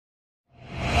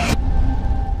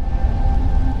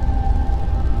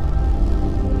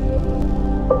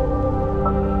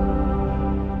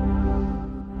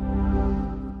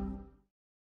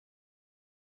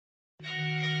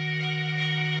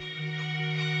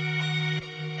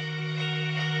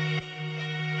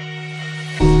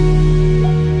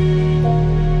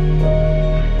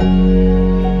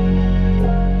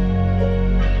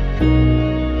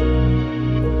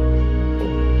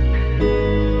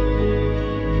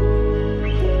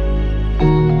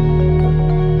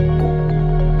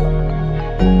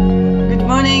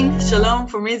Shalom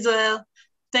from Israel.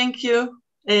 Thank you.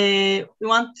 We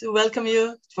want to welcome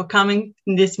you for coming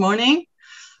this morning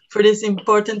for this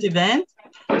important event.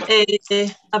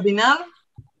 Abhinav,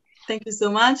 thank you so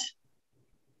much.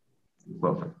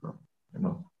 Perfect.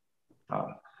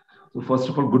 So first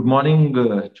of all, good morning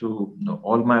to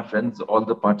all my friends, all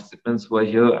the participants who are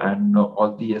here, and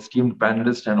all the esteemed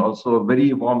panelists, and also a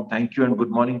very warm thank you and good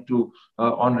morning to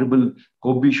Honorable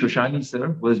Kobi Shoshani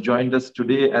sir, who has joined us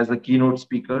today as a keynote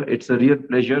speaker. It's a real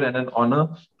pleasure and an honor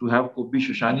to have Kobi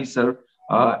Shoshani sir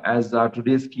as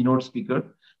today's keynote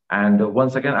speaker. And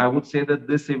once again, I would say that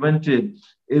this event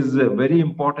is very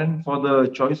important for the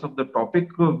choice of the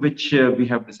topic which we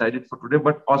have decided for today.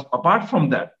 But apart from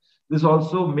that, this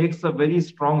also makes a very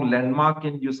strong landmark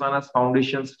in Usanas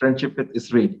Foundation's friendship with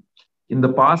Israel. In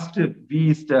the past,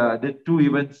 we did two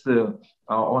events,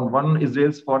 on one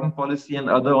Israel's foreign policy and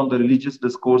other on the religious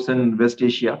discourse in West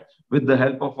Asia, with the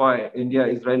help of our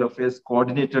India-Israel Affairs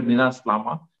coordinator, Nina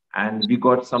Slama. And we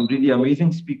got some really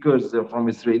amazing speakers from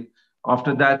Israel.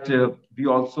 After that, we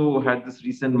also had this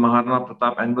recent Maharana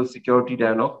Pratap Annual Security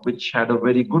Dialogue, which had a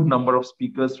very good number of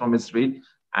speakers from Israel.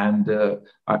 And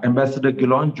Ambassador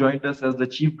Gilon joined us as the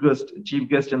chief guest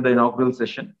in the inaugural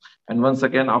session. And once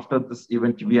again, after this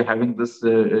event, we are having this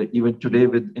event today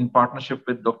in partnership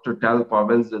with Dr. Tal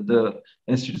Pavels at the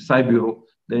Institute Cybureau,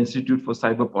 the Institute for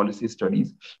Cyber Policy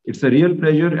Studies. It's a real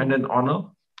pleasure and an honor.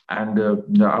 And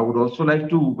I would also like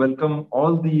to welcome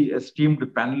all the esteemed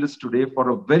panelists today for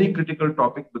a very critical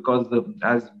topic, because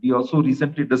as we also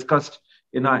recently discussed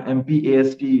in our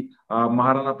MPAST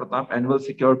Maharana Pratap Annual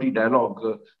Security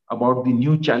Dialogue about the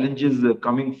new challenges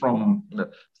coming from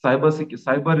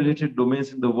cyber-related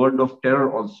domains in the world of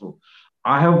terror also.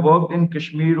 I have worked in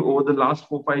Kashmir over the last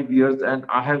 4-5 years, and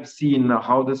I have seen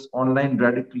how this online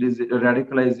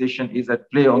radicalization is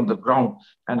at play on the ground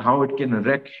and how it can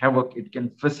wreak havoc. It can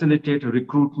facilitate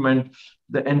recruitment.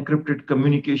 The encrypted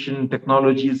communication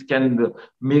technologies can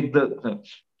make the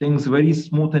things very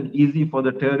smooth and easy for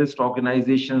the terrorist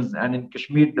organizations. And in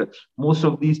Kashmir, most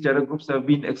of these terror groups have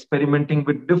been experimenting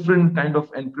with different kind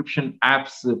of encryption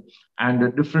apps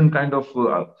and different kind of,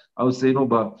 I would say,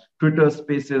 Twitter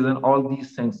spaces and all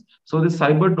these things. So the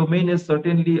cyber domain is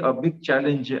certainly a big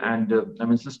challenge. And I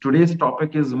mean, since today's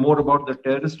topic is more about the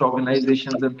terrorist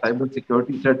organizations and cyber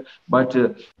security threat, but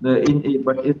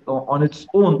on its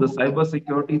own, the cyber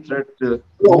security threat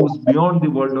goes beyond the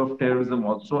world of terrorism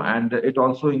also, and it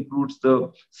also includes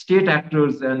the state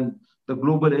actors and the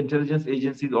global intelligence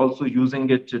agencies also using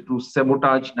it to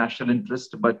sabotage national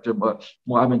interest. But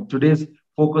I mean, today's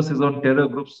focus is on terror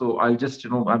groups, so I'll just,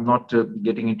 I'm not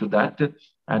getting into that.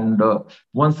 And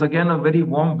once again, a very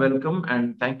warm welcome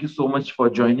and thank you so much for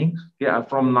joining. Yeah,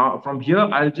 from here,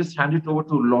 I'll just hand it over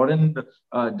to Lauren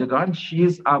Degan. She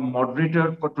is our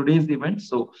moderator for today's event,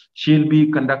 so she'll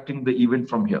be conducting the event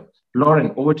from here.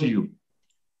 Lauren, over to you.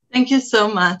 Thank you so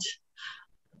much.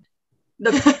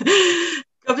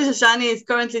 Kobi Shoshani is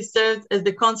currently served as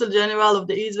the Consul General of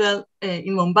the Israel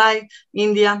in Mumbai,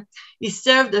 India. He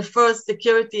served as first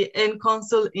security and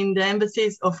consul in the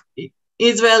embassies of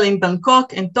Israel in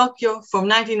Bangkok and Tokyo from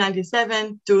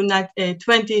 1997 to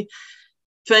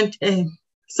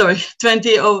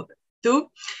 2002.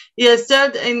 He has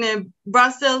served in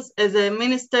Brussels as a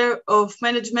Minister of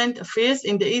Management Affairs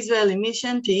in the Israeli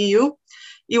mission to EU.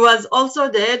 He was also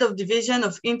the head of Division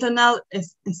of Internal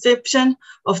Inception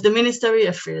of the Ministry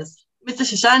Affairs. Mr.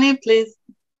 Shoshani, please.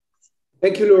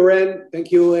 Thank you, Lauren.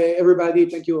 Thank you, everybody.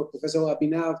 Thank you, Professor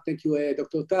Abhinav. Thank you,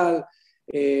 Dr. Tal.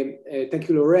 Thank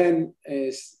you, Lauren.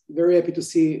 Very happy to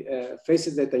see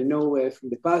faces that I know from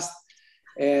the past.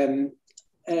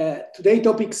 Today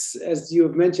topics, as you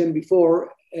have mentioned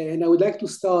before, and I would like to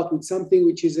start with something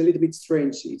which is a little bit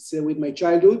strange. It's with my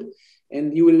childhood,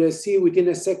 and you will see within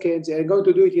a second. I'm going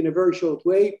to do it in a very short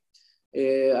way.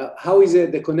 How is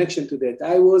the connection to that?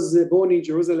 I was born in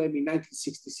Jerusalem in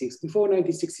 1966, before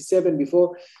 1967,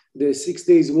 before the 6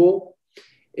 Days War.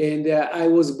 And I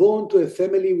was born to a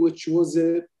family which was,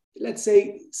 let's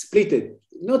say, splitted.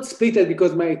 Not splitted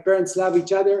because my parents love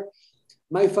each other.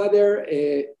 My father,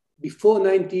 before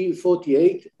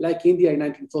 1948, like India in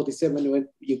 1947, when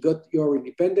you got your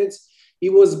independence, he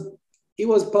was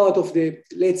part of the,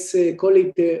 let's call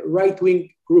it the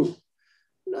right-wing group.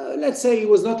 Let's say he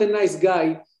was not a nice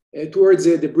guy towards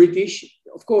the British.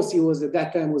 Of course, he was at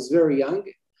that time was very young.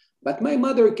 But my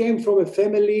mother came from a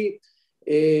family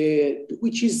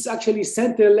which is actually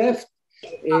center-left,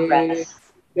 Ben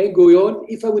Gurion.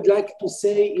 If I would like to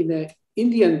say in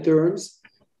Indian terms,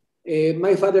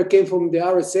 my father came from the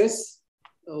RSS,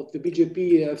 of the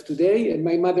BJP of today, and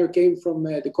my mother came from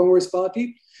the Congress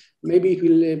Party. Maybe it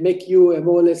will make you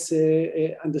more or less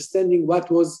understanding what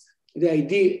was the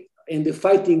idea and the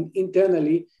fighting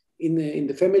internally in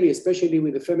the family, especially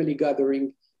with the family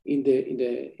gathering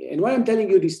and why I'm telling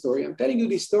you this story? I'm telling you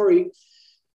this story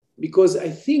because I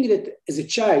think that as a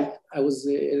child, as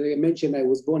I mentioned, I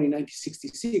was born in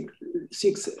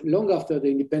 1966, long after the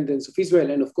independence of Israel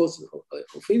and of course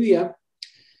of India.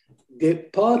 The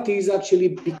parties actually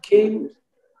became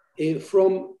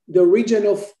from the region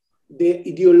of the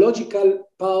ideological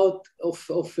part of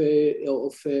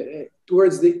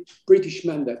towards the British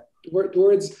mandate,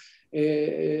 towards,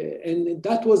 and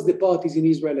that was the parties in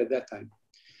Israel at that time.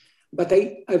 But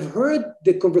I've heard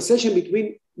the conversation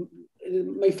between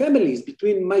my families,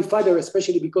 between my father,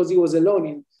 especially because he was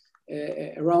alone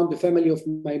around the family of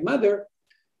my mother.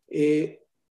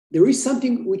 There is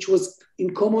something which was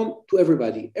in common to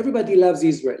everybody. Everybody loves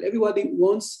Israel. Everybody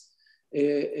wants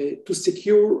to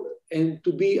secure and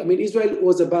to be, Israel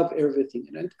was above everything.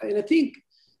 And I think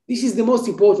this is the most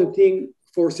important thing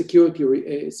for security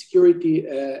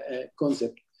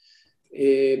concept.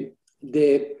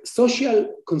 The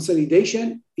social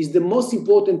consolidation is the most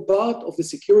important part of the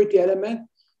security element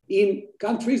in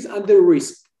countries under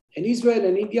risk. And Israel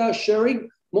and India are sharing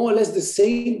more or less the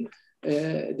same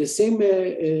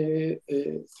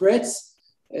threats,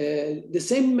 the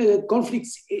same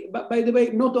conflicts, by the way,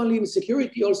 not only in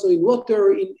security, also in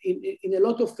water, in a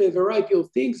lot of variety of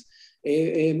things.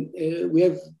 We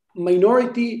have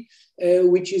minority,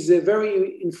 which is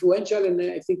very influential, and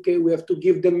I think we have to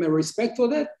give them a respect for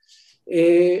that.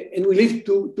 And we live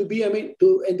to be,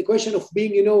 and the question of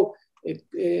being,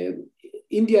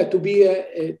 India to be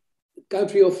a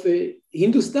country of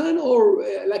Hindustan, or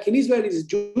like in Israel is a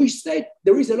Jewish state,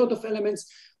 there is a lot of elements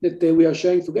that we are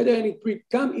sharing together, and it will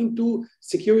come into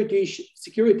security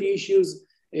issues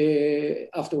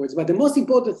afterwards. But the most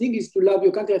important thing is to love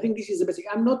your country. I think this is the basic.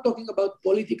 I'm not talking about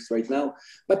politics right now,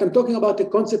 but I'm talking about the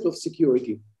concept of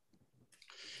security.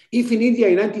 If in India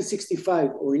in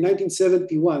 1965 or in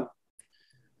 1971,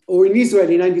 or in Israel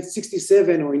in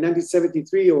 1967 or in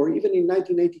 1973, or even in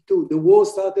 1982, the war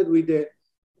started with the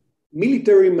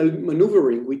military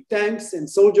maneuvering with tanks and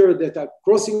soldiers that are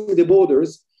crossing the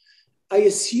borders, I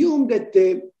assume that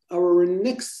our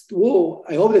next war,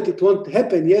 I hope that it won't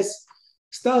happen, yes,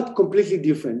 start completely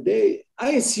different.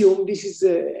 I assume this is,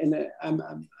 I'm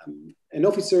an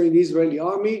officer in the Israeli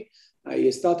army. I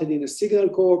started in a signal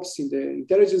corps, in the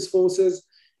intelligence forces,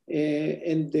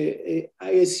 and I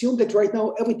assume that right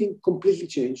now everything completely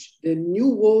changed. The new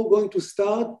war going to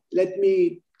start, let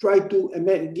me try to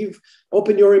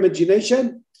open your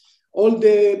imagination. All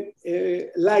the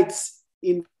lights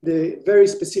in the very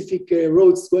specific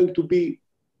roads going to be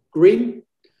green,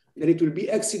 that it will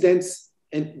be accidents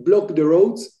and block the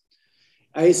roads.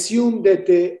 I assume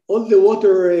that all the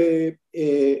water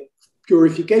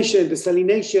purification,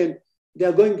 desalination, they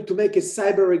are going to make a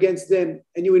cyber against them,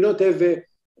 and you will not have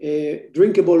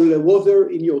drinkable water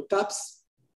in your taps.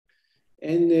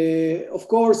 And of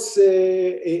course,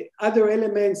 other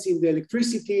elements in the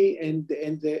electricity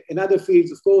and other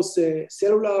fields, of course,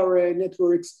 cellular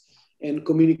networks and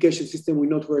communication system will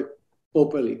not work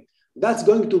properly. That's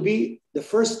going to be the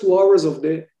first 2 hours of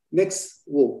the next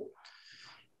war.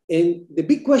 And the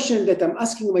big question that I'm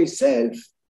asking myself,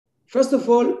 first of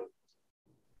all,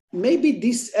 maybe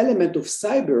this element of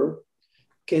cyber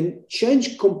can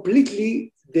change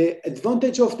completely the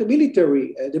advantage of the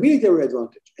military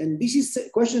advantage. And this is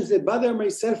questions that bother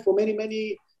myself for many,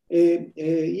 many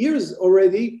years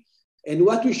already, and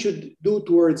what we should do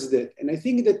towards that. And I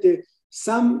think that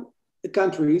some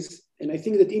countries, and I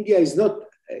think that India is not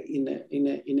in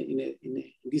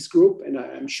this group, and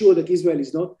I'm sure that Israel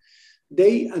is not,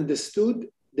 they understood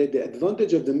that the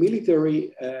advantage of the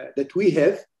military that we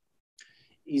have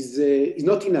is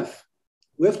not enough.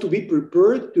 We have to be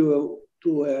prepared to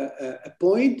a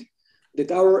point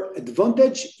that our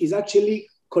advantage is actually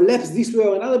collapsed this way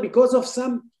or another because of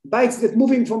some bikes that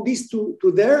moving from this to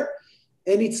there,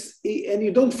 and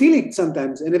you don't feel it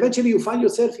sometimes, and eventually you find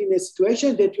yourself in a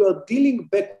situation that you are dealing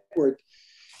backward.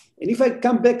 And if I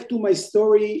come back to my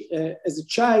story as a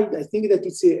child, I think that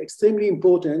it's extremely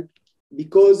important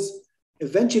because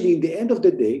eventually, in the end of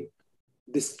the day,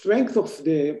 the strength of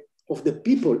the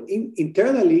people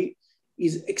internally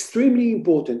is extremely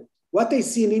important. What I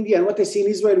see in India and what I see in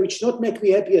Israel, which not make me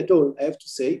happy at all, I have to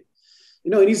say.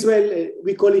 In Israel,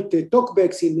 we call it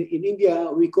talkbacks. In India,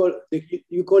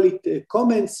 you call it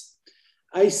comments.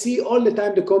 I see all the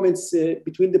time the comments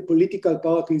between the political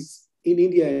parties in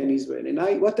India and Israel.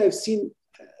 And what I've seen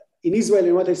in Israel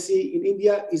and what I see in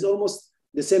India is almost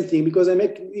the same thing, because I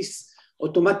make this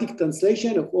automatic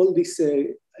translation of all these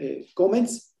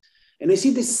comments, and I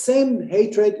see the same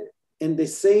hatred and the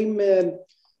same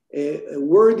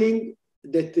wording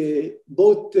that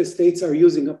both states are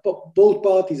using, both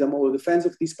parties, I'm all the fans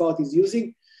of these parties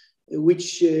using,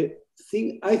 which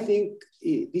I think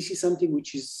this is something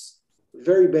which is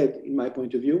very bad in my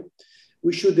point of view.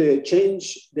 We should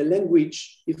change the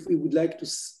language if we would like to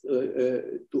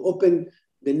open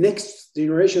the next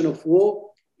generation of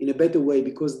war in a better way,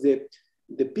 because the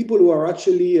people who are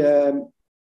actually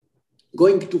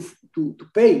going to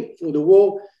pay for the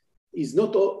war is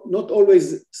not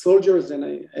always soldiers, and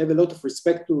I have a lot of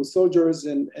respect to soldiers,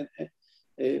 and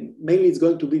mainly it's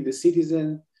going to be the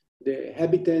citizen, the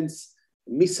habitants,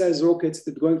 missiles, rockets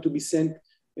that are going to be sent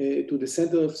to the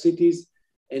center of cities.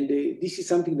 And this is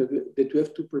something that we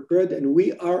have to prepare, and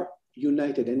we are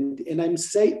united. And I'm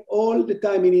saying all the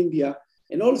time in India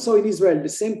and also in Israel, the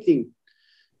same thing.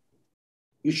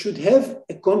 You should have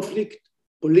a conflict,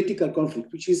 political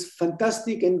conflict, which is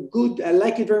fantastic and good. I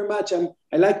like it very much. I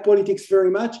like politics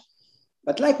very much.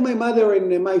 But like my mother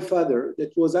and my father,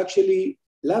 that was actually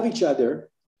love each other,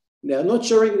 they are not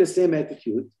sharing the same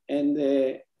attitude. And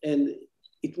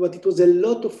it was a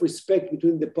lot of respect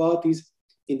between the parties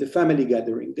in the family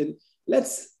gathering. Then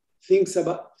let's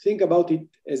think about it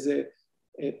as a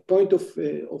point of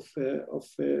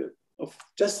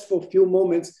just for a few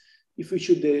moments, if we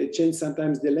should change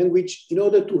sometimes the language in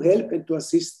order to help and to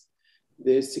assist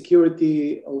the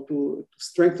security, or to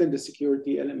strengthen the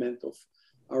security element of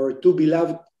our two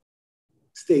beloved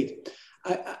state.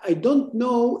 I don't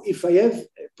know if I have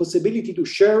a possibility to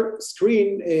share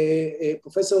screen,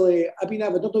 Professor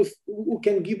Abhinav. I don't know if who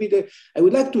can give me I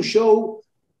would like to show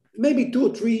maybe 2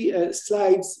 or 3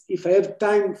 slides, if I have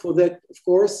time for that, of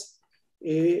course.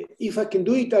 If I can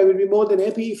do it, I will be more than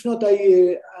happy. If not,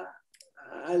 I'll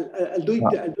do it.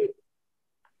 I'll do it.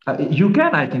 You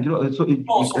can, I think. So of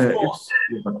course.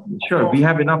 Sure, we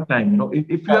have enough time.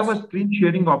 If you have a screen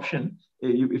sharing option,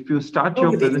 if you start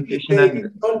your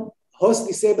presentation. Host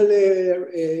disable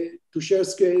to share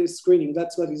screening.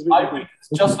 That's what is really good.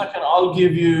 Just a second. I'll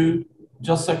give you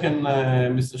just a second,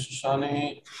 Mr.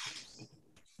 Shoshani.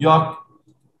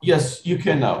 Yes, you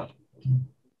can now.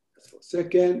 For a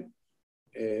second.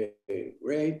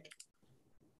 Great.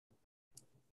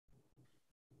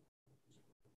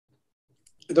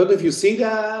 I don't know if you see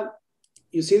the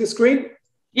screen.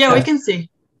 Yeah, we can see.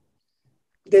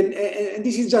 Then, and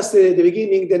this is just the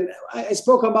beginning. Then I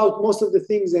spoke about most of the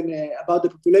things and about the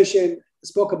population. I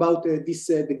spoke about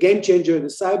the game changer, the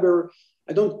cyber.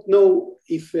 I don't know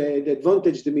if the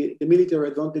advantage, the military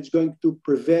advantage, going to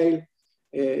prevail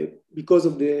because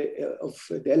of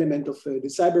the element of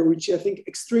the cyber, which I think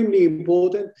extremely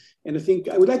important. And I think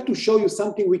I would like to show you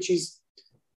something which is.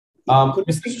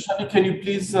 Mr. Shoshani, can you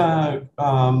please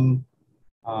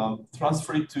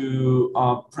transfer it to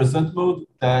present mode?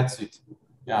 That's it.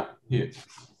 Yeah, here.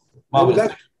 I would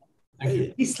like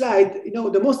this slide,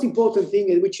 the most important thing,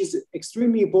 and which is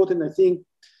extremely important, I think,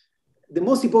 the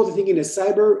most important thing in a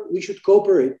cyber, we should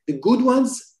cooperate. The good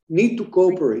ones need to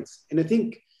cooperate. And I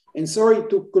think, and sorry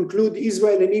to conclude,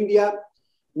 Israel and India,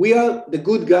 we are the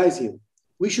good guys here.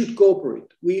 We should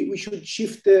cooperate. We should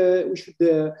shift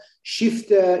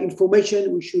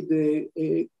information. We should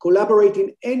collaborate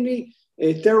in any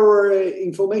terror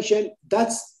information.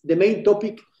 That's the main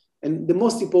topic and the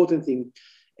most important thing.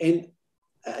 And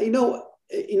in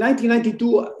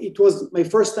 1992, it was my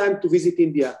first time to visit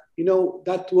India.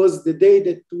 That was the day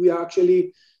that we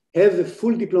actually have a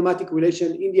full diplomatic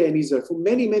relation, India and Israel. For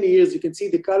many, many years, you can see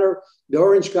the color, the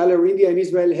orange color. India and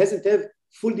Israel hasn't had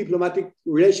full diplomatic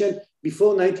relation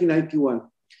before 1991.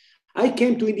 I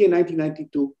came to India in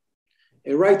 1992,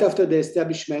 right after the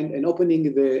establishment and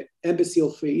opening the embassy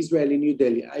of Israel in New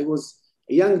Delhi. I was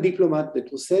a young diplomat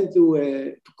that was sent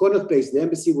to Connaught Place. The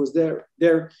embassy was there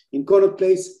in Connaught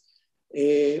Place.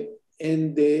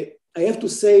 And I have to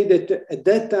say that at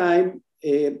that time,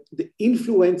 the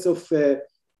influence of the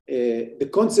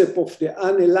concept of the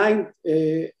unaligned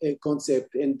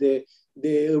concept and the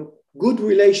good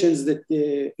relations that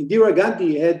Indira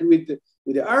Gandhi had with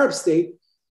the Arab state,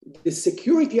 the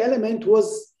security element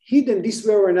was hidden this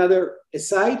way or another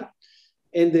aside.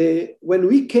 And when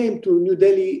we came to New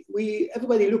Delhi,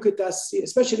 everybody looked at us,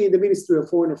 especially in the Ministry of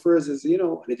Foreign Affairs, as a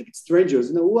little bit strangers.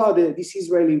 Who are these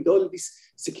Israeli with all these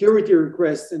security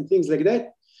requests and things like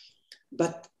that?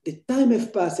 But the time has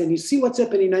passed, and you see what's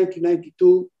happened in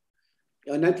 1992,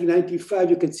 1995.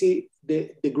 You can see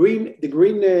the green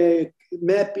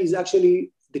map is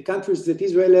actually the countries that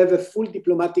Israel have a full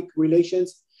diplomatic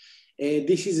relations.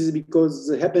 This is because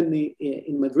it happened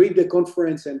in Madrid, the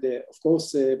conference, and of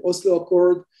course, Oslo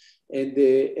Accord. and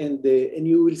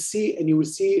you will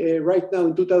see right now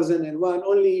in 2001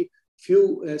 only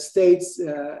few states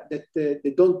that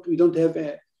we don't have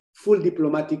a full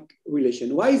diplomatic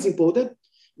relation. Why is it important?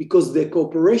 Because the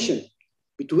cooperation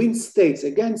between states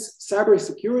against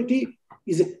cybersecurity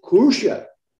is crucial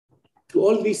to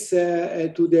all this,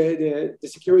 to the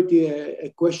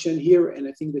security question here, and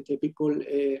I think that people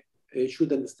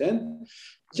should understand.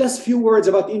 Just a few words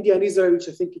about India and Israel, which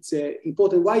I think it's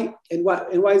important. Why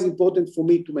is it important for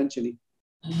me to mention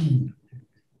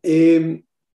it?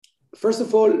 First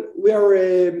of all, we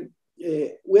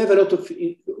have a lot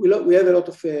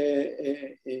of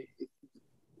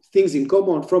things in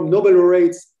common, from Nobel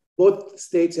laureates. Both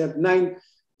states have 9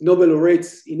 Nobel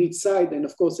laureates in each side, and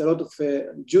of course, a lot of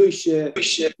Jewish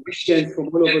Christians from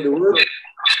all over the world.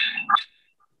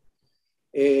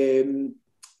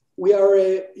 We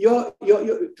are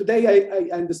today. I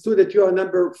understood that you are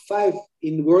number 5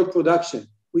 in world production,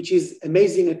 which is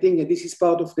amazing. I think, and this is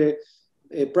part of the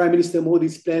Prime Minister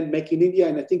Modi's plan, Make in India,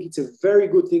 and I think it's a very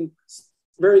good thing,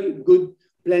 very good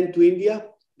plan to India.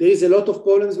 There is a lot of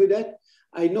problems with that.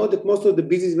 I know that most of the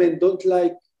businessmen don't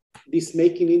like this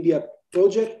Make in India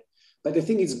project, but I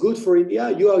think it's good for India.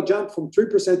 You are jumped from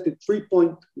 3% to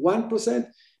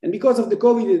 3.1%, and because of the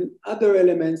COVID and other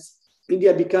elements,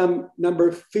 India become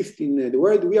number 5 in the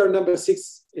world. We are number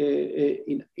 6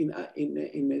 in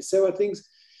several things.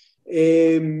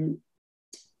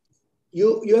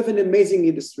 You have an amazing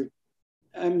industry.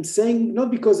 I'm saying not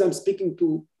because I'm speaking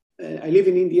to, I live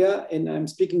in India and I'm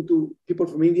speaking to people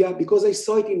from India, because I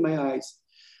saw it in my eyes.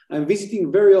 I'm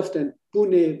visiting very often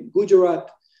Pune, Gujarat.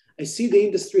 I see the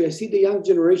industry, I see the young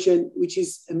generation, which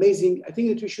is amazing. I think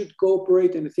that we should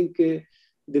cooperate, and I think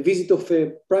the visit of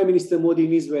Prime Minister Modi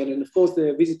in Israel, and of course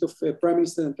the visit of Prime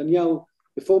Minister Netanyahu,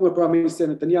 the former Prime Minister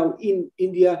Netanyahu in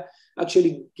India,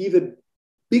 actually give a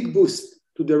big boost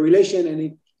to the relation,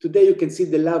 and today you can see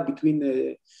the love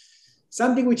between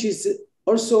something which is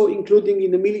also including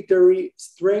in the military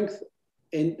strength,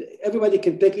 and everybody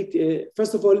can take it.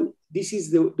 First of all, this is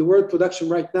the world production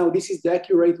right now. This is the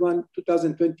accurate one,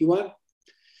 2021.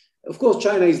 Of course,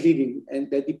 China is leading, and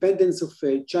the dependence of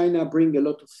China bring a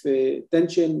lot of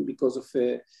tension because of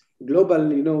global,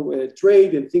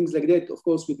 trade and things like that. Of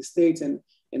course, with the States and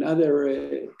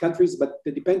other countries, but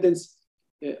the dependence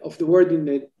of the world in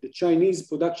the Chinese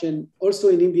production, also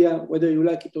in India, whether you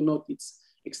like it or not, it's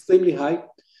extremely high.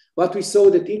 But we saw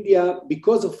that India,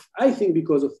 because of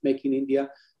Make in India,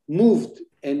 moved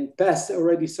and passed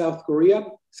already South Korea.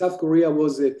 South Korea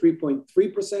was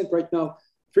 3.3% right now.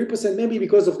 3% maybe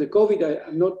because of the COVID,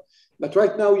 I'm not, but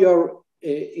right now you're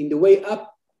in the way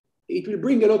up. It will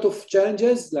bring a lot of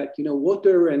challenges like,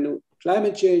 water and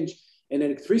climate change and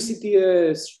electricity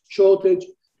shortage,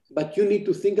 but you need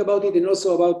to think about it, and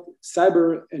also about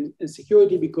cyber and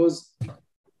security, because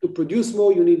to produce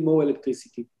more, you need more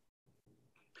electricity.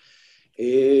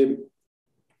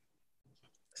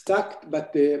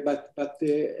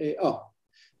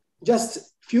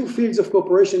 Just few fields of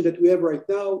cooperation that we have right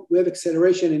now. We have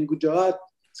acceleration in Gujarat.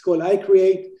 It's called I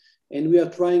Create, and we are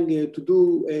trying to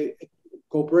do a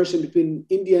cooperation between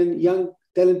Indian young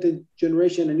talented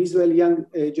generation and Israeli young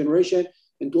generation,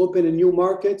 and to open a new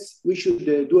markets. We should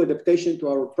do adaptation to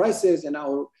our prices and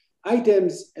our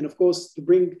items, and of course to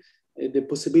bring the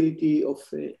possibility of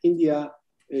India,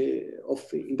 of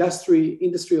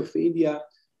industry of India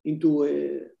into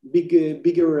a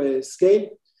bigger scale.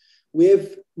 We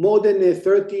have more than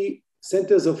 30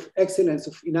 centers of excellence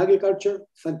in agriculture.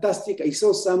 Fantastic. I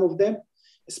saw some of them,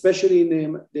 especially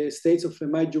in the states of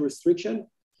my jurisdiction.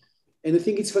 And I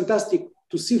think it's fantastic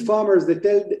to see farmers that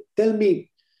tell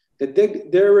me that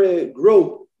their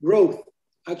growth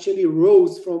actually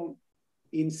rose from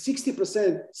in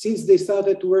 60% since they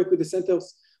started to work with the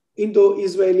centers,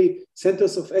 Indo-Israeli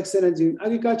centers of excellence in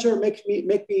agriculture. Make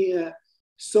me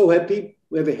so happy.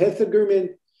 We have a health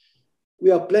agreement. We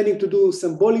are planning to do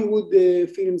some Bollywood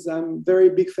films. I'm very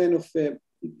big fan of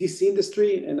this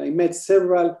industry, and I met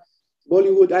several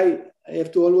Bollywood. I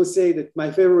have to always say that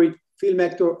my favorite film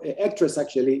actress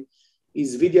actually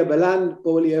is Vidya Balan.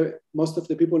 Probably most of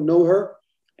the people know her,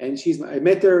 and I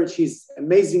met her. She's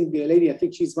amazing, the lady. I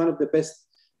think she's one of the best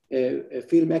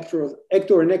film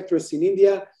actor and actress in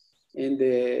India. And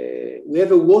we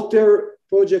have a water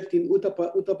project in Uttar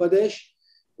Pradesh,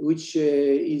 which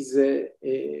is,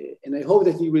 and I hope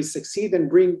that we will succeed and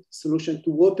bring solution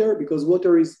to water, because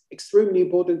water is extremely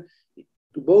important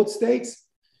to both states.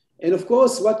 And of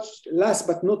course, last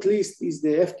but not least is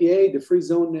the FTA, the Free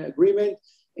Zone Agreement.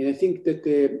 And I think that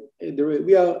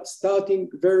we are starting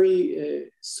very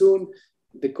soon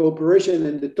the cooperation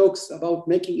and the talks about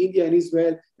making India and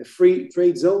Israel a free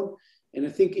trade zone. And I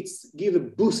think it's give a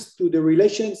boost to the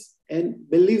relations. And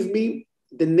believe me,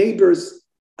 the neighbors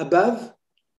above,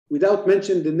 without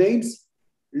mentioning the names,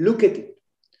 look at it.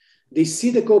 They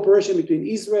see the cooperation between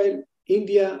Israel,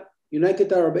 India,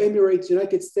 United Arab Emirates,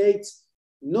 United States.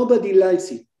 Nobody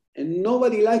likes it. And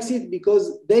nobody likes it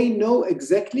because they know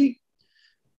exactly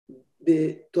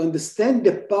to understand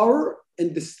the power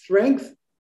and the strength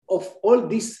of all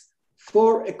these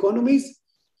four economies.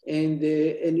 And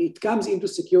it comes into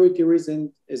security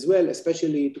reason as well,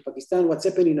 especially to Pakistan. What's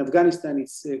happening in Afghanistan,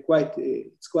 it's quite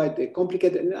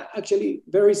complicated and actually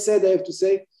very sad, I have to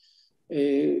say.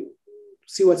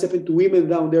 See what's happened to women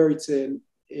down there. It's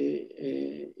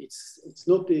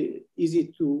not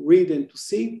easy to read and to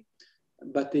see,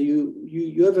 but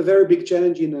you have a very big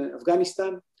challenge in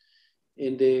Afghanistan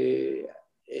and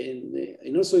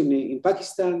also in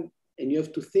Pakistan, and you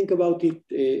have to think about it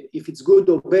if it's good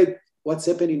or bad. What's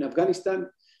happening in Afghanistan?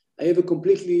 I have a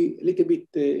little bit,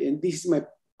 and this is my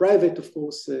private, of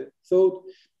course, thought.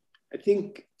 I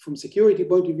think from security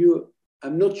point of view,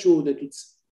 I'm not sure that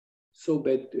it's so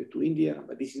bad to India,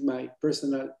 but this is my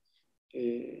personal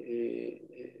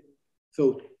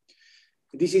thought.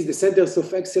 This is the centers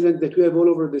of excellence that we have all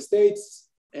over the States,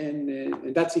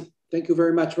 and that's it. Thank you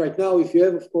very much right now. If you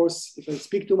have, of course, if I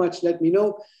speak too much, let me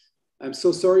know. I'm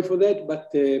so sorry for that,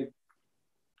 but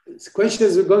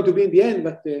questions are going to be in the end,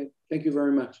 but thank you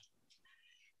very much.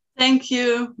 Thank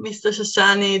you, Mr.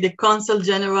 Shoshani, the Consul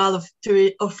General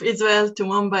of Israel to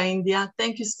Mumbai, India.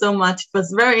 Thank you so much. It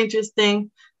was very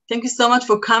interesting. Thank you so much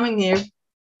for coming here.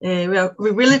 We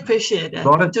really appreciate it.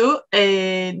 To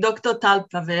Dr. Tal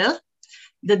Pavel,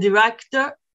 the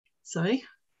director. Sorry,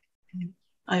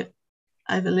 I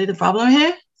have a little problem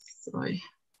here. Sorry.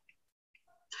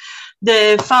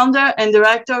 The founder and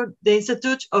director of the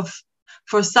Institute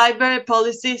for Cyber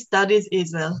Policy Studies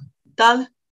Israel. Tal,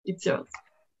 it's yours.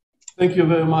 Thank you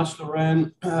very much,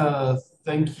 Lorraine.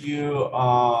 Thank you,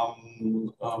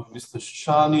 Mr.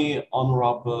 Shoshani,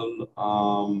 honorable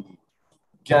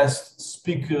guest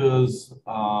speakers,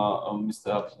 Mr.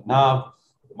 Abhinav,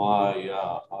 my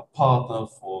partner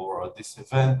for this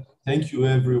event. Thank you,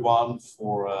 everyone,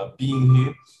 for being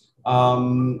here.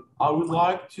 I would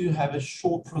like to have a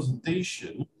short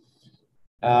presentation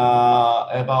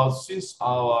about, since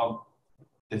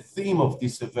the theme of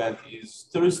this event is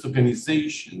terrorist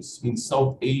organizations in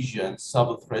South Asia and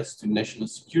cyber threats to national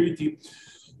security.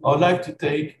 I would like to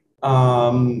take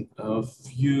a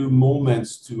few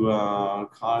moments to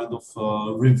kind of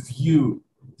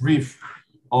brief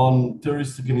on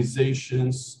terrorist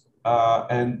organizations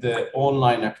and the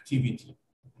online activity.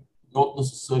 Not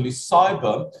necessarily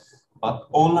cyber, but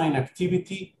online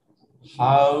activity.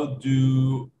 How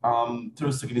do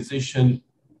terrorist organizations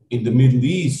in the Middle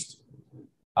East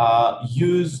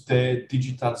use the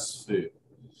digital sphere?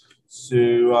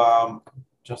 So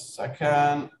just a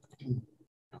second.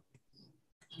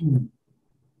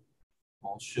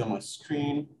 I'll share my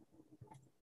screen.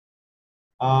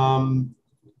 Can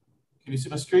you see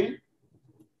my screen?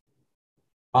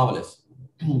 Marvelous.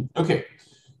 Okay,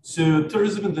 so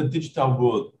terrorism in the digital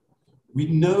world. We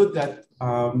know that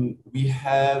we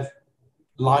have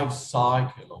life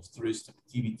cycle of terrorist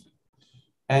activity.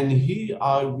 And here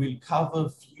I will cover a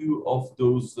few of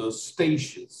those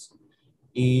stations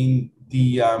in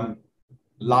the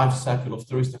life cycle of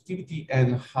terrorist activity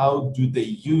and how do they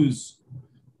use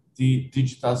the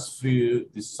digital sphere,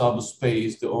 the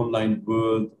cyberspace, the online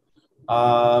world,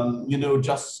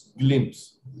 just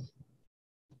glimpse.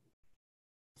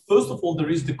 First of all, there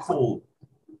is the call,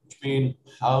 which means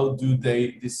how do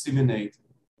they disseminate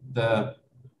the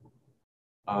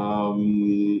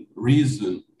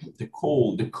reason, the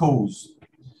call, the cause.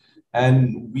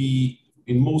 And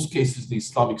in most cases, the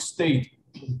Islamic State,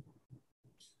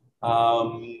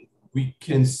 we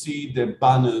can see the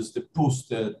banners, the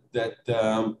poster that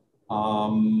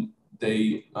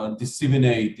they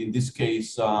disseminate, in this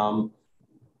case, Oeil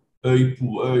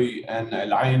pour Oeil and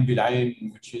Al-Ain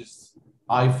bil-Ain, which is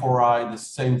eye for eye, the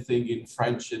same thing in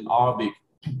French and Arabic.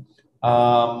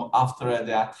 After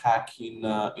the attack in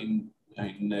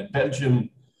Belgium,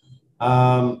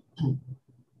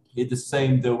 it's the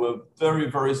same. They were very,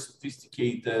 very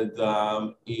sophisticated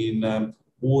in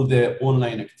all their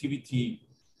online activity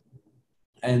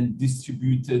and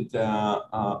distributed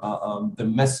the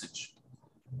message.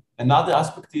 Another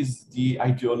aspect is the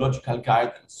ideological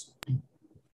guidance.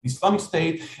 The Islamic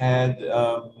State had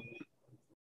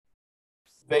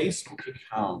Facebook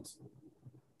account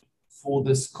for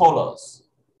the scholars.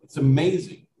 It's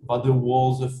amazing, but there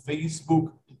was a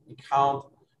Facebook account,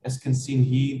 as can see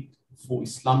here, for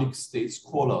Islamic State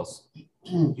scholars,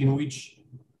 in which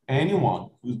anyone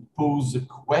could pose a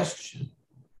question,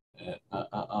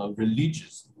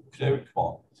 religious,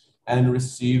 clerical, and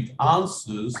received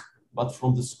answers, but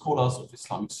from the scholars of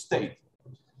Islamic State.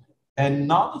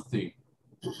 Another thing,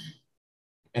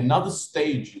 another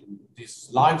stage in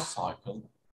this life cycle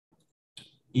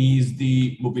is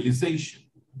the mobilization.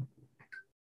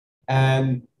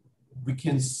 And we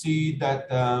can see that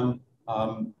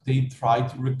they try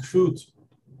to recruit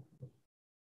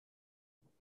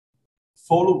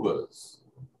followers,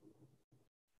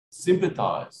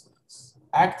 sympathizers,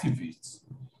 activists,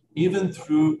 even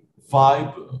through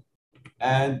Viber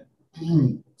and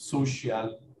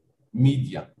social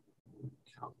media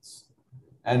accounts.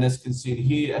 And as you can see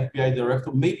here, FBI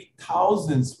director, maybe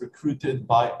thousands recruited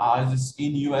by ISIS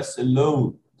in US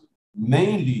alone,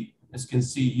 mainly, as you can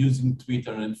see, using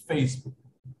Twitter and Facebook.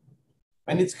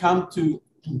 When it's come to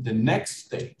the next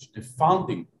stage, the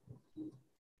funding,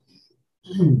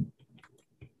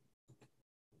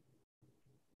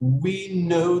 we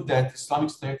know that Islamic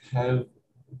State have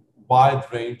wide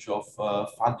range of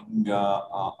funding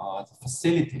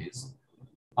facilities.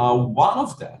 One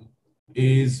of them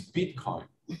is Bitcoin,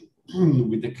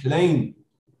 with the claim,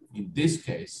 in this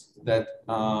case, that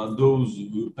those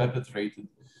who perpetrated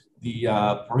the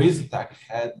Paris attack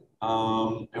had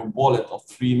a wallet of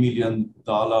 $3 million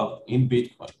in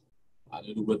Bitcoin. I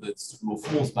don't know whether it's true or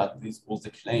false, but this was the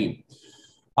claim.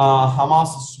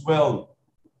 Hamas as well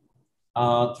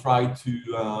tried to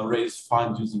raise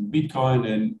funds using Bitcoin,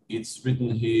 and it's written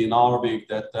here in Arabic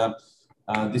that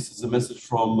this is a message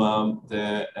from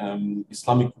the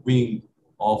Islamic wing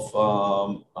of,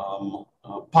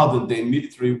 the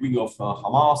military wing of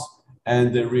Hamas,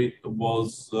 and it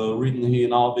was written here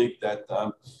in Arabic that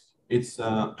it's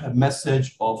a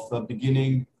message of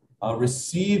beginning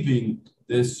receiving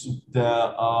the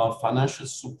financial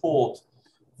support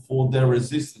for their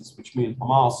resistance, which means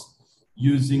Hamas,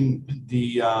 using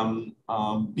the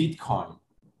Bitcoin,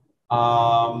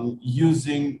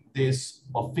 using this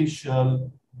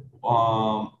official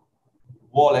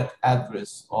wallet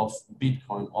address of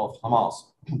Bitcoin of Hamas.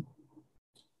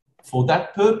 For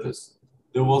that purpose,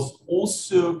 there was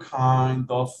also kind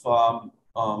of,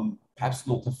 perhaps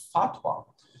not a fatwa,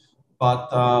 but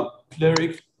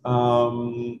cleric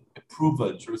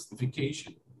approval,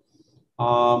 justification,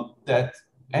 that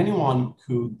anyone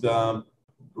could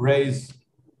raise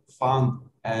fund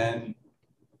and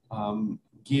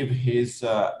give his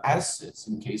assets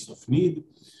in case of need,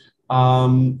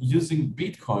 using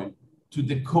Bitcoin to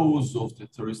the cause of the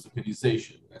terrorist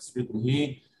organization. As written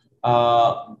here,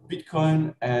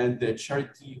 Bitcoin and the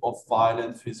charity of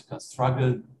violent physical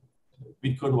struggle.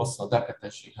 Bitcoin was Sadaqat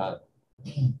al-Shihad.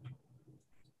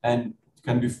 And it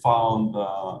can be found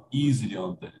easily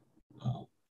on the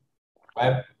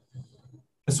web,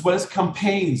 as well as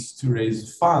campaigns to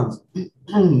raise funds,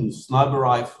 sniper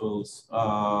rifles,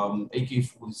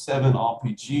 AK-47,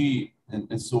 RPG,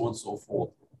 and so on and so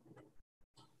forth.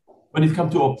 When it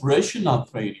comes to operational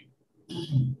training,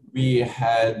 we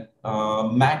had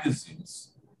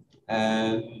magazines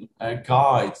and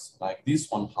guides like this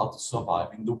one, How to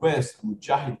Survive in the West,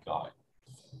 Mujahid Guide,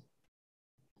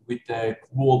 with a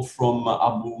quote from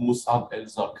Abu Mus'ab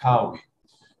al-Zarqawi.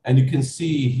 And you can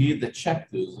see here the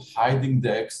chapters: hiding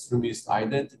the extremist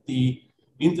identity,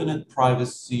 internet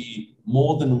privacy,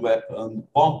 modern weapon,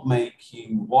 bomb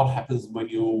making, what happens when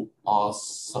you are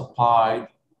spied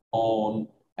on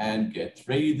and get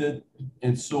raided,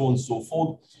 and so on and so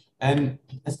forth. And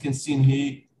as you can see in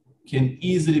here, can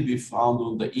easily be found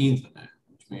on the internet.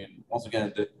 I mean, once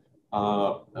again, the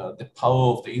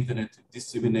power of the internet to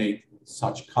disseminate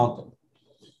such content.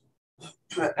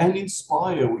 And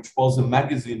Inspire, which was a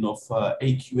magazine of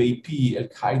AQAP,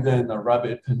 Al-Qaeda and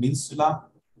Arabic Peninsula,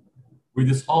 with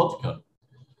this article,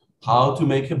 How to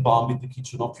Make a Bomb in the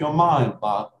Kitchen of Your Mind,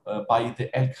 by the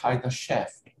Al-Qaeda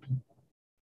chef.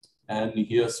 And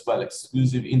here as well,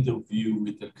 exclusive interview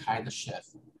with Al-Qaeda chef.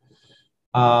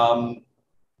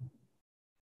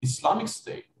 Islamic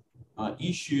State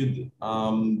issued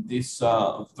this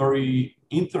very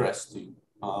interesting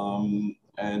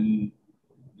and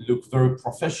look very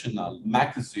professional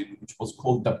magazine, which was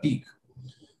called Dabiq,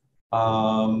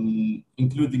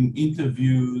 including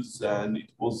interviews, and it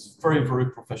was very, very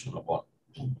professional one.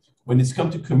 When it's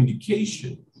come to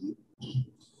communication,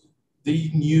 they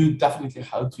knew definitely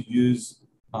how to use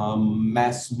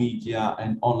mass media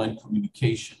and online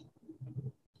communication.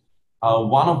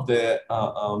 One of the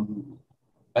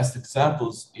best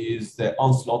examples is the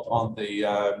onslaught on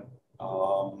the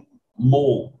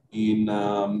mall in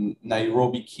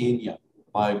Nairobi, Kenya,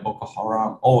 by Boko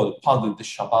Haram, the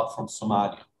Shabab from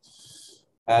Somalia.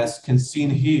 As can seen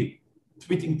here,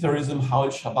 tweeting terrorism, how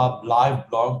Al-Shabaab live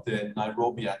blogged the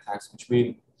Nairobi attacks, which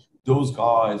mean those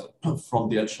guys from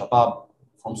the Al-Shabaab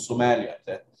from Somalia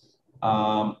that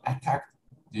attacked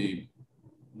the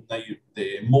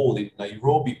mall in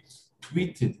Nairobi,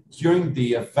 tweeted during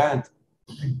the event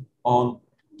on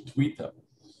Twitter.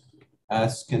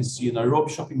 As you can see,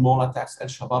 Nairobi shopping mall attacks,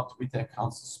 Al-Shabaab Twitter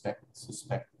account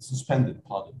suspended.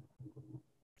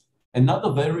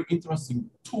 Another very interesting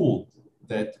tool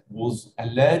that was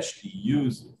allegedly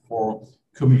used for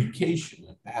communication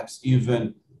and perhaps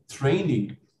even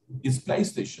training is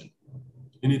PlayStation.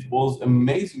 And it was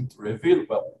amazing to reveal,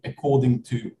 well, according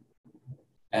to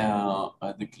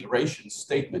a declaration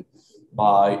statement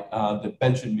by the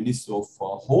Belgian Minister of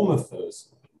Home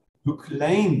Affairs, who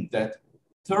claimed that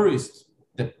terrorists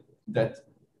that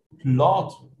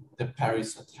plot the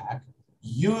Paris attack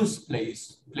use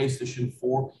PlayStation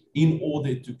 4 in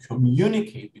order to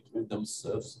communicate between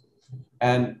themselves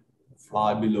and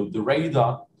fly below the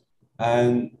radar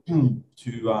and to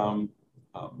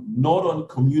not only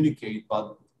communicate,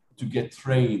 but to get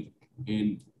trained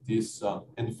in this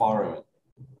environment.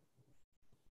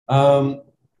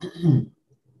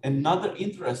 Another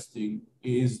interesting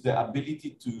is the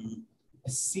ability to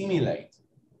assimilate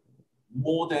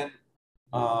modern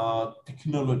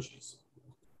technologies.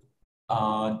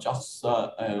 For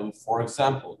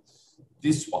example,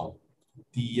 this one,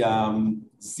 the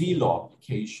Zelo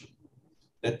application,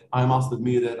 that I must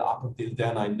admit that up until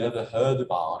then I never heard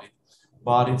about it,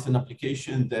 but it's an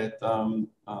application that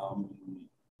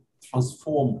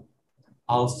transformed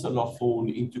our cell phone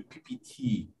into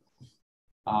PPT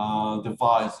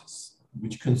devices,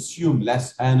 which consume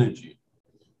less energy.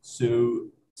 So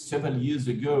several years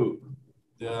ago,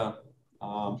 the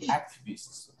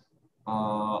activists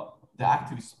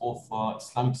of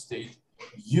Islamic State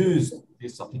used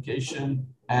this application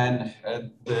and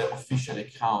had the official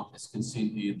account, as you can see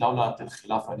here, Dawlat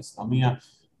al-Khilafa al-Islamiyya,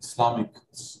 Islamic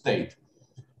State.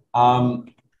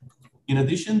 In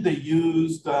addition, they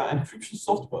used encryption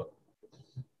software.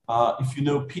 If you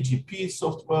know PGP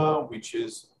software, which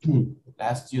is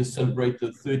last year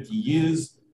celebrated 30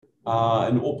 years,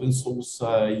 an open source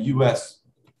US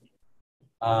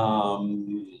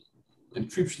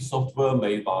encryption software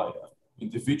made by an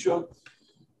individual,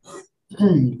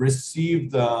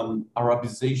 received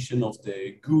Arabization of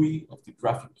the GUI, of the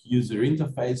graphic user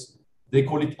interface. They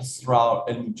call it Asrar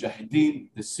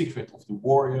al-Mujahideen, the secret of the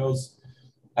warriors.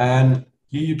 And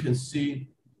here you can see,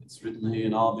 it's written here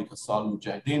in Arabic, Asrar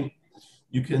al-Mujahideen.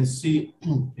 You can see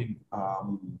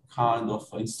kind of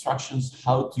instructions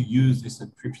how to use this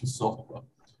encryption software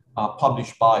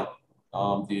published by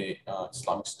the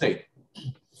Islamic State.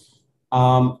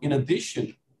 In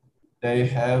addition, they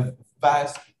have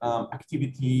vast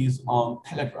activities on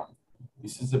Telegram.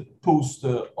 This is a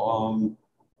poster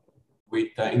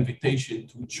with the invitation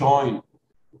to join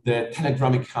the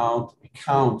Telegram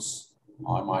accounts,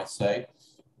 I might say,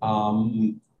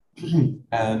 and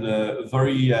a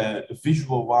very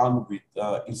visual one with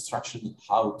instructions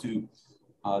how to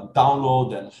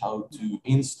download and how to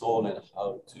install and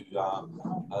how to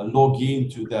log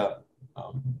into the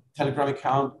Telegram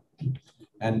account.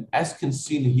 And as can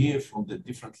seen here from the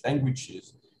different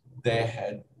languages, they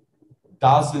had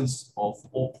dozens of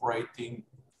operating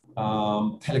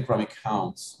Telegram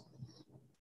accounts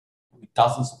with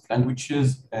dozens of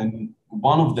languages, and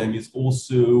one of them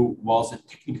was a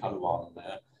technical one.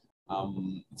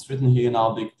 It's written here in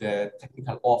Arabic, the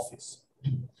technical office.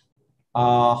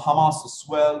 Hamas as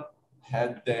well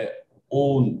had their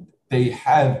own, they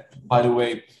have, by the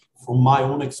way, from my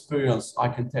own experience, I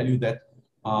can tell you that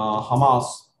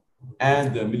Hamas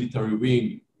and the military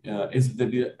wing,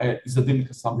 Izzadin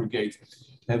Qassam Brigade,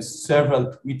 have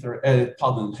several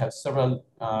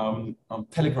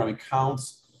Telegram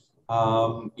accounts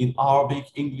in Arabic,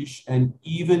 English, and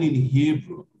even in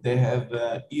Hebrew. They have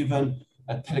even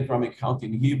a Telegram account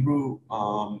in Hebrew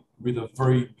with a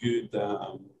very good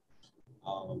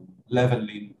level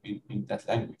in that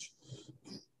language.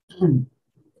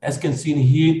 As can see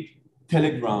here,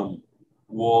 Telegram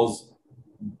was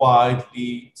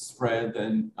widely spread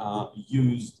and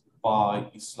used by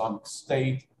Islamic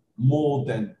State more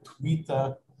than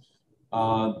Twitter.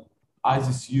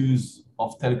 ISIS use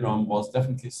of Telegram was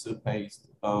definitely surpassed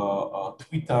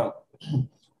Twitter.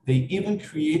 They even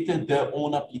created their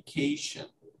own application.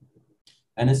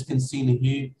 And as you can see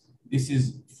here, this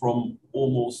is from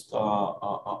almost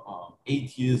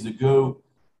 8 years ago,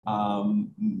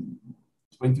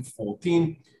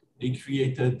 2014. They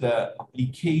created the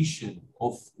application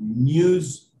of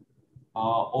news,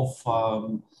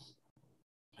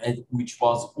 which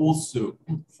was also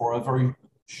for a very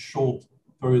short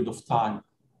period of time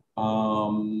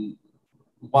one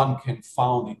can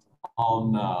find it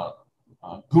on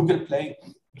Google Play,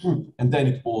 and then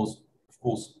it was, of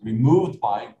course, removed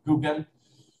by Google.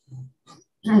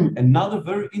 Another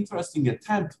very interesting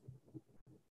attempt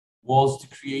was to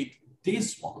create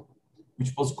this one,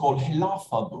 which was called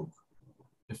Khilafah Book,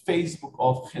 the Facebook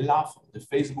of Khilafah, the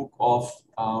Facebook of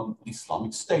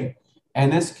Islamic State.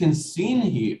 And as can seen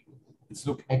here, it's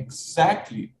look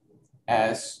exactly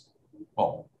as,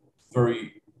 well,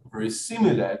 very, very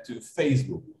similar to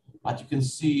Facebook. But you can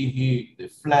see here the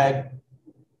flag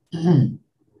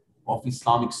of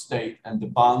Islamic State and the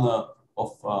banner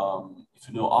of, if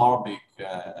you know Arabic,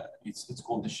 it's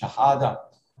called the Shahada.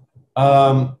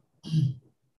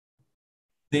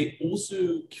 They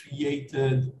also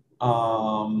created,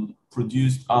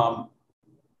 produced, plugged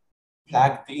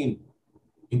in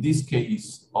this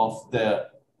case of the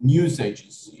news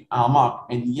agency, Amaq.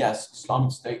 And yes,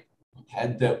 Islamic State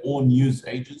had their own news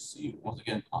agency. Once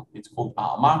again, it's called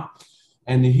Amaq.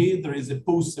 And here there is a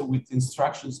poster with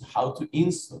instructions how to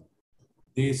install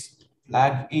this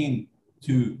plug-in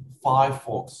to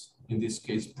Firefox, in this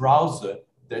case, browser,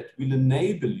 that will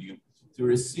enable you to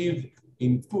receive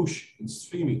in push, in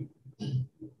streaming,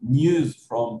 news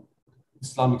from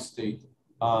Islamic State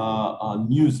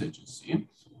news agency.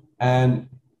 And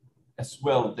as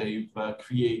well, they've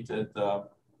created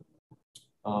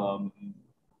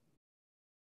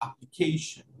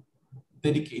application,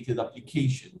 dedicated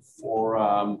application for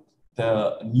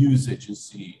the news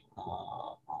agency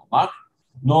Mac.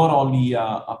 Not only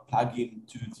a plugin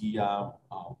to the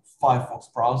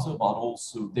Firefox browser, but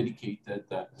also dedicated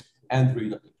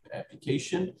Android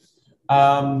application.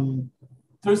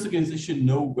 Terrorist organization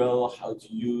know well how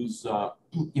to use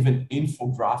even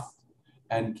infograph,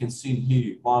 and can see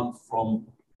here one from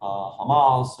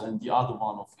Hamas and the other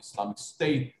one of Islamic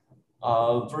State.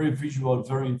 Very visual,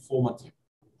 very informative.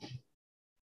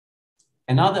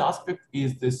 Another aspect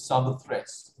is the cyber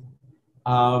threats.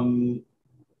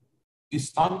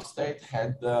 Islamic State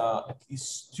had at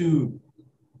least two,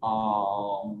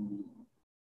 well,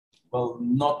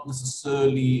 not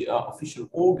necessarily official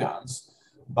organs,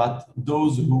 but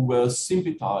those who were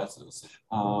sympathizers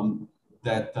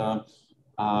that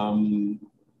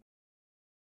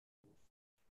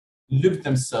looked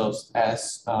themselves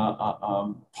as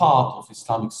part of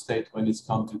Islamic State when it's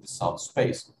come to the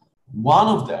cyberspace. One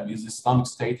of them is Islamic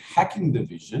State Hacking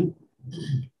Division,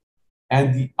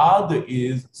 and the other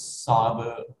is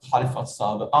Caliphate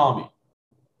Cyber Army.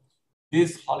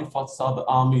 This Caliphate Cyber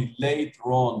Army later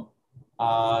on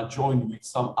joined with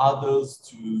some others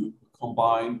to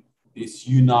combine this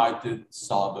united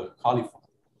cyber caliphate.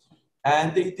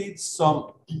 And they did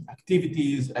some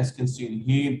activities, as can see in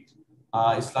here.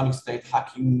 Islamic State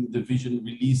Hacking Division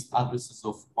released addresses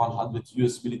of 100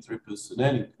 US military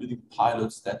personnel, including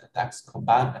pilots that attacked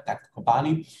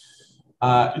Kobani.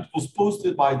 It was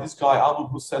posted by this guy, Abu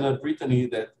Hussein al-Brittany,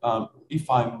 that if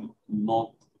I'm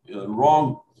not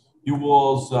wrong, he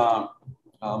was a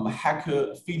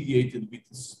hacker affiliated with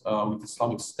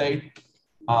Islamic State.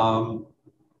 And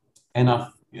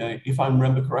if I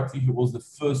remember correctly, he was the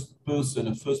first person,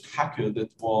 the first hacker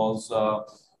that was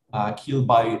killed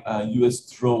by a US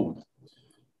drone,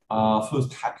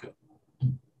 first hacker.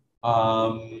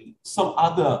 Some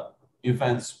other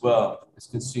events were, as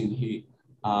you can see in here,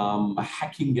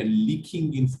 hacking and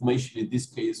leaking information, in this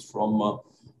case from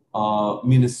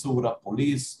Minnesota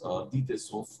police, details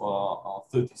of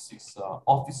 36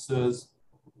 officers.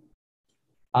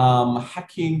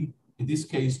 Hacking, in this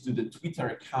case, to the Twitter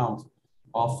account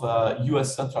of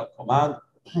US Central Command.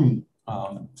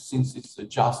 Since it's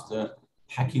just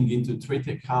hacking into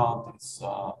Twitter account, it's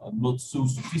not so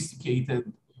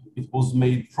sophisticated. It was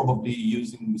made probably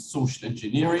using social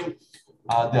engineering,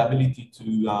 the ability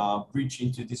to breach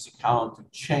into this account, to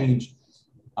change,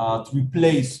 to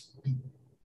replace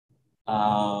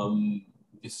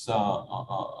this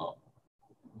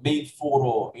main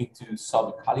photo into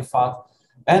Cyber Caliphate,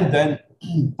 and then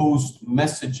post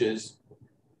messages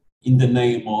in the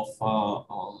name of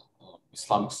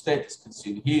Islamic State, as you can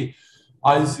see here.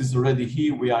 ISIS is already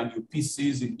here. We are new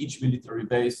PCs in each military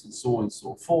base, and so on and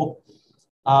so forth.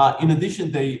 In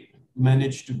addition, they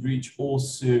managed to breach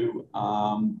also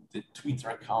the Twitter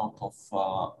account of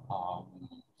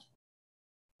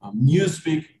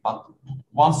Newsweek, but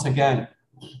once again,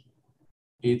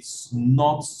 it's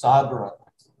not cyber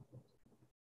attacks.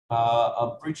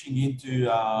 Breaching into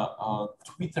a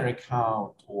Twitter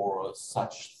account or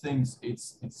such things,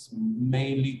 it's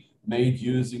mainly made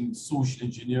using social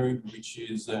engineering, which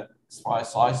is, as far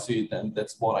as I see it, and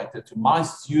that's what I did to my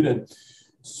student,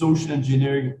 social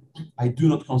engineering, I do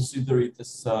not consider it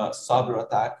as a cyber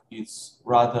attack. It's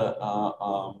rather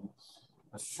a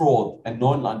fraud, an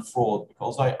online fraud,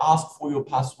 because I ask for your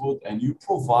password and you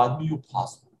provide me your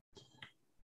password.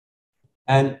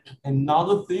 And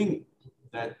another thing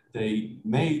that they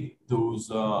made, those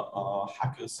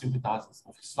hackers, sympathizers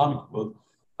of Islamic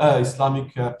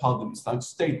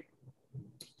State,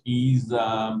 is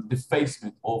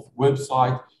defacement of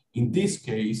website. In this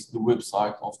case, the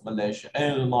website of Malaysia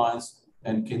Airlines,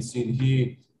 and can see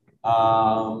here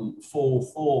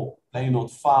 404 they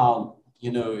not found.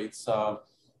 You know, it's I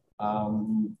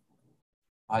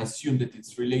assume that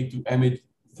it's related to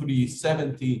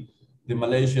MH370, the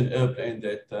Malaysian airplane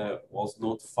that was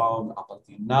not found up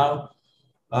until now,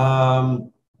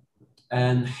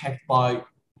 and hacked by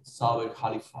Cyber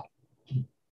Khalifa.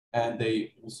 And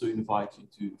they also invite you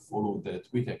to follow their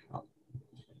Twitter account.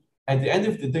 At the end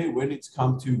of the day, when it's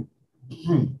come to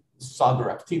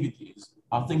cyber activities,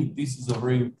 I think this is a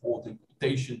very important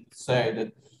quotation to say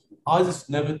that ISIS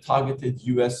never targeted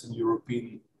US and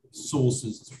European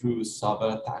sources through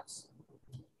cyber attacks,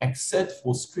 except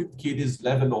for script kiddie's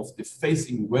level of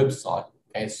defacing website,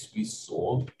 as we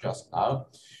saw just now.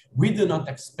 We do not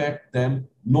expect them,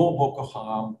 nor Boko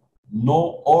Haram,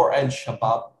 nor or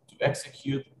Al-Shabaab to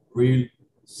execute real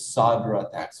cyber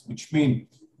attacks, which mean,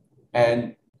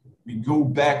 and we go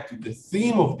back to the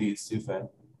theme of this event,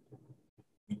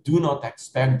 we do not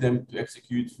expect them to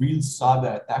execute real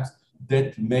cyber attacks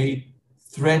that may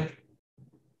threat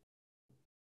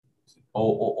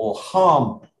or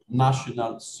harm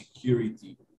national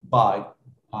security by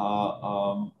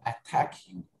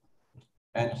attacking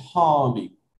and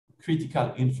harming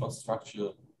critical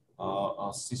infrastructure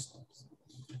systems.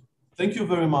 Thank you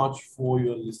very much for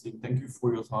your listening. Thank you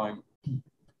for your time.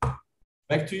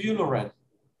 Back to you, Lauren.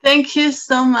 Thank you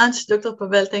so much, Dr.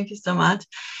 Pavel. Thank you so much.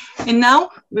 And now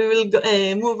we will go,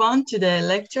 move on to the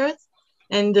lectures.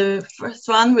 And the first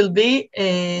one will be,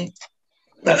 can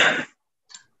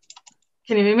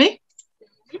you hear me?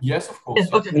 Yes, of course.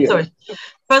 Yes, okay, sorry.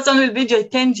 First one will be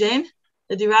Jaiten Jain,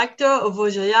 the director of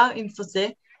Vojaya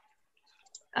Infosec.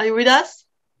 Are you with us?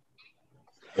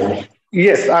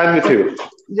 Yes, I'm with you.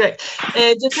 Great.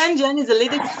 Jaiten Jain is a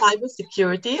leading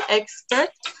cybersecurity expert,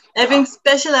 having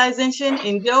specialization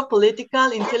in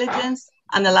geopolitical intelligence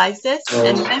analysis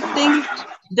and mapping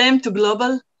them to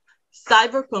global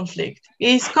cyber conflict.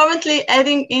 He is currently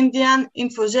heading Indian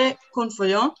Infosec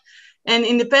Confoyon, an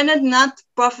independent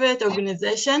not-profit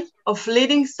organization of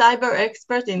leading cyber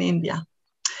experts in India.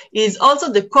 He is also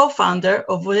the co-founder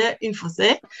of Vojaya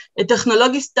Infosec, a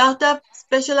technology startup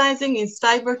specializing in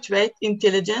cyber threat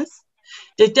intelligence.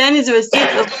 Jaiten is a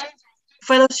recipient of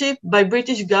fellowship by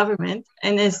British government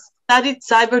and has studied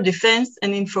cyber defense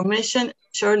and information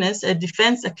assurance at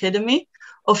Defense Academy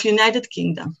of United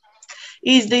Kingdom.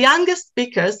 He is the youngest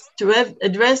speaker to have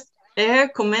addressed Air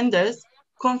Commanders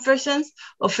Conference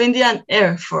of Indian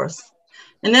Air Force.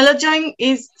 Acknowledging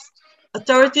his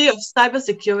authority of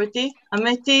cybersecurity,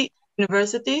 Amity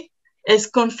University has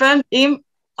confirmed him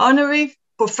honorary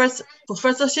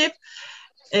professorship.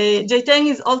 Jaiten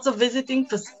is also visiting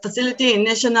facility in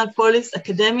National Police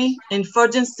Academy and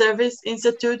Foreign Service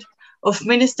Institute of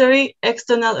Ministry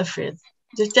External Affairs.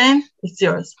 Jaiten, it's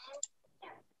yours.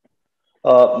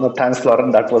 No, thanks,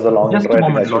 Lauren. That was a long Just intro. a I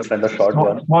think moment, I should send a short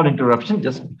one. small interruption.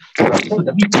 Just each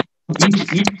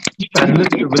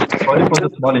panelist will, sorry for the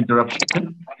small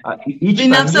interruption. Each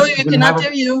I'm sorry, we will cannot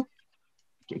have hear you.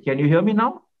 Can you hear me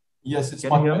now? Yes, it's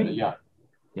Can you hear better, me? yeah.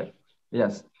 Yeah.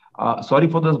 Yes. Sorry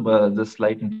for this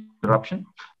slight interruption.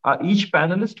 Each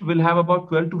panelist will have about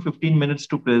 12 to 15 minutes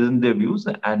to present their views,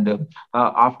 and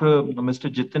after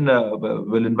Mr. Jatin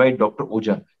will invite Dr.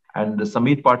 Oja, and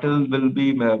Sameer Patil will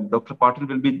be Dr. Patil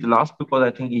will be the last because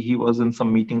I think he was in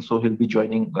some meeting, so he'll be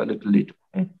joining a little later.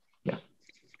 Okay? Yeah.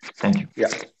 Thank you. Yeah.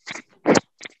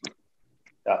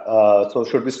 So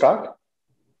should we start?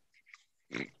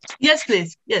 Yes,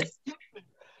 please. Yes.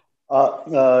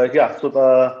 Yeah,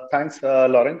 so thanks,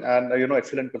 Lauren, and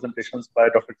excellent presentations by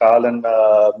Dr. Tal and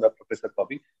Professor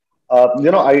Kobi.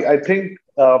 I think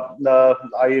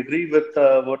I agree with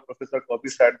what Professor Kobi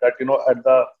said, that at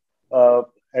the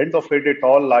end of it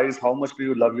all lies how much do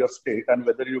you love your state and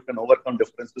whether you can overcome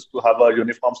differences to have a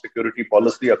uniform security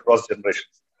policy across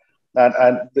generations.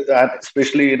 And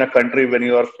especially in a country when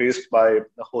you are faced by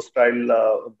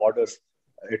hostile borders,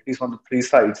 at least on the three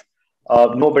sides.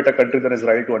 No better country than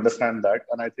Israel to understand that.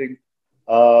 And I think,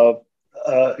 so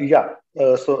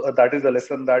that is the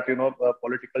lesson that,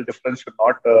 political difference should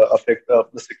not affect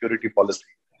the security policy.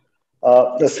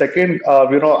 The second,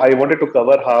 I wanted to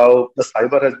cover how the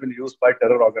cyber has been used by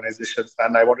terror organizations.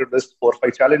 And I wanted to list 4 or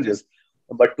 5 challenges.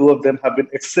 but two of them have been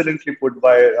excellently put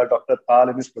by Dr. Tal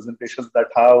in his presentations, that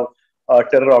how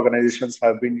terror organizations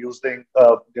have been using,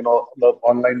 the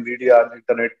online media and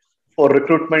internet for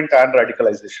recruitment and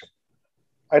radicalization.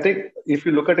 I think if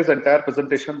you look at his entire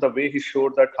presentation, the way he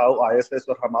showed that how ISIS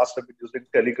or Hamas have been using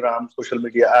Telegram, social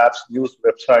media apps, news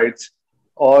websites,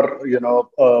 or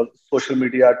social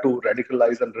media to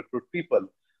radicalize and recruit people,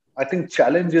 I think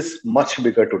challenge is much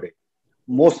bigger today.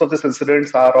 Most of these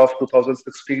incidents are of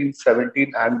 2016,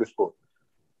 17, and before.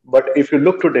 But if you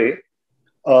look today,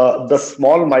 the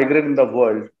small migrant in the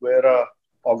world, where an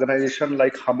organization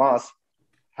like Hamas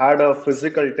had a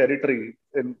physical territory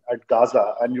at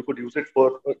Gaza, and you could use it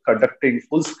for conducting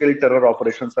full-scale terror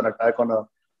operations and attack on a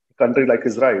country like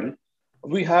Israel,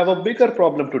 we have a bigger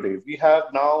problem today. We have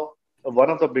now one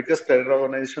of the biggest terror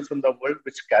organizations in the world,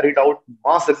 which carried out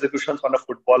mass executions on a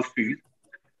football field,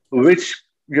 which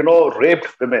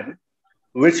raped women,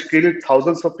 which killed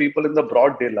thousands of people in the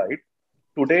broad daylight.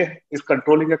 Today is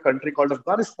controlling a country called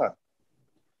Afghanistan.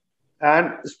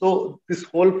 And so this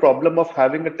whole problem of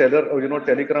having a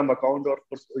Telegram account or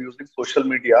using social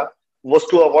media was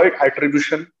to avoid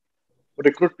attribution,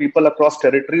 recruit people across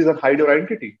territories and hide your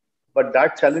identity. But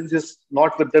that challenge is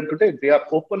not with them today. They are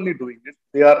openly doing it.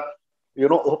 They are,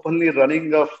 openly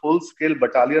running a full-scale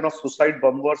battalion of suicide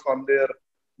bombers on their,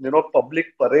 public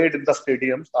parade in the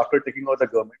stadiums after taking over the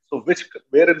government. So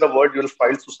where in the world you'll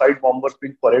find suicide bombers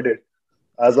being paraded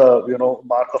as a,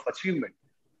 mark of achievement?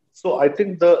 So I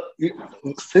think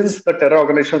since the terror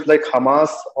organizations like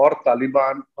Hamas or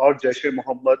Taliban or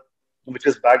Jaish-e-Mohammed, which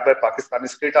is backed by Pakistani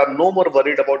state, are no more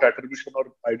worried about attribution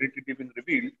or identity being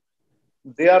revealed,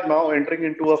 they are now entering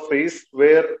into a phase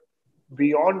where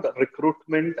beyond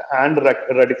recruitment and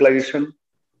radicalization,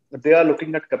 they are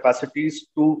looking at capacities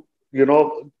to,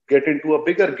 get into a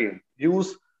bigger game,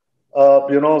 use,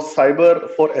 cyber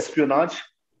for espionage,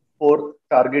 for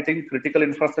targeting critical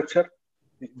infrastructure.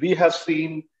 We have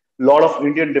seen a lot of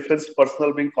Indian defense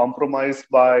personnel being compromised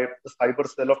by the cyber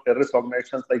cell of terrorist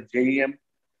organizations like JEM.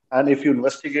 And if you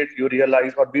investigate, you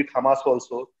realize, or beat Hamas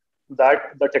also,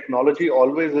 that the technology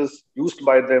always is used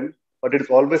by them, but it is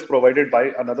always provided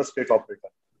by another state operator.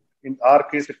 In our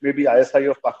case, it may be ISI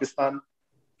of Pakistan.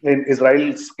 In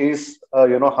Israel's case,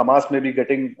 Hamas may be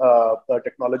getting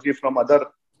technology from other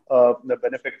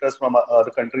benefactors from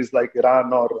other countries like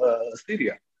Iran or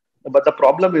Syria. But the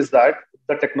problem is that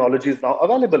the technology is now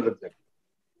available with them.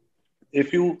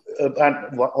 If you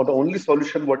the only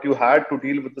solution what you had to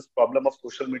deal with this problem of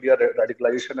social media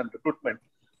radicalization and recruitment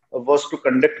was to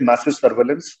conduct massive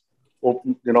surveillance,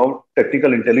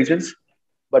 technical intelligence.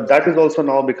 But that is also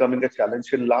now becoming a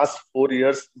challenge. In last 4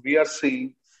 years, we are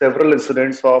seeing several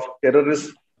incidents of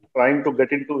terrorists trying to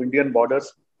get into Indian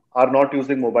borders, are not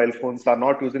using mobile phones, are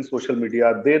not using social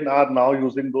media. They are now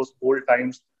using those old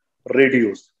times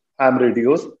radios, ham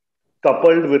radios,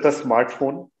 coupled with a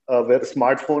smartphone, where a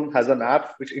smartphone has an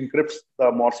app which encrypts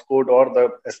the Morse code or the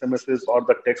SMSs or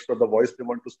the text or the voice they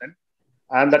want to send.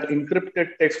 And that encrypted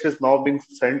text is now being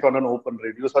sent on an open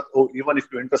radio. So even if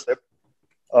you intercept,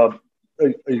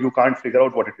 you can't figure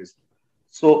out what it is.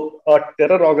 So a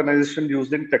terror organization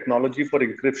using technology for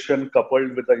encryption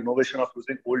coupled with the innovation of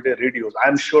using old day radios,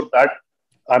 I'm sure that,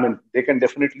 they can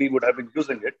definitely would have been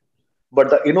using it. But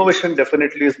the innovation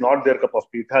definitely is not their cup of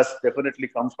tea. It has definitely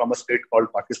come from a state called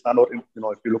Pakistan, or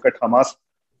if you look at Hamas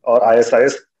or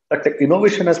ISIS, the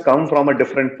innovation has come from a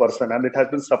different person, and it has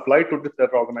been supplied to the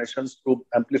terror organizations to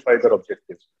amplify their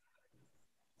objectives.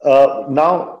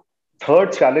 Now,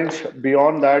 third challenge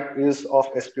beyond that is of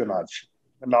espionage.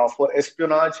 Now, for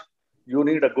espionage, you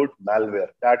need a good malware.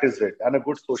 That is it, and a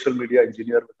good social media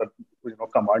engineer with a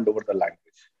command over the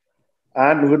language.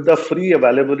 And with the free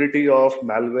availability of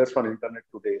malwares on internet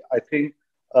today, I think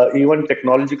even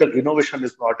technological innovation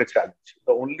is not a challenge.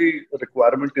 The only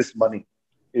requirement is money.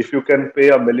 If you can pay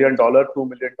 $1 million, $2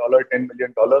 million, $10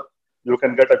 million, you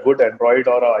can get a good Android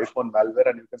or an iPhone malware,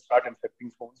 and you can start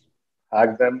infecting phones,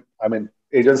 hack them.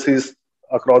 Agencies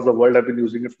across the world have been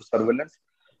using it for surveillance.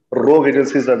 Rogue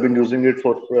agencies have been using it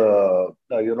for,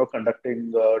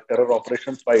 conducting terror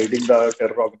operations by aiding the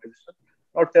terror organization.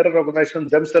 Now, terror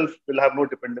organizations themselves will have no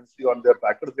dependency on their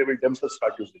backers. They will themselves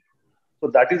start using it. So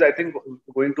that is, I think,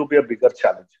 going to be a bigger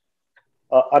challenge.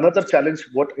 Another challenge,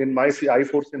 what in my eye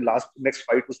force in next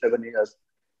 5 to 7 years,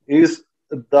 is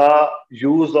the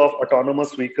use of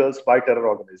autonomous vehicles by terror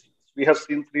organizations. We have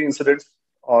seen 3 incidents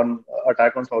on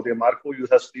attack on Saudi Aramco. You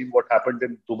have seen what happened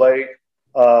in Dubai,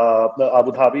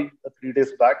 Abu Dhabi 3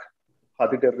 days back.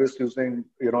 Houthi terrorists using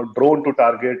drone to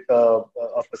target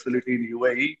a facility in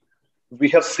UAE. We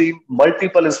have seen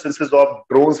multiple instances of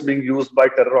drones being used by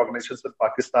terror organizations in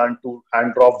Pakistan to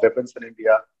hand drop weapons in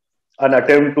India. an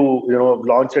attempt to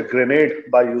launch a grenade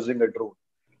by using a drone.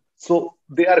 So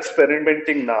they are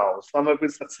experimenting now. Some have been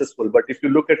successful, but if you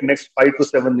look at next 5 to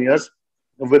 7 years,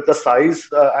 with the size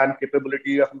and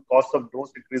capability and cost of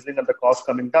drones increasing and the cost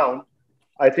coming down,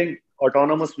 I think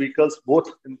autonomous vehicles, both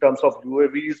in terms of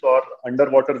UAVs or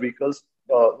underwater vehicles,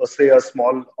 say a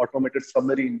small automated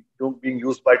submarine being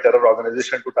used by terror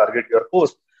organization to target your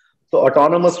coast. So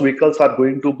autonomous vehicles are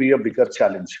going to be a bigger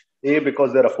challenge. A,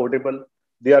 because they're affordable,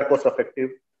 they are cost effective,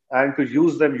 and to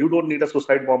use them, you don't need a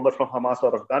suicide bomber from Hamas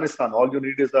or Afghanistan. All you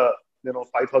need is a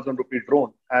 5,000 rupee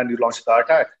drone, and you launch the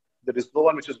attack. There is no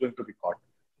one which is going to be caught.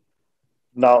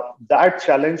 Now, that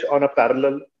challenge on a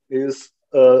parallel is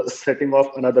setting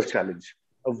off another challenge.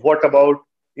 What about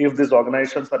if these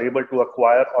organizations are able to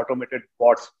acquire automated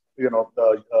bots, the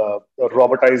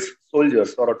robotized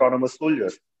soldiers or autonomous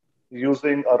soldiers,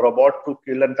 using a robot to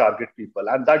kill and target people?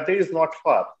 And that day is not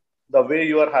far. The way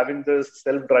you are having this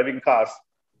self-driving cars,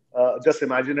 just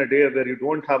imagine a day where you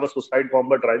don't have a suicide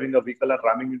bomber driving a vehicle and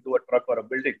ramming into a truck or a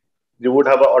building. You would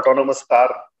have an autonomous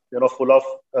car, full of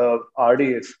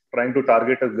RDX trying to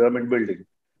target a government building.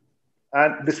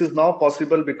 And this is now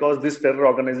possible because these terror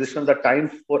organizations, the time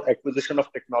for acquisition of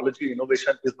technology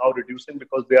innovation is now reducing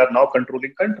because they are now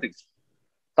controlling countries.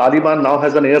 Taliban now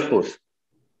has an air force.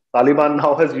 Taliban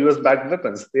now has US-backed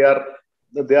weapons. They are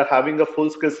having a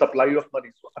full-scale supply of money.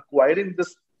 So acquiring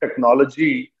this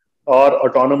technology or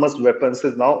autonomous weapons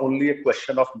is now only a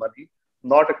question of money,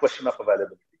 not a question of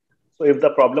availability. So if the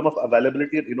problem of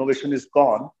availability and innovation is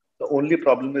gone, the only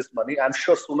problem is money. I'm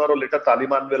sure sooner or later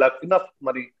Taliban will have enough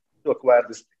money to acquire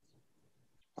this thing.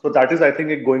 So that is, I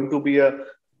think, going to be a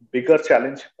bigger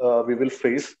challenge we will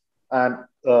face. And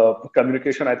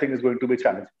communication, I think, is going to be a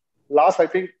challenge. Last, I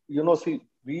think,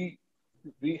 we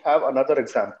have another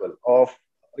example of,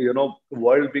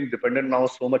 world being dependent now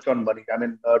so much on money. I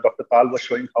mean, Dr. Tal was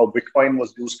showing how Bitcoin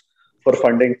was used for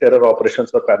funding terror operations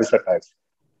or Paris attacks.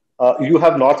 You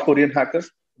have North Korean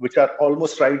hackers, which are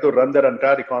almost trying to run their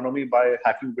entire economy by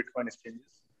hacking Bitcoin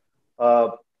exchanges.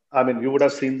 I mean, you would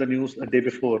have seen the news a day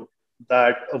before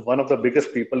that one of the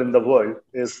biggest people in the world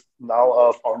is now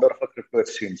a founder of a crypto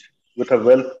exchange with a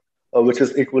wealth which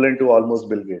is equivalent to almost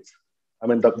Bill Gates. I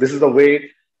mean, this is the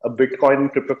way Bitcoin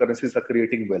and cryptocurrencies are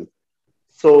creating wealth.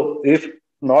 So if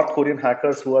North Korean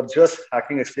hackers who are just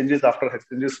hacking exchanges after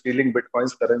exchanges stealing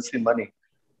Bitcoin's currency money,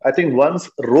 I think once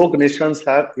rogue nations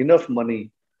have enough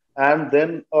money and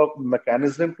then a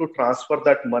mechanism to transfer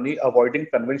that money, avoiding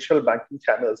conventional banking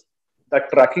channels, that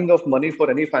tracking of money for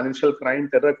any financial crime,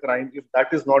 terror crime, if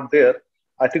that is not there,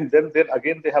 I think then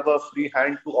again they have a free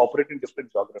hand to operate in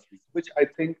different geographies, which I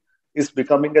think is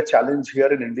becoming a challenge here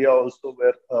in India also,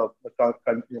 where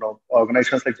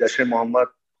organizations like Jaish-e-Mohammed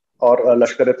or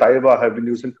Lashkar-e-Taiba have been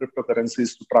using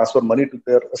cryptocurrencies to transfer money to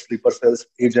their sleeper cells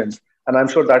agents. And I'm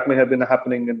sure that may have been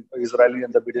happening in Israel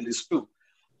and the Middle East too.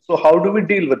 So how do we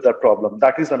deal with that problem?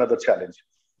 That is another challenge.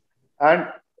 And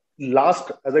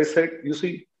last, as I said,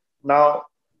 now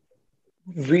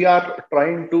we are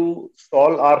trying to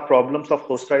solve our problems of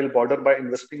hostile border by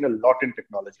investing a lot in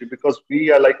technology, because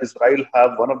we are, like Israel,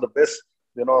 have one of the best,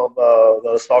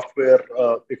 software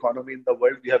economy in the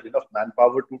world. We have enough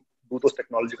manpower to do those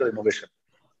technological innovation.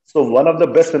 So one of the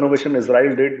best innovation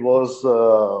Israel did was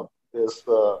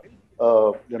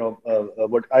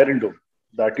what Iron Dome,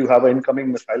 that you have an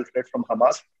incoming missile threat from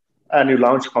Hamas and you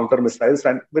launch counter missiles,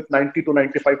 and with 90 to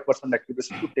 95%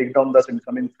 accuracy to take down this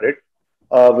incoming threat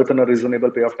within a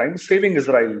reasonable period of time, saving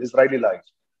Israeli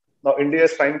lives. Now, India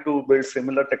is trying to build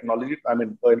similar technology. I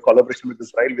mean, in collaboration with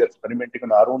Israel, we are experimenting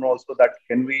on our own also, that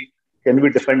can we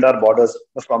defend our borders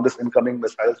from this incoming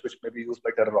missiles, which may be used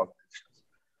by terror organizations.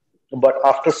 But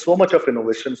after so much of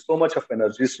innovation, so much of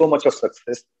energy, so much of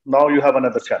success, now you have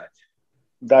another challenge.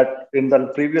 That in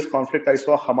the previous conflict, I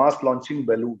saw Hamas launching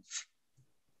balloons,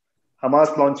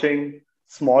 Hamas launching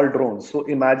small drones. So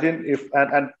imagine if,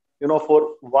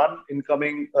 for one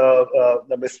incoming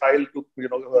the missile to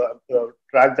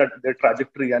track their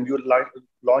trajectory, and you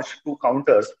launch two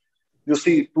counters. You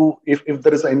see, if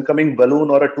there is an incoming balloon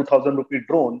or a 2,000 rupee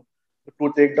drone,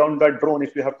 to take down that drone,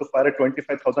 if you have to fire a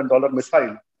 $25,000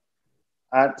 missile.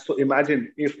 And so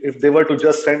imagine if they were to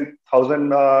just send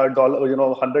 $1,000,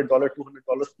 $100,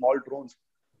 $200 small drones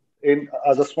in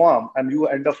as a swarm, and you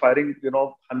end up firing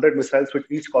 100 missiles, with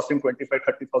each costing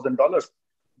 $25,000-$30,000.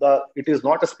 It is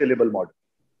not a scalable model.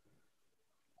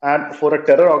 And for a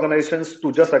terror organizations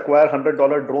to just acquire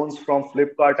 $100 drones from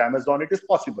Flipkart, Amazon, it is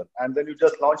possible. And then you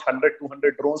just launch 100,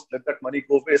 200 drones, let that money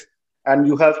go waste, and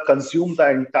you have consumed the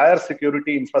entire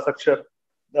security infrastructure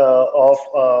of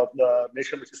the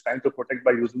nation which is trying to protect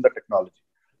by using the technology.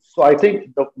 So I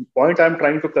think the point I'm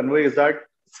trying to convey is that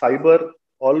cyber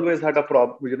always had a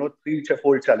problem,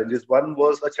 three-fold challenges. One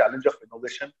was a challenge of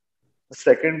innovation. The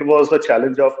second was the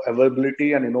challenge of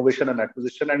availability and innovation and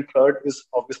acquisition. And third is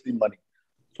obviously money.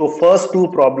 So first two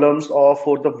problems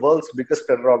for the world's biggest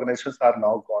terror organizations are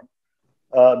now gone.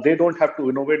 They don't have to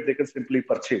innovate, they can simply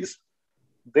purchase.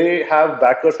 They have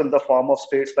backers in the form of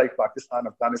states like Pakistan,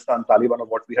 Afghanistan, Taliban, or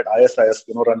what we had ISIS,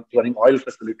 running oil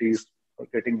facilities,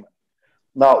 getting money.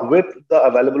 Now, with the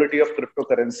availability of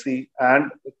cryptocurrency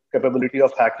and the capability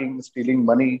of hacking, stealing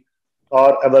money,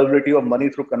 or availability of money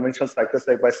through conventional cycles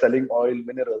like by selling oil,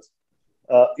 minerals,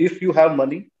 if you have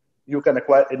money, you can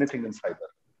acquire anything in cyber.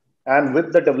 And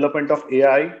with the development of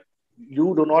AI,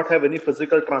 you do not have any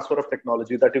physical transfer of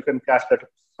technology that you can catch that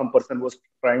some person was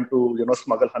trying to,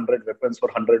 smuggle 100 weapons or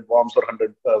 100 bombs or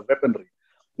 100 weaponry.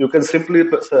 You can simply,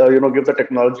 give the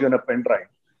technology on a pen drive.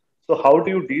 So how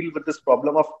do you deal with this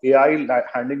problem of AI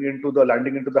landing into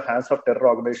the hands of terror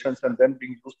organizations and then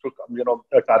being used to,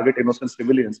 target innocent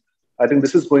civilians? I think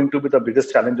this is going to be the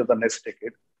biggest challenge of the next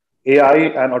decade.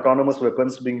 AI and autonomous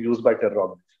weapons being used by terror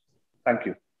organizations. Thank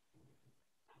you.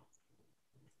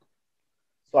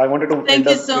 So I wanted to thank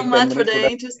you so much for the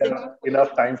interesting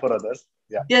enough time for others.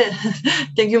 Yeah.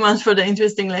 Thank you much for the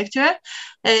interesting lecture.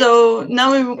 So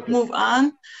now we move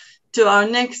on to our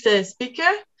next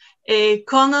speaker,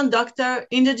 Colonel Dr.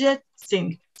 Inderjit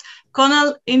Singh.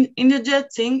 Colonel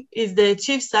Inderjit Singh is the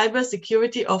Chief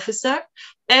Cybersecurity Officer,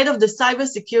 head of the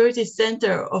Cybersecurity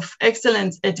Center of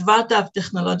Excellence at Vartav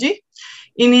Technology.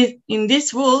 In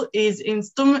this role, he is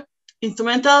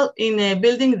instrumental in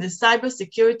building the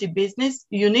cybersecurity business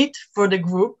unit for the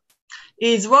group.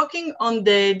 He is working on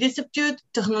the disruptive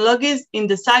technologies in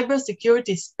the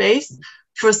cybersecurity space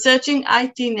for searching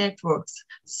IT networks,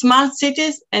 smart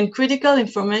cities, and critical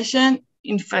information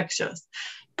infrastructures.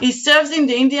 He serves in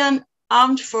the Indian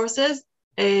Armed Forces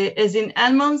as in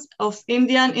Almonds of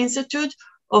Indian Institute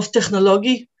of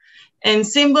Technology and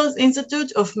Symbols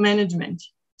Institute of Management.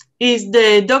 He is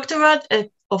the doctorate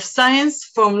of Science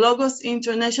from Lagos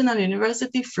International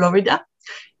University, Florida.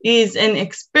 He is an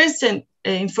experienced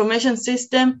information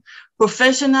system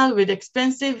professional with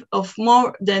experience of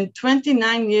more than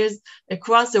 29 years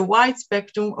across a wide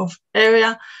spectrum of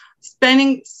area,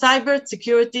 spanning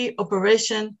cybersecurity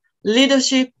operation,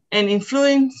 leadership, and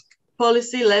influence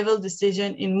policy level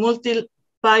decision in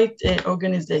multi-part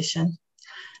organization.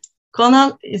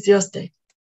 Colonel, is your stage.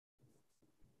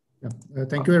 Yeah.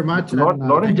 Thank you very much.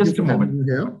 Lauren, just a moment.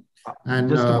 Here. And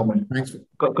just a moment. Thanks.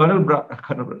 Colonel,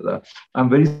 I'm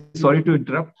very sorry to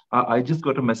interrupt. I just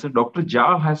got a message. Dr.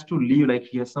 Jha has to leave, like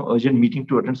he has some urgent meeting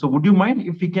to attend. So would you mind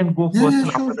if we can go first?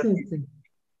 Yeah, sure.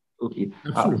 Okay.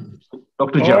 Absolutely.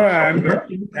 Dr. Jha.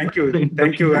 Thank you.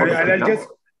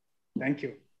 Thank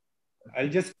you. I'll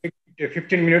just take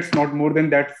 15 minutes, not more than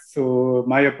that. So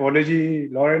my apology,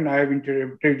 Lauren, I have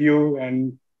interrupted you,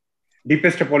 and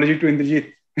deepest apology to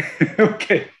Indrajit.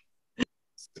 Okay.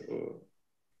 So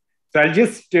I'll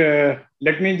just,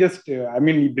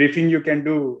 briefing you can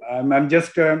do. I'm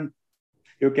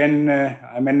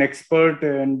an expert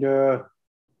and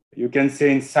you can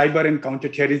say in cyber and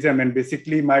counterterrorism. And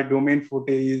basically my domain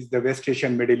forte is the West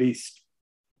Asian Middle East.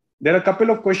 There are a couple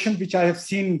of questions which I have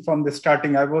seen from the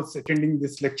starting. I was attending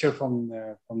this lecture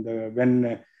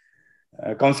when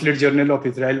Consulate General of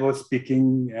Israel was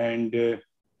speaking, and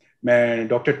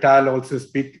Dr. Tal also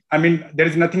speak. I mean, there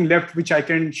is nothing left which I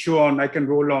can I can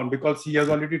roll on, because he has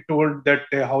already told that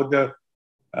how the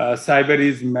cyber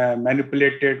is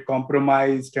manipulated,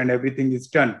 compromised, and everything is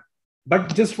done.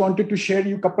 But just wanted to share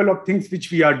you a couple of things which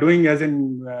we are doing as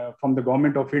in from the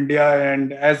government of India,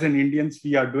 and as an Indians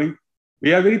we are doing.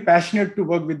 We are very passionate to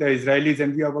work with the Israelis,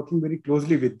 and we are working very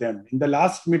closely with them. In the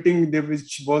last meeting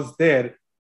which was there,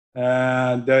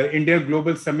 the India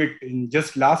Global Summit in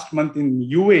just last month in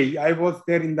UAE, I was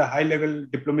there in the high-level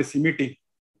diplomacy meeting,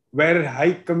 where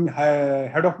head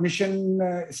of mission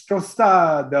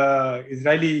Strosta, the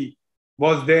Israeli,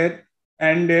 was there.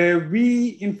 And we,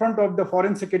 in front of the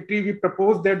foreign secretary, we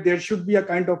proposed that there should be a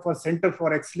kind of a center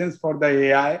for excellence for the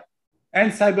AI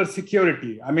and cyber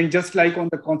security. I mean, just like on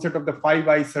the concept of the Five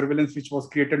Eyes surveillance, which was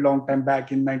created a long time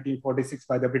back in 1946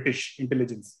 by the British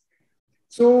intelligence.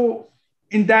 So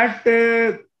in that,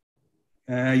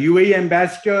 UAE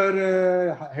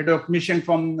ambassador, head of mission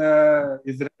from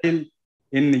Israel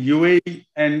in UAE,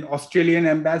 and Australian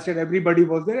ambassador, everybody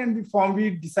was there. And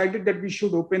we decided that we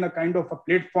should open a kind of a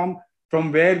platform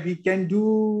from where we can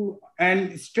do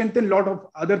and strengthen a lot of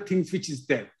other things which is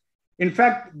there. In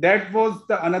fact, that was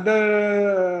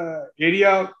another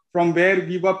area from where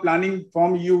we were planning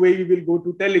from UAE, we will go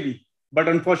to Tel Aviv. But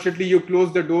unfortunately, you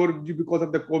closed the door because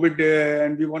of the COVID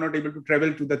and we were not able to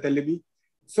travel to the Tel Aviv.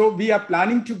 So we are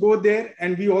planning to go there,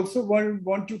 and we also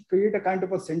want to create a kind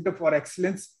of a center for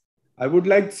excellence. I would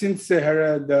like, since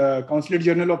the Consulate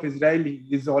General of Israel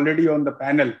is already on the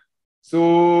panel,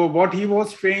 so what he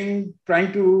was trying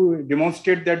to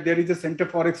demonstrate that there is a center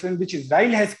for excellence which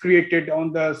Israel has created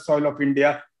on the soil of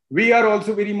India. We are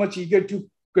also very much eager to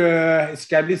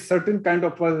establish certain kind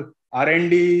of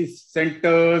R&D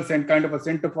centers and kind of a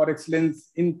center for excellence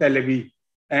in Tel Aviv.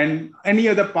 And any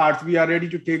other parts, we are ready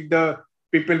to take the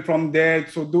people from there,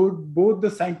 so both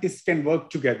the scientists can work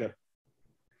together.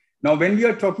 Now, when we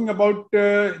are talking about,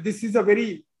 this is a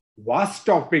very vast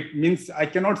topic, means I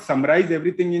cannot summarize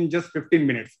everything in just 15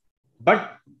 minutes.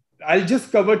 But I'll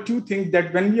just cover two things,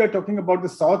 that when we are talking about the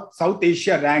South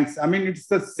Asia ranks, I mean, it's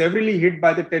severely hit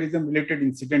by the terrorism-related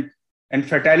incident and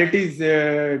fatalities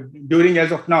during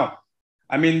as of now.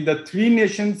 I mean, the three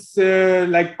nations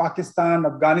like Pakistan,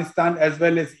 Afghanistan, as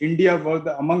well as India were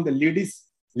among the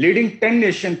leading 10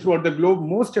 nations throughout the globe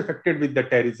most affected with the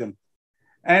terrorism.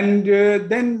 And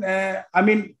I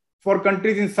mean, for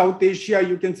countries in South Asia,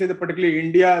 you can say that particularly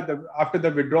India, after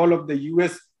the withdrawal of the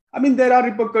US, I mean, there are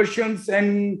repercussions,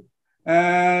 and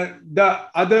the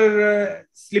other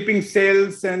sleeping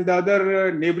cells and the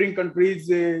other neighboring countries,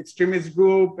 extremist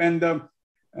group and the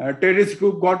terrorist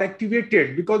group got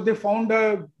activated because they found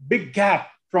a big gap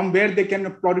from where they can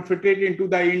proliferate into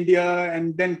the India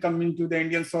and then come into the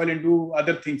Indian soil and do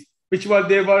other things, which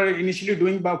they were initially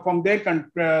doing from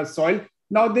their soil.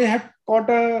 Now they have got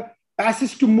a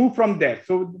passage to move from there.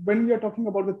 So when we are talking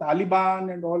about the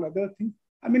Taliban and all other things,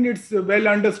 I mean, it's well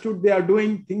understood they are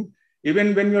doing things.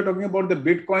 Even when we are talking about the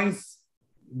Bitcoins,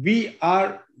 we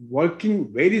are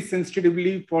working very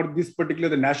sensitively for this particular,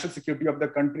 the national security of the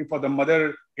country, for the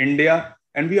mother India.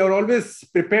 And we are always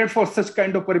prepared for such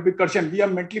kind of a repercussion. We are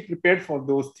mentally prepared for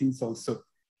those things also.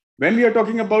 When we are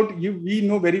talking about, we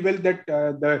know very well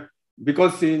that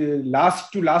because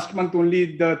last month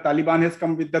only the Taliban has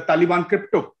come with the Taliban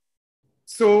crypto.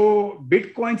 So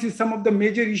Bitcoins is some of the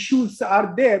major issues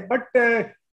are there, but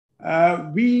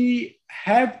we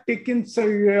have taken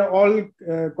all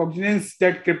cognizance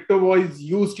that crypto was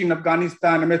used in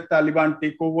Afghanistan amidst Taliban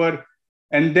takeover,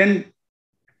 and then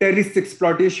terrorist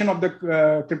exploitation of the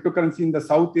cryptocurrency in the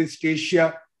Southeast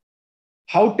Asia.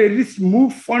 How terrorists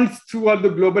move funds throughout the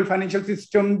global financial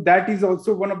system, that is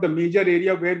also one of the major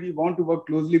areas where we want to work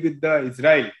closely with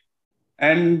Israel.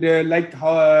 And like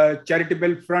how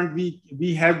charitable front,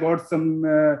 we have got some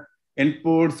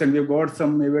inputs and we've got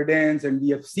some evidence, and we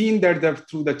have seen that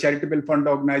through the charitable fund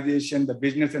organization, the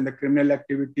business and the criminal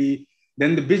activity,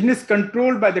 then the business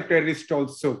controlled by the terrorist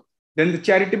also, then the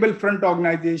charitable front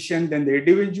organization, then the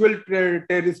individual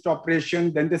terrorist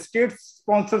operation, then the state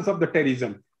sponsors of the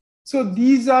terrorism. So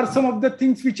these are some of the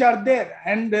things which are there.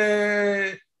 And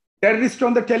terrorists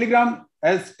on the Telegram,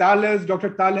 as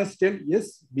Dr. Tal has said,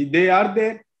 yes, they are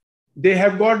there. They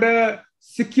have got a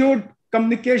secured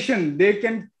communication. They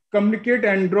can communicate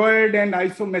Android and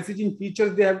ISO messaging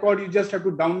features they have got. You just have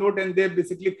to download, and they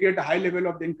basically create a high level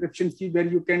of the encryption key where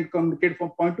you can communicate from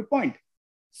point to point.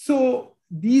 So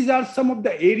these are some of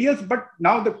the areas, but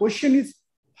now the question is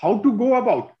how to go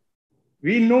about.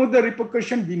 We know the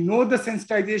repercussion, we know the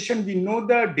sensitization, we know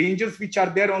the dangers which are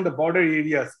there on the border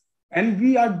areas, and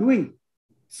we are doing.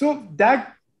 So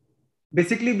that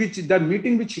basically the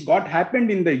meeting which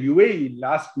happened in the UAE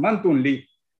last month only,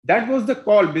 that was the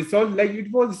call, because like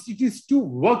it is to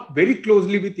work very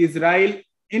closely with Israel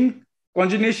in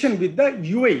conjunction with the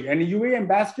UAE, and UAE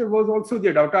ambassador was also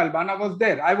there. Dr. Albana was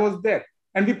there, I was there.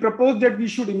 And we proposed that we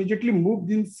should immediately move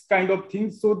these kind of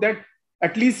things so that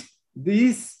at least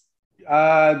these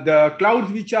the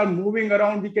clouds which are moving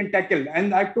around, we can tackle.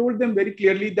 And I told them very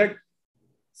clearly that,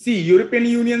 see, European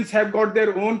unions have got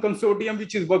their own consortium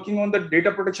which is working on the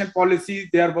data protection policies.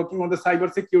 They are working on the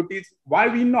cyber securities. Why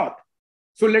we not?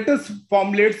 So let us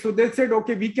formulate. So they said,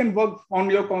 okay, we can work on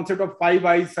your concept of 5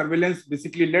 eyes surveillance.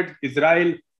 Basically, let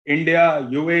Israel, India,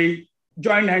 UAE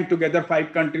join hand together,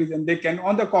 5 countries, and they can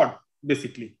on the court,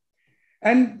 basically.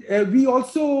 And we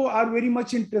also are very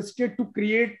much interested to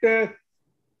create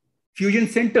fusion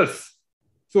centers.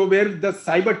 So where the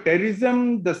cyber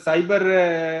terrorism, the cyber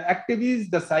activists,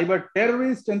 the cyber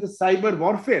terrorists, and the cyber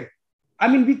warfare, I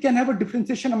mean, we can have a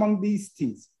differentiation among these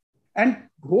things. And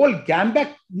whole gambit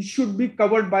should be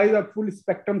covered by the full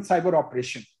spectrum cyber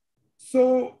operation.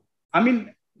 So, I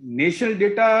mean, national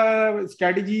data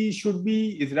strategy should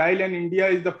be Israel and India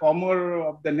is the former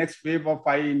of the next wave of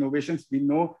 5 innovations we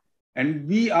know. And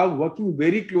we are working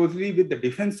very closely with the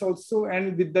defense also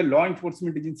and with the law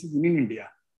enforcement agencies in India.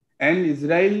 And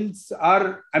Israel's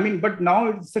are, I mean, but now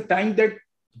it's a time that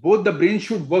both the brains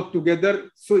should work together.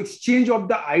 So exchange of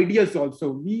the ideas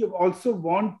also. We also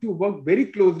want to work very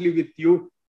closely with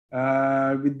you,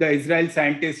 with the Israel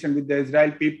scientists and with the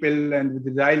Israel people and with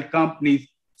the Israel companies,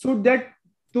 so that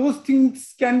those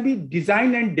things can be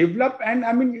designed and developed. And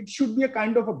I mean, it should be a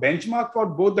kind of a benchmark for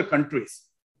both the countries.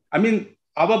 I mean,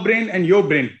 our brain and your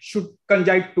brain should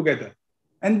conjunct together.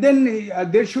 And then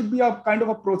there should be a kind of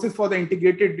a process for the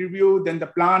integrated review, then the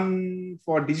plan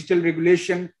for digital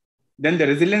regulation, then the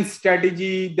resilience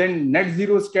strategy, then net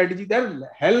zero strategy. There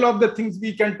are hell of the things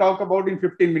we can talk about in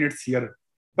 15 minutes here.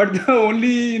 But the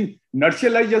only in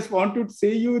nutshell, I just want to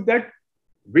say you that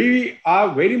we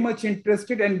are very much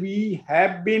interested, and we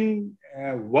have been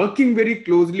working very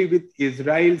closely with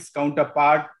Israel's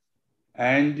counterpart.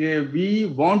 And we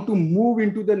want to move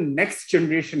into the next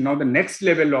generation, now the next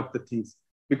level of the things,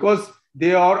 because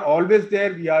they are always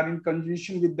there. We are in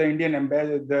conjunction with the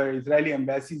the Israeli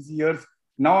embassy's years.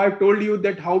 Now I've told you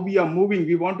that how we are moving.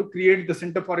 We want to create the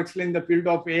Center for Excellence in the field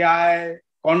of AI,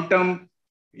 quantum,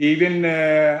 even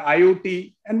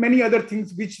IoT, and many other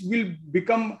things which will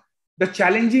become the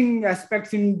challenging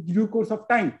aspects in due course of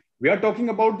time. We are talking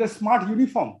about the smart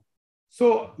uniform.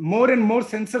 So more and more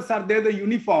sensors are there, the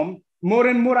uniform, more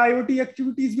and more IoT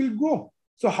activities will go.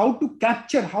 So how to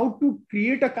capture, how to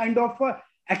create a kind of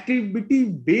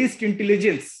activity-based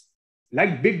intelligence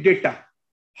like big data,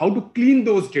 how to clean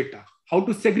those data, how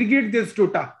to segregate this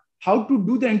data, how to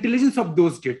do the intelligence of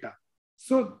those data.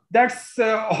 So that's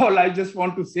all I just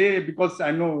want to say, because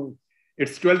I know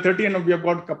it's 12:30 and we have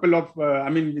got a couple of,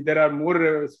 there are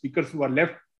more speakers who are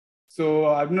left. So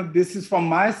I know this is from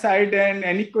my side, and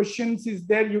any questions is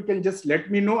there, you can just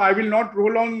let me know. I will not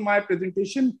roll on my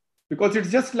presentation because it's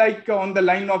just like on the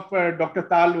line of Dr.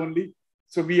 Tal only.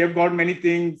 So we have got many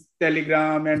things,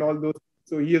 Telegram and all those.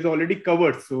 So he has already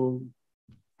covered. So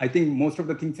I think most of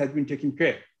the things has been taken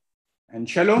care. And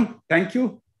Shalom, thank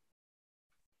you.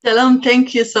 Shalom,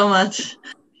 thank you so much.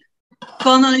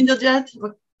 Colonel Inderjit,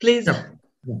 please.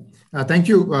 Yeah. Thank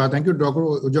you, Dr.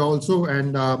 Uja also,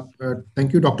 and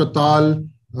thank you, Dr. Tal,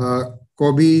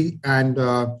 Kobi, and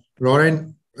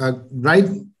Lauren. Right,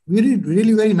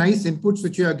 really very nice inputs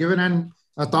which you have given, and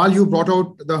Tal, you brought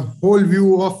out the whole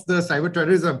view of the cyber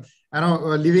terrorism. I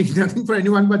know, leaving nothing for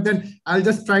anyone, but then I'll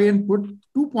just try and put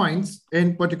 2 points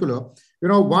in particular.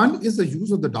 One is the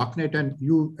use of the darknet, and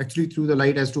you actually threw the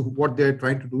light as to what they're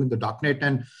trying to do in the darknet,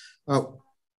 and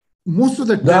most of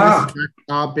the terrorist attacks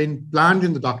are being planned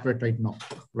in the darknet right now,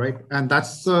 right? And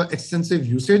that's extensive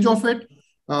usage of it.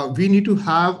 We need to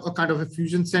have a kind of a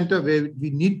fusion center where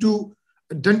we need to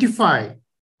identify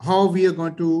how we are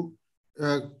going to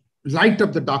light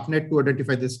up the darknet to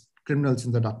identify these criminals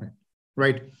in the darknet,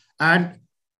 right? And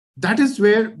that is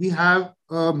where we have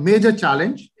a major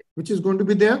challenge, which is going to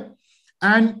be there.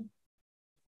 And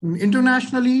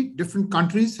internationally, different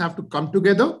countries have to come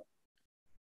together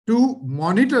to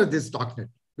monitor this darknet,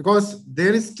 because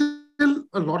there is still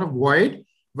a lot of void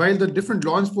while the different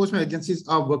law enforcement agencies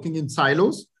are working in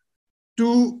silos.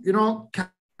 To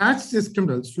catch these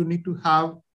criminals, you need to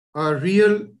have a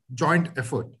real joint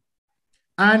effort.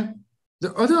 And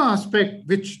the other aspect,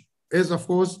 which is of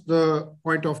course the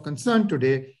point of concern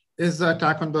today, is the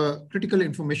attack on the critical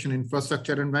information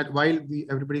infrastructure. And while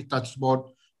everybody touched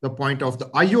about the point of the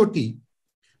IoT,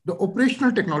 the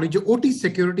operational technology, OT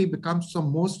security becomes the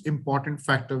most important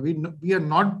factor. We are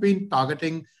not been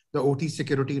targeting the OT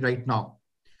security right now.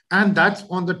 And that's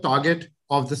on the target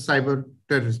of the cyber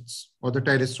terrorists or the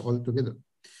terrorists altogether.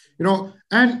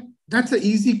 And that's an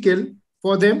easy kill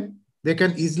for them. They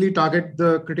can easily target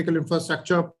the critical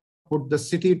infrastructure, put the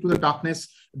city to the darkness,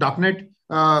 and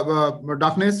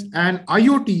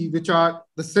IoT, which are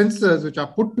the sensors which are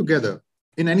put together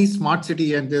in any smart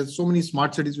city. And there's so many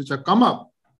smart cities which have come up.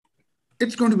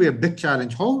 It's going to be a big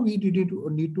challenge. How we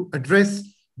need to address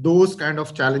those kind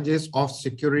of challenges of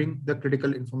securing the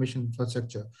critical information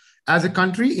infrastructure. As a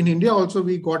country, in India also,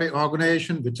 we got an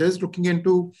organization which is looking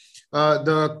into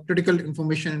the critical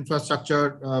information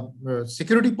infrastructure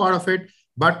security part of it,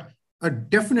 but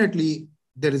definitely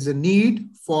there is a need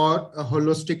for a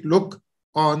holistic look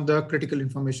on the critical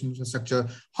information infrastructure,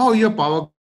 how your power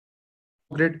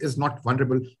grid is not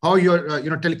vulnerable, how your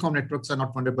telecom networks are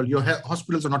not vulnerable, your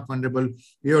hospitals are not vulnerable,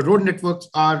 your road networks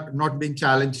are not being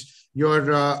challenged,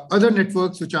 your other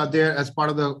networks which are there as part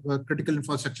of the critical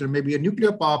infrastructure, maybe a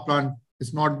nuclear power plant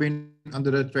is not being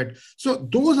under a threat. So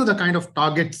those are the kind of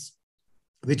targets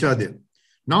which are there.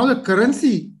 Now the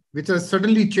currency, which has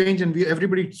suddenly changed, and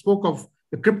everybody spoke of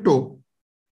the crypto,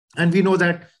 and we know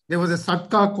that there was a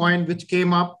Sadka coin which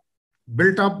came up,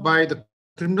 built up by the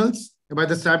criminals, by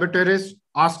the cyber terrorists,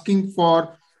 asking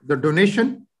for the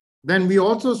donation. Then we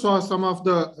also saw some of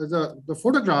the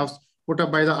photographs put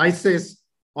up by the ISIS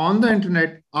on the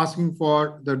internet asking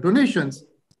for the donations.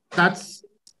 That's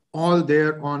all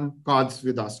there on cards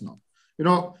with us now. You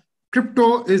know,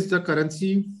 crypto is the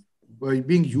currency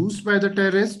being used by the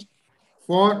terrorist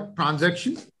for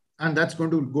transactions, and that's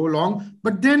going to go long.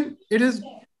 But then it is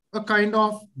a kind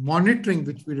of monitoring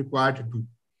which we require to do.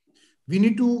 We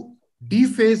need to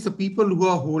deface the people who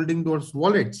are holding those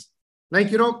wallets.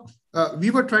 Like, you know,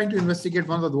 we were trying to investigate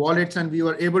one of the wallets, and we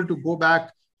were able to go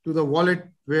back to the wallet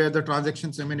where the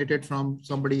transactions emanated from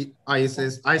somebody,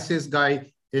 ISIS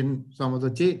guy in some of the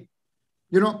jail.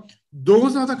 You know,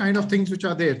 those are the kind of things which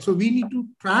are there. So we need to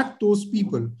track those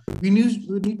people. We need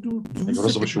to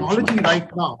use the technology right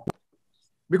now,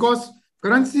 because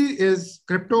currency is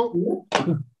crypto.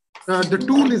 The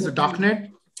tool is the darknet.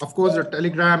 Of course, the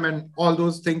Telegram and all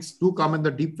those things do come in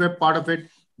the deep web part of it.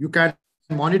 You can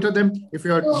monitor them if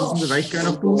you are using the right kind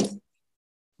of tools.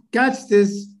 Catch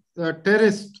this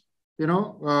terrorist, you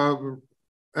know,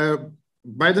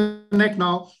 by the neck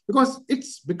now, because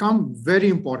it's become very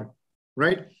important,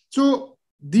 right? So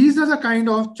these are the kind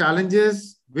of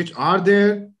challenges which are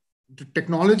there. The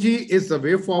technology is the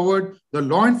way forward. The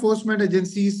law enforcement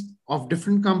agencies of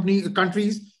different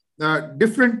countries,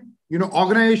 different, you know,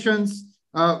 organizations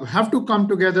have to come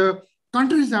together.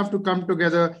 Countries have to come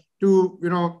together to, you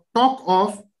know, talk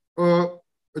of a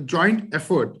joint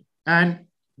effort. And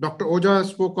Dr. Oja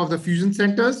spoke of the fusion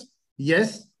centers.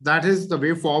 Yes, that is the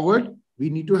way forward. We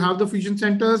need to have the fusion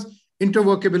centers.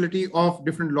 Interworkability of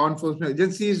different law enforcement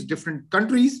agencies, different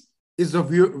countries is the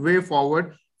way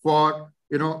forward for,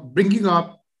 you know, bringing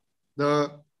up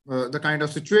the kind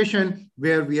of situation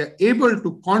where we are able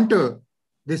to counter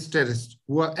this terrorists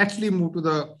who are actually moved to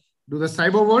the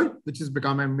cyber world, which has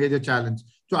become a major challenge.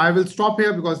 So I will stop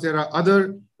here because there are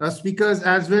other speakers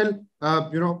as well.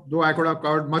 You know, though I could have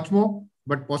covered much more,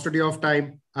 but paucity of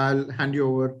time, I'll hand you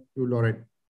over to Lauren.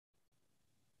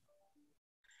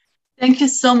 Thank you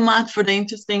so much for the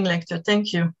interesting lecture.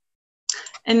 Thank you.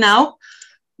 And now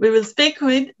we will speak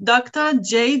with Dr.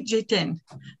 Jay Jiten.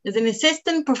 He's an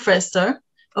assistant professor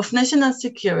of national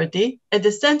security at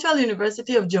the Central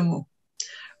University of Jammu.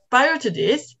 Prior to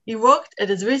this, he worked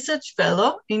as a research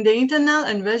fellow in the Internal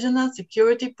and Regional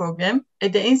Security Program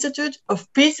at the Institute of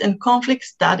Peace and Conflict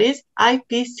Studies,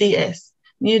 IPCS,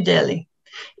 New Delhi.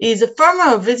 He is a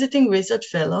former visiting research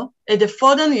fellow at the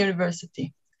Fordham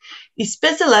University. He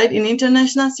specialized in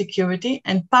international security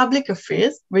and public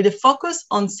affairs with a focus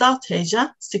on South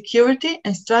Asia, security,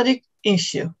 and strategic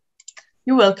issues.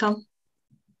 You're welcome.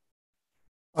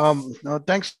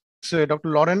 Thanks, Dr.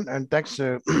 Lauren, and thanks,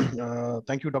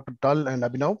 thank you, Dr. Tal and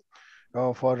Abhinav,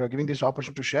 for giving this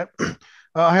opportunity to share.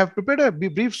 I have prepared a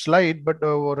brief slide, but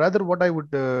rather what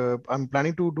I'm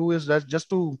planning to do is that just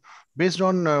to, based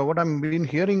on what I've been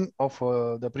hearing of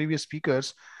the previous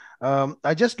speakers,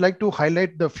 I just like to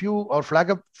highlight the few or flag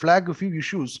a few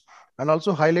issues and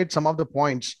also highlight some of the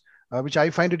points which I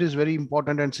find it is very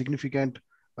important and significant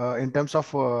in terms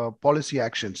of policy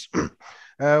actions.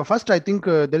 First, I think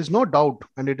there is no doubt,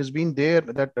 and it has been there,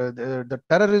 that the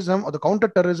terrorism or the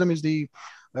counter-terrorism is the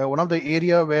one of the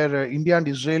area where India and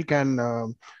Israel can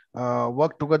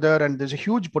work together, and there's a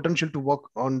huge potential to work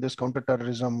on this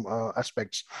counter-terrorism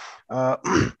aspects.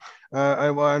 And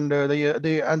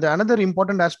another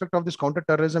important aspect of this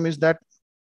counter-terrorism is that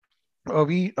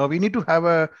we need to have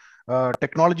a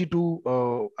technology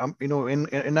to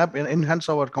enhance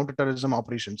our counterterrorism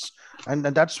operations, and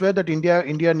that's where that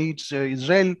India needs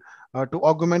Israel to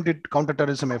augment its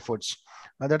counterterrorism efforts.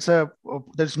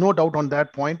 There's no doubt on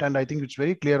that point, and I think it's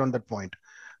very clear on that point.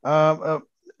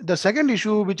 The second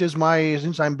issue, which is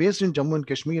since I'm based in Jammu and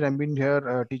Kashmir, I've been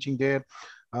here teaching there,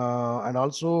 and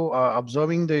also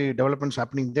observing the developments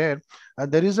happening there.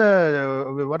 There is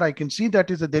what I can see,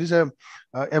 that is that there is a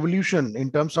evolution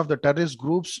in terms of the terrorist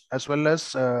groups as well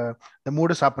as the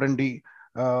modus operandi,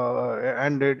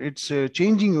 and it's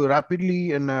changing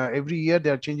rapidly, and every year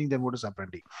they are changing their modus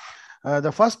operandi.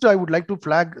 The first, I would like to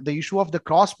flag the issue of the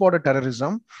cross-border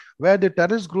terrorism, where the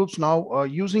terrorist groups now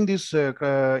using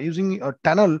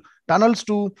tunnels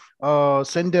to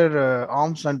send their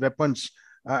arms and weapons.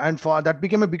 And for that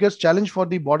became a biggest challenge for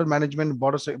the border management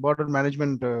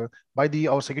by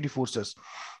our security forces.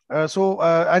 So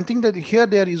I think that here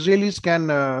the Israelis can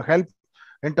help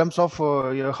in terms of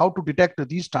how to detect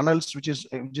these tunnels, which is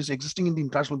existing in the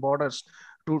international borders,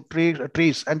 to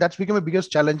trace, and that's become a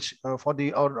biggest challenge for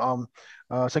our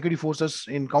security forces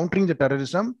in countering the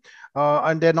terrorism.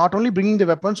 And they're not only bringing the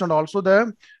weapons and also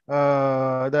the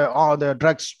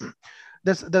drugs.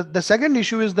 The second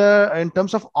issue is in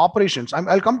terms of operations.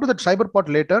 I'll come to the cyber part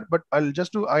later, but I'll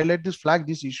just to highlight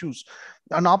these issues.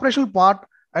 An operational part,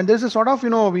 and there's a sort of,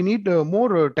 we need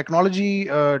more technology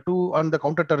on the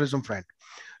counterterrorism front.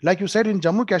 Like you said, in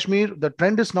Jammu Kashmir, the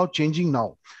trend is now changing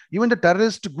now. Even the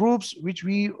terrorist groups which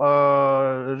we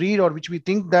read or which we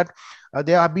think that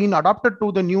they have been adopted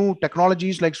to the new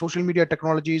technologies like social media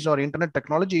technologies or internet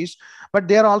technologies, but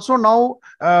they are also now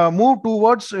moved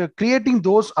towards creating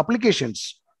those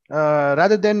applications.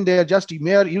 Rather than they are just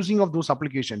mere using of those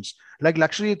applications, like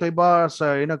Lakshmi Toiba's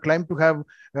claim to have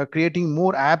creating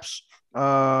more apps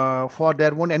for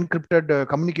their own encrypted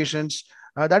communications.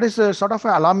 That is a sort of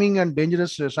alarming and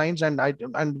dangerous signs, and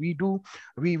we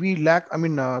lack,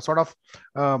 sort of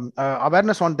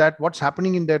awareness on that. What's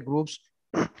happening in their groups?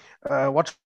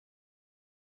 What's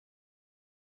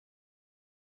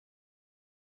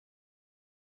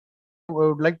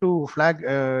would like to flag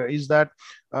is that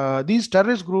these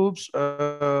terrorist groups,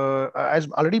 has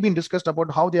already been discussed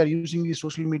about how they are using these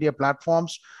social media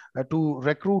platforms to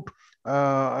recruit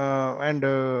and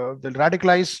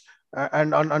radicalize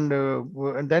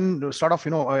and then sort of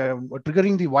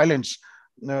triggering the violence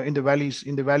in the valley,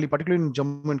 particularly in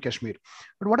Jammu and Kashmir.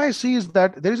 But what I see is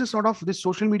that there is a sort of this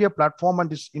social media platform and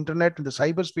this internet and the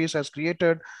cyberspace has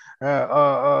created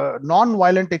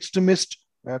non-violent extremist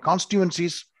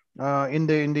constituencies in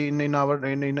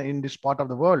this part of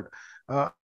the world.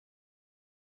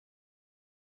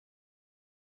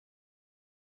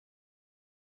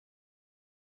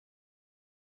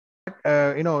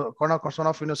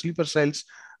 Sleeper cells,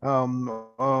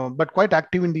 but quite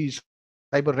active in these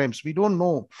cyber realms. We don't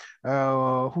know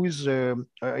who is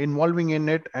involving in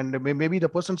it, and maybe the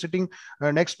person sitting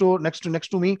next to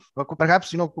me perhaps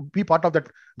could be part of that,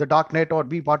 the dark net, or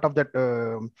be part of that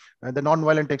the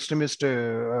non-violent extremist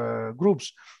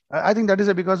groups. I think that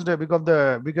is because of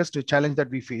the biggest challenge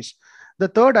that we face. The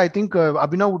third, I think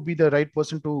Abhinav would be the right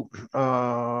person to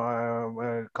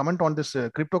comment on this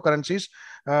cryptocurrencies.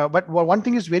 But one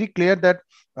thing is very clear, that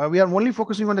we are only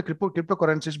focusing on the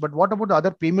cryptocurrencies, but what about the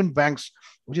other payment banks,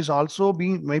 which is also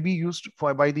being maybe used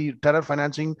by the terror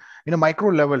financing in a micro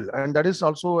level, and that is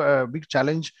also a big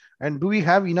challenge. And do we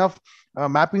have enough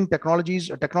mapping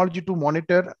technology to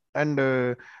monitor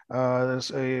and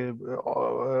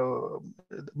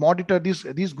monitor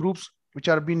these groups which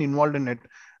are being involved in it?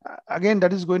 Again,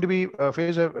 that is going to be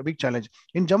face a big challenge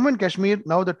in Jammu and Kashmir.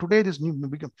 Now that today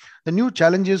the new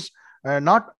challenge is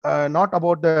not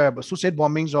about the suicide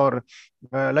bombings or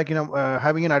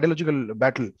having an ideological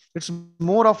battle. It's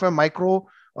more of a micro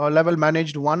level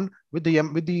managed one with the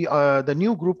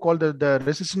new group called the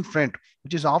Resistance Front,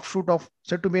 which is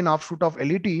said to be an offshoot of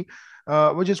LET,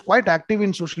 which is quite active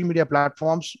in social media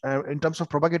platforms in terms of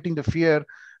propagating the fear.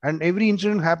 And every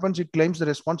incident happens, it claims the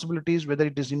responsibilities, whether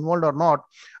it is involved or not,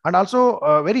 and also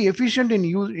very efficient in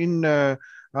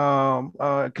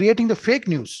creating the fake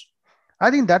news. I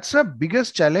think that's a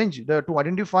biggest challenge, to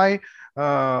identify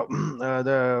the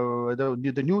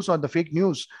news or the fake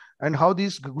news, and how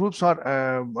these groups are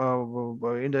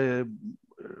in a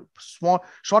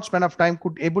short span of time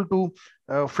could able to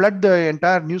flood the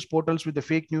entire news portals with the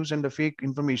fake news and the fake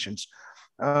informations.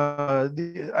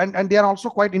 And they are also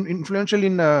quite influential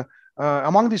in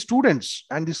among the students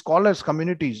and the scholars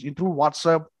communities through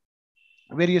WhatsApp,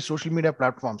 various social media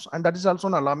platforms, and that is also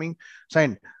an alarming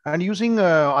sign. And using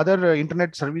other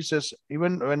internet services,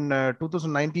 even when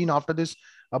 2019, after this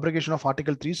abrogation of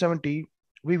Article 370,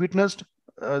 we witnessed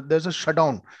there's a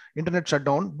internet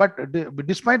shutdown. But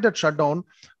despite that shutdown,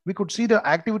 we could see the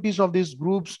activities of these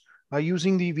groups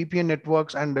using the VPN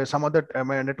networks and some other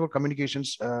network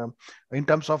communications in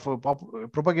terms of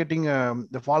propagating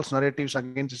the false narratives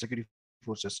against the security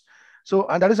forces. So,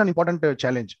 and that is an important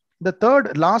challenge. The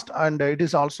third, last, and it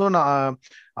is also an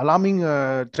alarming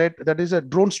threat, that is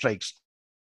drone strikes.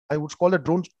 I would call the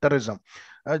drone terrorism.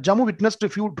 Jammu witnessed a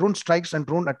few drone strikes and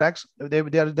drone attacks. There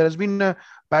has been a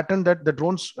pattern that the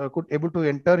drones could able to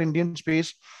enter Indian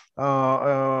space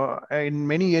in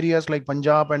many areas like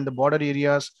Punjab and the border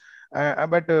areas.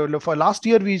 But for last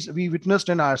year, we witnessed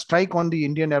a strike on the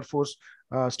Indian Air Force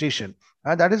station.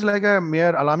 And that is like a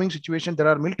mere alarming situation. There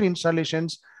are military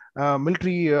installations,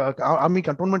 military army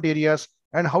cantonment areas,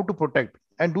 and how to protect.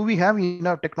 And do we have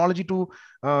enough technology to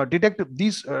detect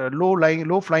these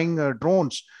low flying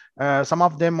drones? Some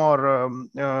of them are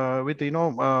with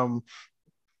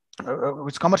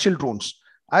with commercial drones.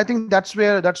 I think that's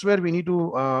where we need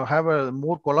to have a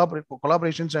more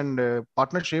collaborations and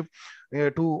partnership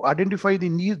to identify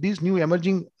these new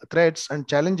emerging threats and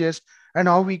challenges, and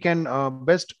how we can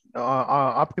best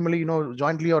optimally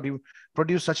jointly or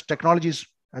produce such technologies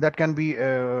that can be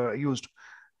used.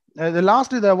 The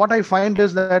last is what I find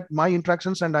is that my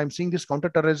interactions, and I'm seeing this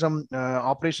counterterrorism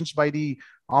operations by the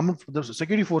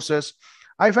security forces.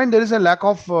 I find there is a lack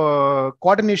of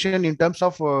coordination in terms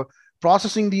of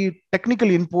processing the technical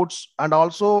inputs and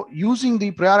also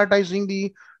prioritizing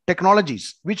the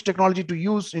technologies, which technology to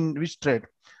use in which threat.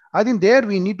 I think there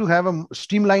we need to have a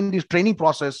streamline this training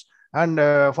process, and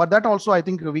for that also I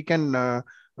think we can.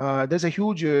 There's a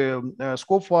huge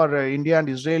scope for India and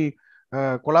Israel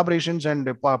collaborations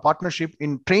and partnership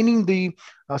in training the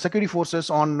security forces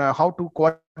on how to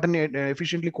coordinate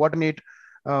efficiently coordinate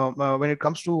when it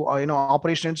comes to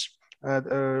operations,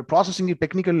 processing the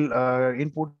technical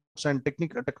inputs and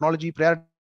technology,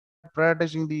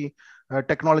 prioritizing the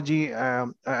technology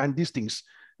and these things.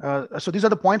 So these are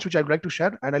the points which I'd like to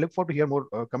share, and I look forward to hear more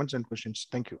comments and questions.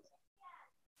 Thank you.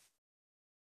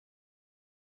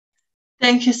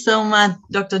 Thank you so much,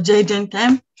 Dr. Jay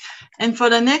Gentem. And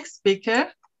for the next speaker,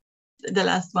 the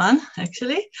last one,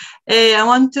 actually, I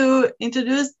want to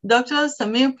introduce Dr.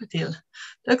 Samir Patil.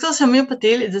 Dr. Samir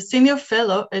Patil is a senior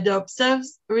fellow at the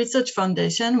Observes Research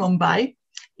Foundation, Mumbai.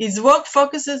 His work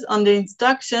focuses on the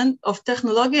instruction of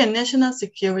technology and national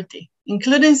security,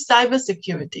 including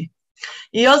cybersecurity.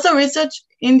 He also researched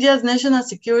India's national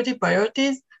security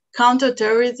priorities,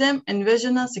 counterterrorism, and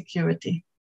regional security.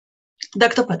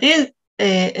 Dr. Patil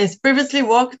has previously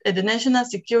worked at the National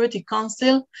Security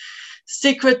Council,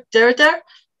 Secret Theater,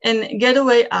 and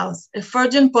Getaway House, a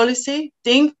foreign policy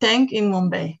think tank in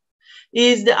Mumbai. He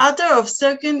is the author of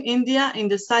Circling India in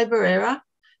the Cyber Era.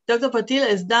 Dr. Patil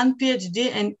has done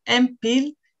PhD and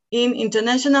MPhil in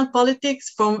international politics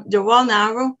from Jawaharlal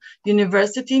Nehru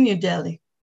University, New Delhi.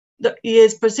 He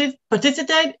has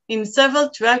participated in several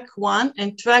Track 1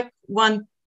 and Track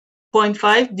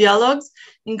 1.5 dialogues,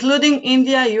 including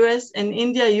India-US and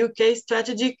India-UK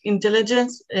strategic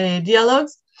intelligence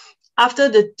dialogues after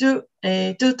the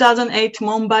 2008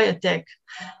 Mumbai attack,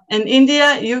 and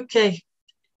India-UK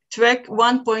Track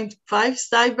 1.5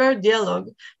 Cyber Dialogue.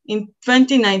 In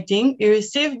 2019, he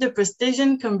received the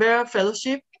prestigious Canberra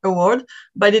Fellowship Award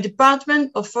by the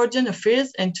Department of Foreign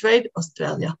Affairs and Trade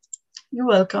Australia. You're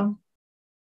welcome.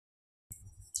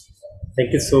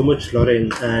 Thank you so much,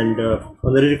 Lauren, and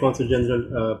Honorary Consul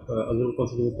General, Honorable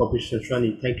Consul General Kobi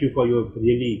Shanshani, thank you for your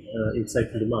really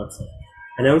insightful remarks.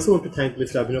 And I also want to thank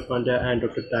Mr. Abhinav Pandya and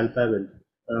Dr. Tal Pavel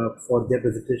for their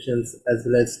presentations, as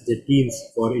well as their teams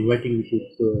for inviting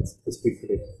me to speak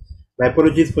today. My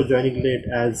apologies for joining late,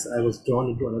 as I was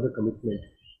drawn into another commitment,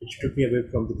 which took me away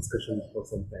from the discussion for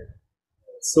some time.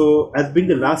 So, as being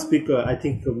the last speaker, I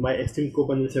think my esteemed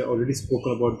co-panelists have already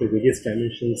spoken about the various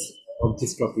dimensions of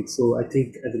this topic. So, I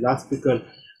think as the last speaker,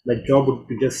 my job would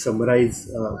be just summarize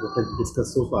what has been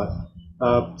discussed so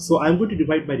far. So, I'm going to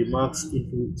divide my remarks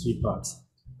into three parts.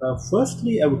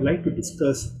 Firstly, I would like to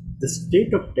discuss the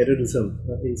state of terrorism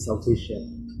in South Asia.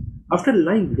 After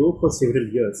lying low for several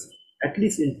years, at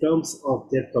least in terms of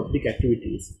their public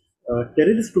activities,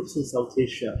 terrorist groups in South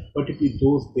Asia, particularly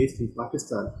those based in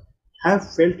Pakistan,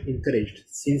 have felt encouraged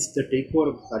since the takeover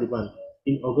of the Taliban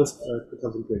in August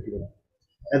 2021.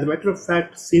 As a matter of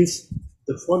fact, since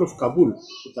the fall of Kabul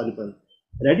to Taliban,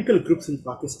 radical groups in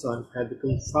Pakistan have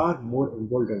become far more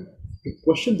emboldened to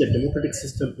question the democratic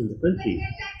system in the country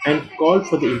and call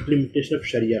for the implementation of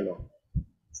Sharia law.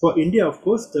 For India, of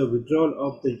course, the withdrawal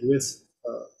of the US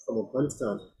from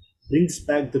Afghanistan brings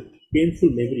back the painful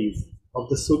memories of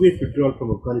the Soviet withdrawal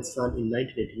from Afghanistan in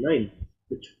 1989,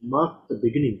 which marked the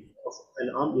beginning of an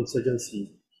armed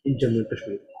insurgency in Jammu and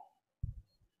Kashmir,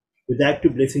 with the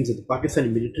active blessings of the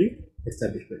Pakistani military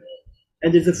establishment.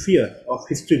 And there is a fear of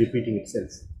history repeating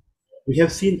itself. We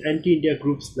have seen anti-India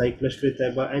groups like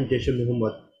Lashkar-e-Taiba and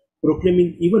Jaish-e-Mohammed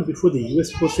proclaiming even before the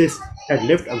US forces had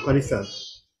left Afghanistan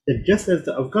that just as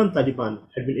the Afghan Taliban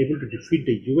had been able to defeat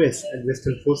the US and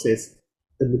Western forces,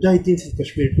 the Mujahideens in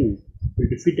Kashmir too will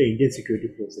defeat the Indian security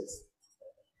forces.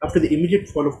 After the immediate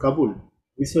fall of Kabul,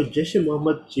 we saw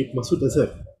Jaish-e-Mohammed chief Masood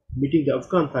Azhar meeting the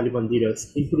Afghan Taliban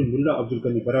leaders, including Mullah Abdul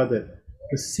Ghani Baradar,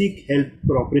 to seek help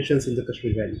for operations in the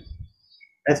Kashmir Valley.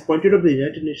 As pointed out by the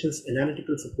United Nations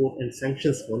Analytical Support and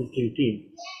Sanctions Monitoring Team,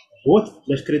 both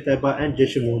Lashkar-e-Taiba and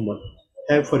Jaish-e-Mohammed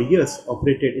have for years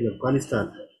operated in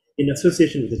Afghanistan in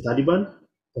association with the Taliban,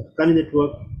 the Haqqani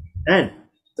Network, and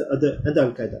the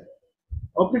Al-Qaeda.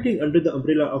 Operating under the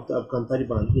umbrella of the Afghan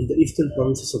Taliban in the eastern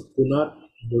provinces of Kunar,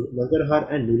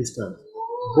 Nangarhar, and Nuristan,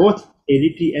 both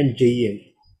ADT and JEM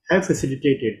have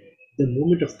facilitated the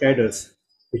movement of cadres,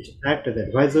 which act as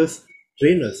advisors,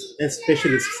 trainers, and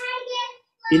specialists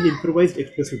in improvised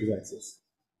explosive devices.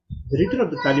 The return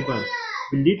of the Taliban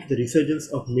will lead to the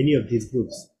resurgence of many of these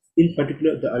groups, in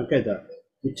particular the Al-Qaeda,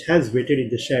 which has waited in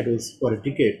the shadows for a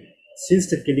decade since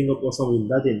the killing of Osama bin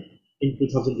Laden in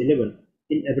 2011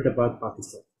 in Abbottabad,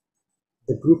 Pakistan.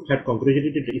 The group had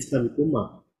congratulated the Islamic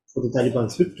Ummah for the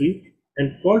Taliban's victory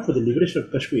and called for the liberation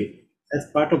of Kashmir as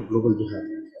part of global jihad.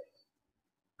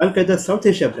 Al-Qaeda's South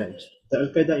Asia branch, the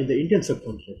Al-Qaeda in the Indian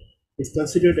subcontinent, is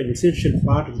considered an essential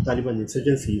part of the Taliban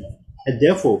insurgency and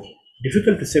therefore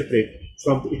difficult to separate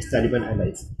from its Taliban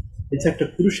allies. In fact,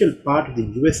 a crucial part of the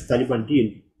US-Taliban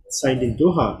deal signed in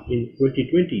Doha in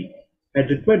 2020 had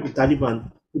required the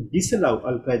Taliban to disallow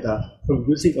Al-Qaeda from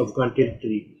using Afghan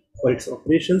territory for its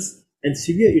operations and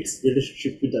sever its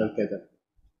relationship with Al-Qaeda.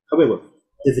 However,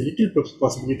 there is a little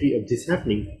possibility of this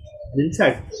happening, and in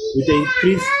fact, with the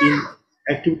increase in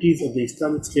activities of the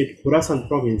Islamic State Khorasan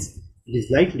province, it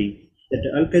is likely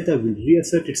that Al-Qaeda will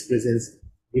reassert its presence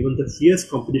given the fierce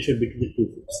competition between the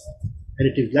two groups.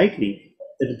 And it is likely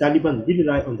that the Taliban will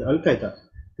rely on the Al-Qaeda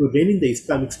to rein in the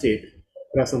Islamic State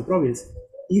Khorasan province,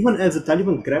 even as the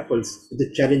Taliban grapples with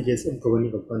the challenges of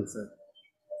governing Afghanistan.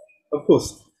 Of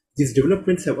course, these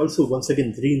developments have also once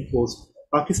again reinforced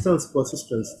Pakistan's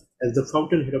persistence as the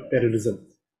fountainhead of terrorism,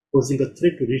 posing a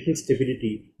threat to regional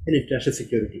stability and international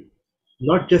security.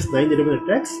 Not just 9/11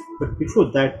 attacks, but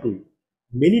before that too,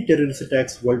 many terrorist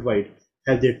attacks worldwide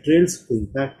have their trails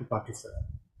going back to Pakistan.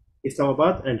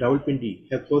 Islamabad and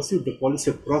Rawalpindi have pursued the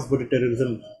policy of cross-border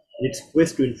terrorism in its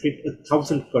quest to inflict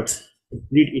 1,000 cuts and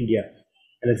bleed India,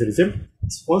 and as a result,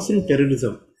 sponsoring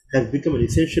terrorism has become an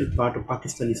essential part of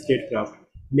Pakistani statecraft,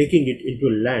 making it into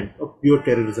a land of pure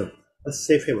terrorism, a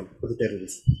safe haven for the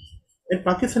terrorists. And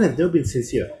Pakistan has never been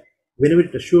sincere whenever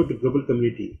it assured the global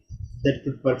community that it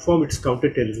would perform its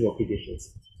counter-terrorism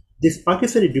obligations. This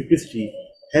Pakistani duplicity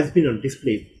has been on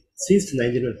display since the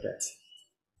 9/11 attacks.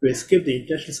 To escape the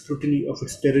international scrutiny of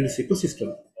its terrorist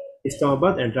ecosystem,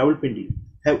 Islamabad and Rawalpindi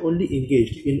have only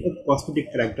engaged in a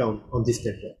cosmetic crackdown on this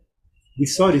network. We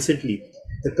saw recently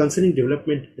the concerning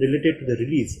development related to the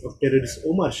release of terrorist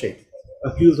Omar Sheikh,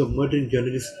 accused of murdering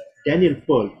journalist Daniel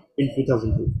Pearl in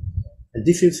 2002. And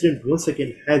this incident once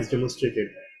again has demonstrated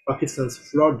Pakistan's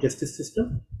flawed justice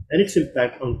system and its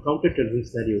impact on counter-terrorism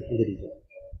scenarios in the region.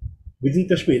 Within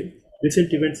Kashmir,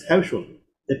 recent events have shown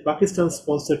that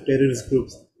Pakistan-sponsored terrorist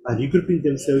groups are regrouping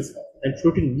themselves and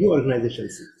floating new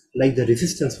organizations like the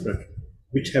Resistance Front,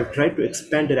 which have tried to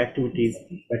expand their activities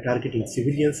by targeting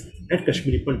civilians and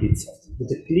Kashmiri Pandits with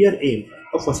the clear aim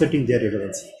of asserting their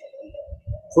relevance.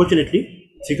 Fortunately,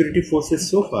 security forces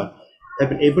so far have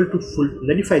been able to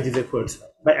nullify these efforts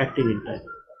by acting in time.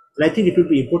 And I think it would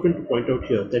be important to point out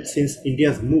here that since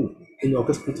India's move in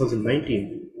August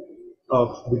 2019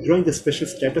 of withdrawing the special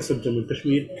status of Jammu and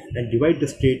Kashmir and divide the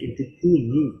state into two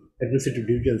new administrative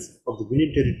divisions of the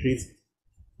Union territories,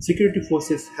 security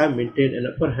forces have maintained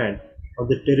an upper hand of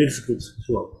the terrorist groups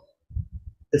throughout.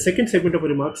 The second segment of our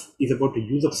remarks is about the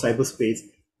use of cyberspace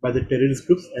by the terrorist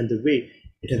groups and the way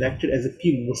it has acted as a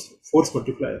key force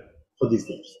multiplier for these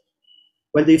groups.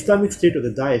 While the Islamic State of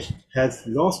the Daesh has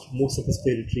lost most of its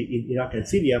territory in Iraq and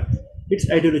Syria, its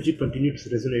ideology continues to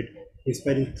resonate,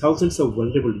 inspiring thousands of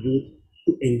vulnerable youth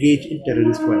to engage in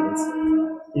terrorist violence,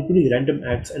 including random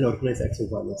acts and organized acts of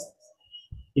violence,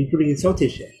 including in South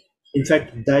Asia. In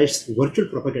fact, Daesh's virtual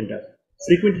propaganda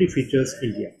frequently features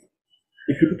India.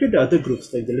 If you look at the other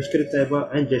groups like the Lashkar-e-Taiba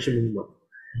and Jaish-e-Mohammed,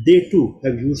 they too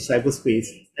have used cyberspace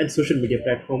and social media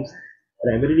platforms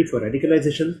primarily for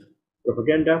radicalization,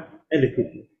 propaganda, and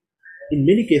recruitment. In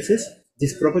many cases,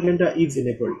 this propaganda is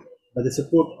enabled by the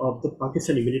support of the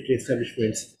Pakistani military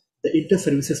establishments, the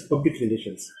Inter-Services Public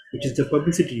Relations, which is the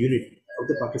publicity unit of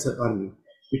the Pakistan Army,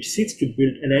 which seeks to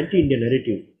build an anti-India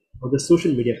narrative on the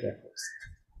social media platforms.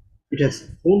 It has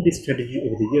honed this strategy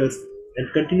over the years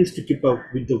and continues to keep up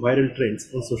with the viral trends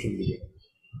on social media.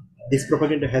 This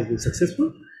propaganda has been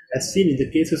successful, as seen in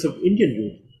the cases of Indian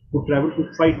youth who traveled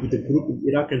to fight with the group in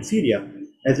Iraq and Syria,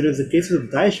 as well as the cases of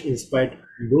Daesh-inspired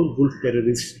lone wolf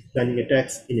terrorists planning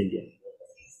attacks in India.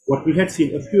 What we had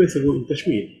seen a few years ago in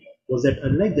Kashmir was that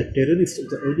unlike the terrorists of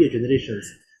the earlier generations,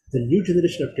 the new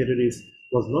generation of terrorists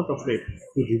was not afraid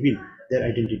to reveal their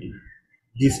identity.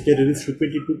 These terrorists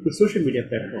frequently took to social media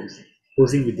platforms,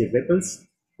 posing with their weapons,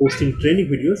 posting training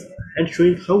videos, and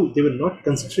showing how they were not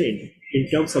constrained in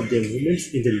terms of their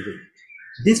movements in the region.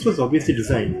 This was obviously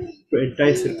designed to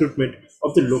entice recruitment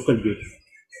of the local youth.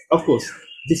 Of course,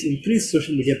 this increased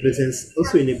social media presence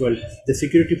also enabled the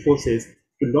security forces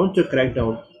to launch a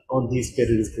crackdown on these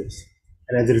terrorist groups.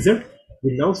 And as a result,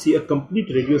 we now see a complete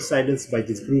radio silence by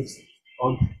these groups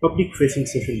on public-facing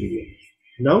social media.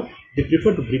 Now, they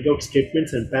prefer to bring out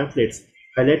statements and pamphlets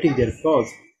highlighting their cause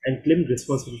and claiming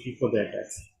responsibility for the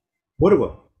attacks.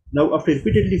 Moreover, now after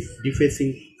repeatedly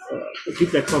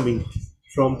deplatforming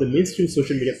from the mainstream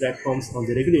social media platforms on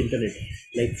the regular internet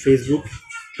like Facebook,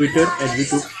 Twitter, and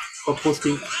YouTube for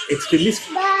posting extremist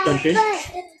content.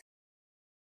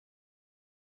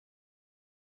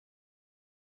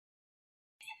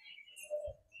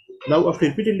 Now, after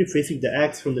repeatedly facing the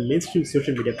axe from the mainstream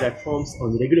social media platforms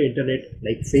on the regular internet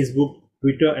like Facebook,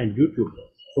 Twitter, and YouTube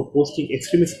for posting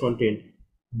extremist content,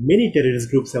 many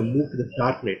terrorist groups have moved to the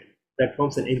darknet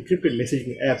platforms and encrypted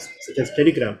messaging apps such as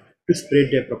Telegram to spread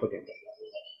their propaganda.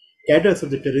 Cadres of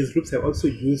the terrorist groups have also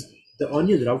used the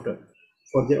Onion router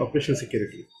for their operational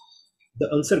security. The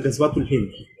Ansar Ghazwatul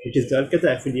Hind, which is the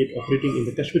Al-Qaeda affiliate operating in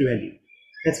the Kashmir Valley,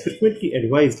 has frequently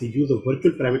advised the use of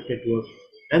virtual private network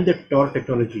and the Tor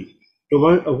technology to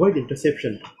avoid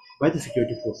interception by the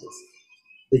security forces.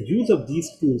 The use of these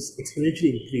tools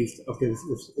exponentially increased after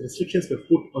restrictions were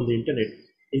put on the internet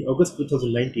in August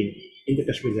 2019 in the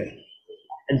Kashmir Valley.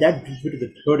 And that brings me to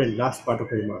the third and last part of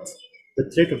my remarks, the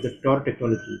threat of the Tor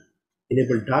technology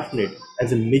enabled darknet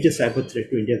as a major cyber threat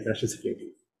to India's national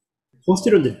security.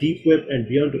 Hosted on the deep web and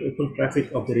beyond the open traffic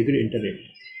of the regular internet,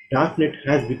 darknet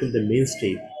has become the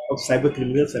mainstay of cyber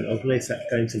criminals and organized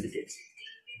crime syndicates.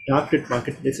 Darknet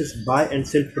marketplaces buy and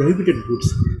sell prohibited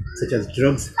goods such as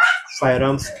drugs,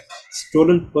 firearms,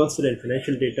 stolen personal and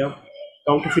financial data,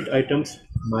 counterfeit items,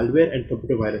 malware, and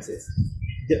computer viruses.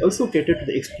 They also cater to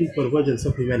the extreme perversions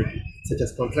of humanity, such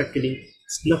as contract killing,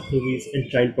 snuff movies, and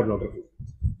child pornography.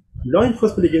 Law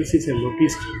enforcement agencies have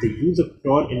noticed the use of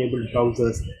Tor-enabled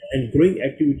browsers and growing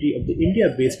activity of the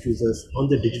India-based users on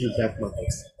the digital black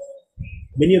markets.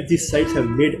 Many of these sites have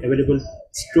made available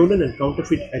stolen and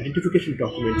counterfeit identification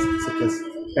documents such as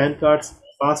PAN cards,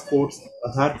 passports,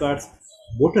 Aadhaar cards,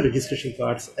 voter registration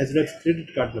cards, as well as credit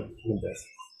card numbers.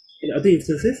 In other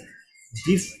instances,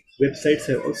 these websites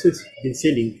have also been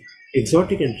selling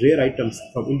exotic and rare items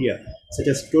from India, such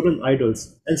as stolen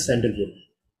idols and sandalwood.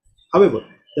 However,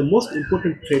 the most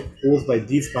important threat posed by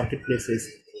these marketplaces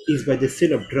is by the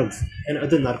sale of drugs and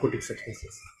other narcotic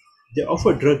substances. They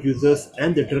offer drug users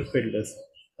and the drug peddlers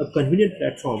a convenient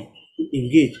platform to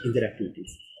engage in their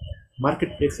activities.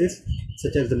 Marketplaces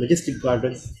such as the Majestic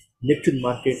Garden, Neptune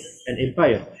Market, and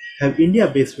Empire have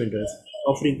India-based vendors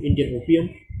offering Indian opium,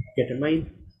 ketamine,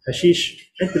 hashish,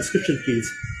 and prescription pills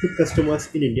to customers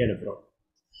in India and abroad.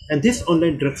 And this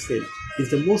online drug sale is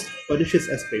the most pernicious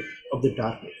aspect of the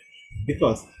darknet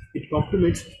because it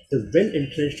complements the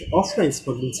well-entrenched offline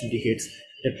smuggling syndicates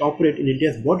that operate in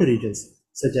India's border regions,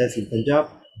 such as in Punjab,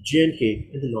 J&K,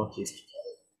 and the Northeast.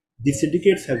 These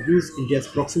syndicates have used India's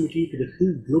proximity to the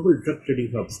two global drug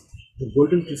trading hubs, the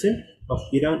Golden Crescent of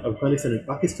Iran, Afghanistan, and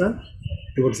Pakistan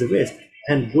towards the west,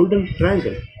 and Golden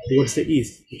Triangle towards the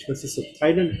east, which consists of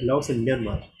Thailand, Laos, and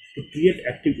Myanmar, to create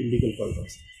active illegal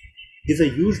corridors. These are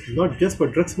used not just for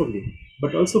drug smuggling,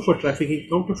 but also for trafficking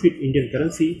counterfeit Indian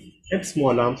currency and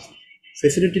small arms,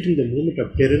 facilitating the movement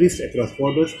of terrorists across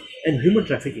borders and human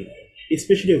trafficking,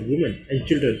 especially of women and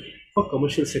children for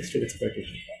commercial sexual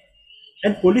exploitation.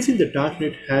 And policing the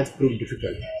darknet has proved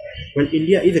difficult. While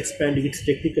India is expanding its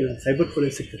technical and cyber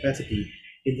forensic capacity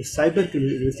in the cyber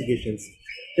criminal investigations,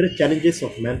 there are challenges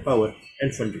of manpower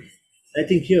and funding. I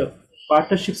think here,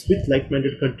 partnerships with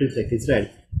like-minded countries like Israel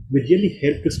will really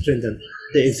help to strengthen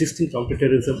the existing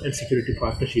counterterrorism and security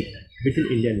partnership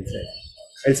between India and Israel.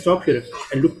 I'll stop here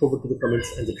and look forward to the comments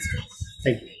and the discussion.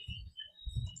 Thank you.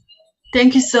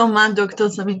 Thank you so much, Dr.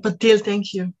 Samir Patil.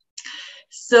 Thank you.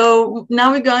 So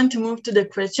now we're going to move to the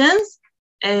questions.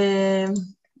 I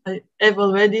have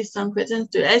already some questions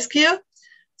to ask you.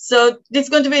 So this is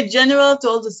going to be general to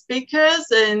all the speakers,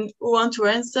 and who want to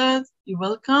answer, you're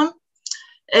welcome.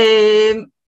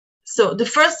 So the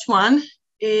first one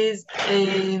is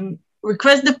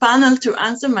request the panel to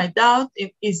answer my doubt.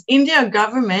 Is India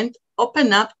government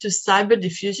open up to cyber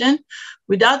diffusion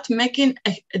without making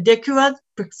adequate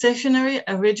precautionary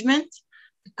arrangements?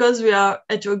 Because we are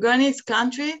a heterogeneous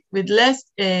country with less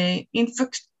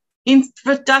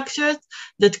infrastructure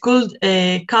that could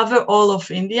cover all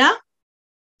of India.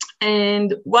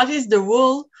 And what is the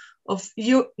role of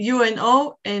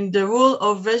UNO and the role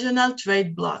of regional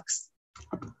trade blocs?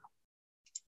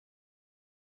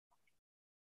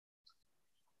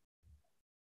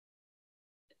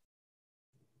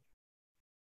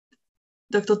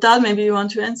 Dr. Tal, maybe you want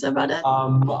to answer about that?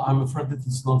 I'm afraid that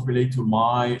it's not related to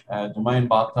my domain,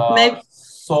 but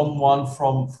someone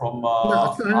from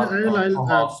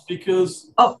our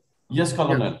speakers. Oh, yes,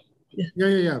 Colonel.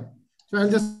 Yeah. So I'll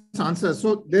just answer.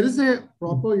 So there is a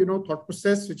proper, thought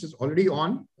process which is already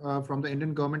on from the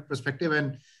Indian government perspective,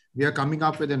 and we are coming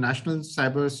up with a national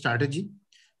cyber strategy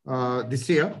this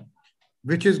year,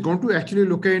 which is going to actually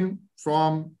look in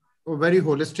from a very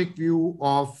holistic view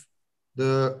of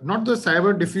not the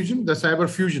cyber diffusion, the cyber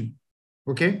fusion.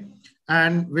 Okay.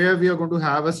 And where we are going to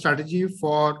have a strategy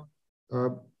for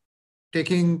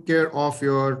taking care of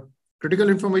your critical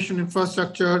information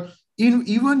infrastructure,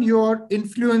 even your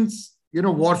influence,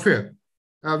 warfare.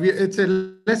 It's a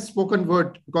less spoken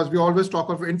word because we always talk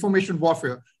of information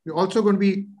warfare. We're also going to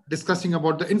be discussing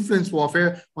about the influence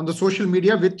warfare on the social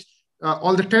media, which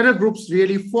all the terror groups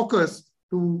really focus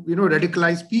to,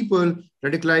 radicalize people,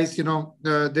 radicalize,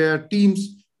 their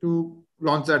teams to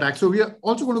launch the attack. So we are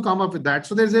also going to come up with that.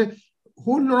 So there's a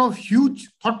whole lot of huge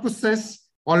thought process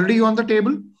already on the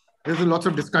table. There's lots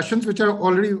of discussions which are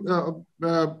already in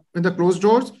the closed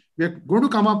doors. We are going to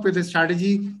come up with a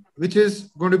strategy which is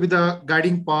going to be the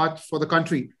guiding path for the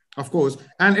country, of course.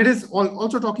 And it is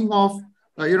also talking of,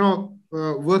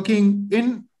 working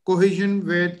in cohesion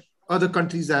with other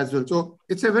countries as well. So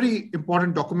it's a very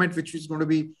important document which is going to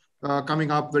be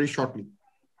coming up very shortly.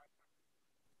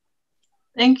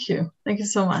 Thank you. Thank you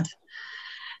so much.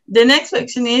 The next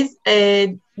question is,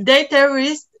 they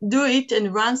terrorists do it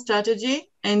and run strategy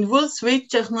and will switch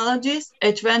technologies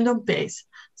at random pace.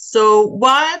 So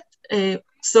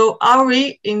so are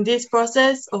we in this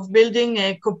process of building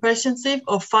a comprehensive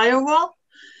or firewall?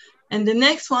 And the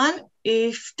next one,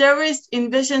 if terrorist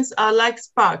invasions are like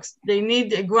sparks, they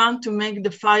need a ground to make the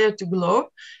fire to glow.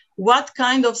 What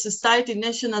kind of society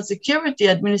national security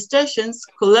administrations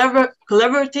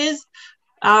collaboratives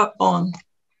are on?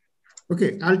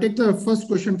 Okay, I'll take the first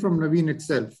question from Naveen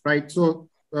itself, right? So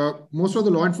most of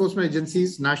the law enforcement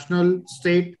agencies, national,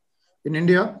 state in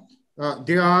India,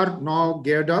 they are now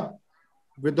geared up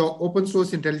with the open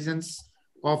source intelligence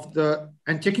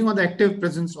and checking on the active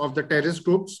presence of the terrorist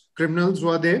groups, criminals who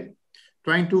are there,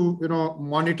 trying to,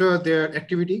 monitor their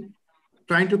activity,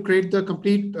 trying to create the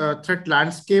complete threat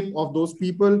landscape of those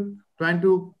people, trying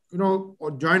to,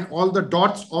 join all the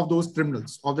dots of those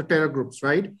criminals, of the terror groups,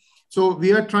 right? So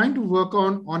we are trying to work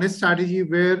on a strategy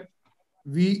where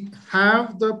we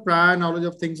have the prior knowledge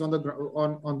of things on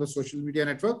the social media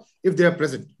network if they are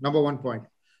present. Number one point.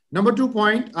 Number 2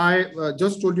 point, I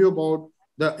just told you about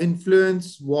the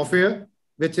influence warfare,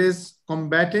 which is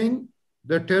combating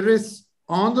the terrorists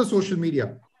on the social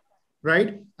media,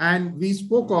 right? And we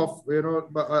spoke of,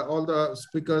 all the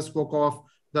speakers spoke of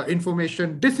the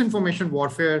disinformation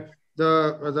warfare,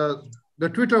 the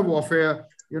Twitter warfare,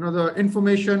 the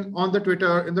information on the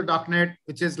Twitter in the darknet,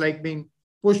 which is like being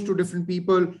pushed to different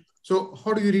people. So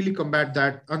how do you really combat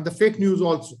that? And the fake news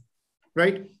also,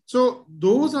 right? So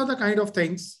those are the kind of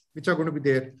things which are going to be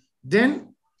there.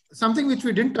 Then something which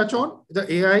we didn't touch on,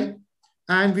 the AI,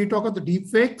 and we talk of the deep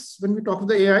fakes when we talk of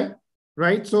the AI,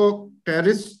 right? So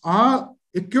terrorists are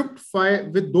equipped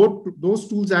with those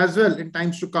tools as well in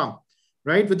times to come,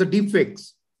 right? With the deep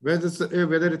fakes, whether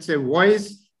it's a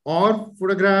voice or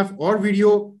photograph or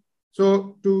video,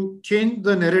 so to change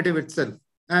the narrative itself.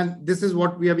 And this is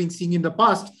what we have been seeing in the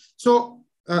past. So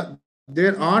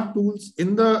there are tools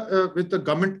which the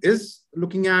government is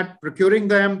looking at, procuring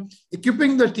them,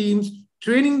 equipping the teams,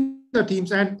 training the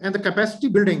teams, and the capacity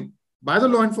building by the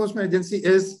law enforcement agency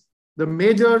is the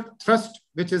major thrust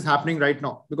which is happening right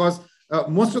now, because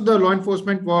most of the law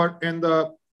enforcement were in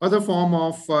the other form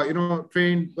of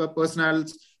trained personnel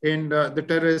in the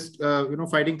terrorist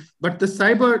fighting, but the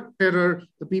cyber terror,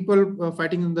 the people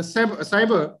fighting in the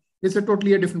cyber is a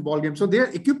totally different ballgame. So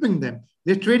they're equipping them,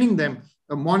 they're training them.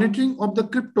 Monitoring of the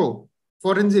crypto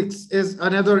forensics is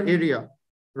another area,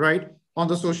 right, on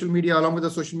the social media, along with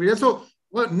the social media. So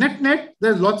net,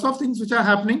 there's lots of things which are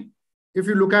happening. If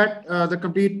you look at the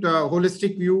complete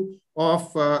holistic view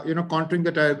of countering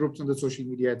the terror groups on the social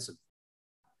media itself.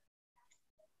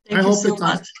 Thank you so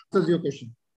much. Answers your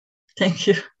question. Thank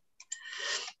you.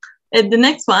 And the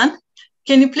next one,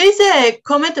 can you please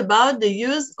comment about the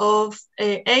use of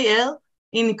AL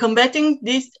in combating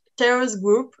this terrorist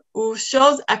group who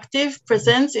shows active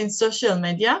presence in social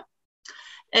media?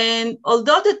 And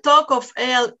although the talk of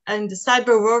AL and the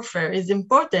cyber warfare is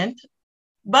important,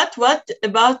 but what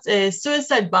about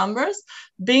suicide bombers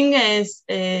being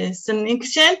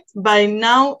sanctioned by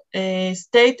now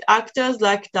state actors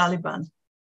like Taliban?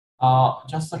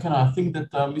 Just a second, I think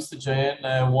that Mr.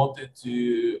 Jayan wanted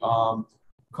to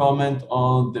comment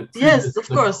on the previous yes, of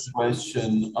course.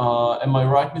 question. Am I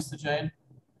right, Mr. Jayan?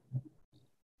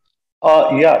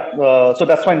 Yeah, so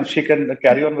that's fine. She can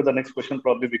carry on with the next question.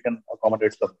 Probably we can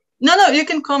accommodate some. No, you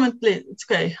can comment, please. It's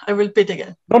okay. I will repeat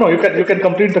again. No, you can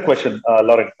complete the question,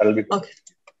 Lauren. That'll be good. Okay.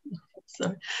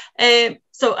 Sorry.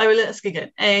 So I will ask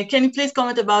again. Can you please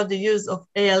comment about the use of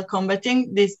AL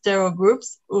combating these terror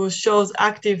groups who shows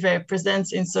active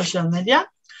presence in social media?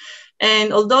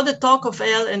 And although the talk of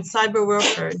AL and cyber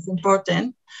warfare is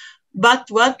important, But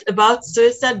what about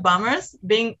suicide bombers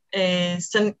being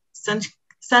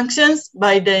sanctions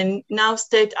by the now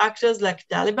state actors like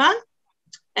Taliban?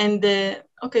 And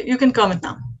okay, you can comment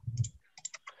now.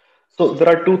 So there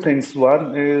are two things.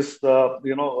 One is,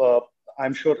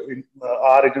 I'm sure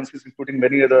our agencies, including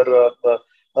many other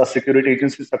security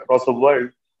agencies across the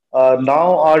world,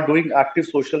 now are doing active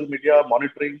social media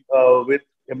monitoring with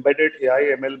embedded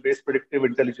AI ML based predictive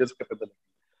intelligence capability.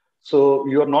 So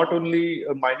you are not only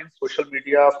mining social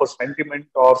media for sentiment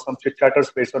or some chit chatters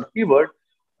based on keyword,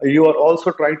 you are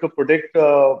also trying to predict,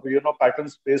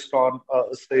 patterns based on,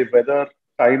 say, weather,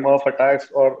 time of attacks,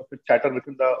 or chatter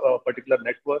within the particular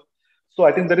network. So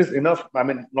I think there is enough. I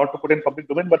mean, not to put in public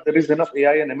domain, but there is enough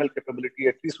AI and ML capability,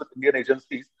 at least with Indian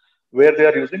agencies, where they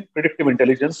are using predictive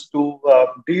intelligence to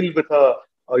deal with a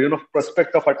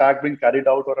prospect of attack being carried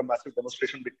out or a massive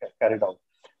demonstration being carried out.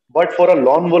 But for a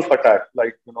lone wolf attack,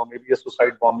 like maybe a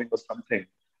suicide bombing or something,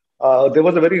 there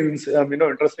was a very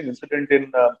interesting incident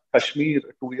in Kashmir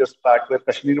 2 years back, where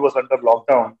Kashmir was under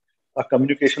lockdown, a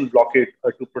communication blockade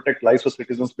to protect lives of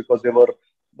citizens because there were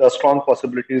strong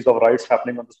possibilities of riots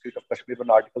happening on the street of Kashmir when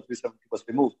Article 370 was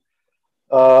removed.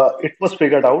 It was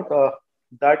figured out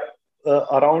that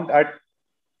around at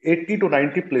 80 to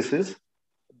 90 places,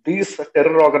 these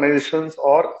terror organizations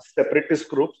or separatist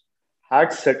groups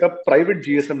had set up private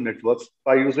GSM networks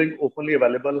by using openly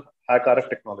available HackRF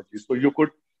technology. So you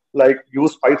could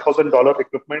use $5,000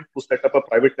 equipment to set up a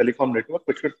private telecom network,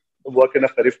 which would work in a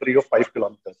periphery of 5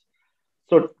 kilometers.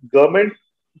 So government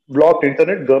blocked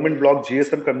internet, government blocked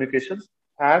GSM communications,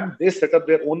 and they set up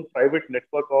their own private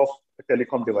network of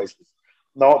telecom devices.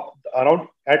 Now, around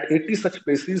at 80 such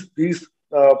places, these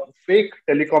fake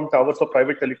telecom towers or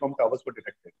private telecom towers were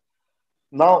detected.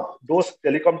 Now, those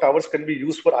telecom towers can be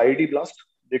used for IED blast.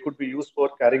 They could be used for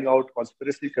carrying out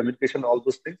conspiracy, communication, all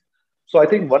those things. So I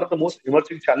think one of the most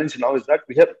emerging challenge now is that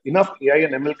we have enough AI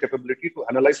and ML capability to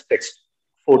analyze text,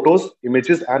 photos,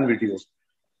 images, and videos.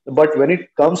 But when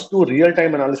it comes to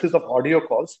real-time analysis of audio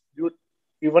calls, you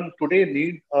even today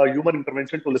need human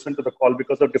intervention to listen to the call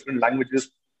because of different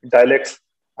languages, dialects,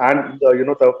 and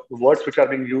the words which are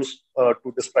being used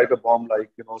to describe a bomb, like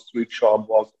sweet shop,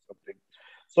 box, or something.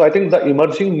 So I think the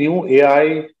emerging new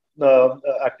AI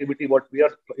activity, what we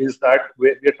are is that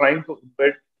we're trying to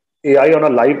embed AI on a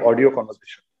live audio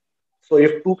conversation. So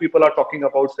if two people are talking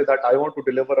about, say, that I want to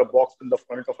deliver a box in the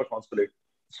front of a consulate,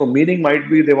 so meaning might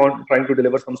be they want trying to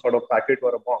deliver some sort of packet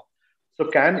or a bomb. So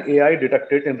can AI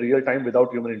detect it in real time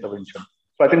without human intervention?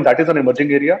 So I think that is an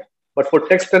emerging area. But for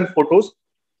text and photos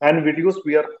and videos,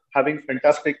 we are having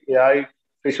fantastic AI,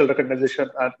 facial recognition,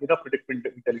 and enough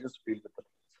predictive intelligence to deal with it.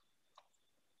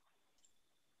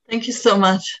 Thank you so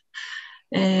much.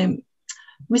 Mr.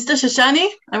 Shoshani,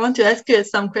 I want to ask you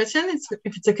some questions,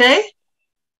 if it's okay.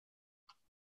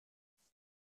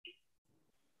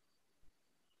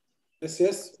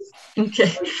 Yes.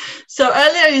 Okay. So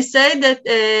earlier you said that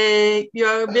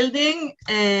you're building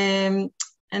a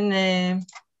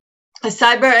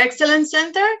cyber excellence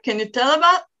center. Can you tell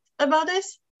about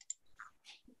this?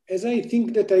 As I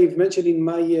think that I've mentioned in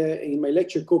my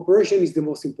lecture, cooperation is the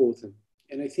most important.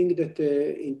 And I think that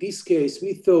in this case,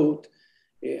 we thought,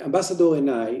 Ambassador and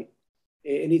I,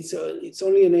 and it's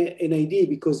only an idea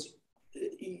because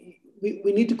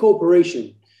we need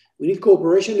cooperation. We need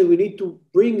cooperation and we need to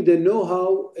bring the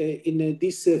know-how in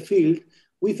this field.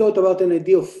 We thought about an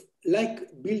idea of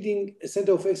building a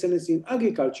center of excellence in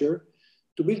agriculture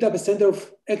to build up a center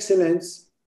of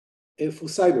excellence for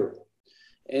cyber.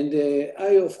 And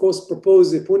I, of course,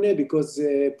 propose Pune because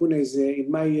Pune is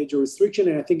in my jurisdiction,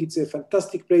 and I think it's a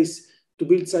fantastic place to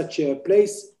build such a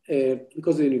place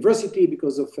because of the university,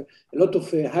 because of a lot of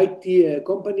high-tech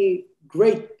company,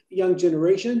 great young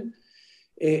generation.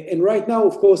 And right now,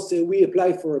 of course, we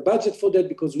apply for a budget for that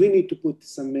because we need to put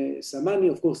some money.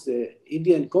 Of course, the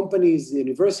Indian companies, the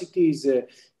universities,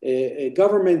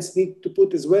 governments need to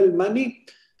put as well money.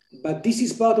 But this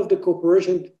is part of the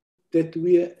cooperation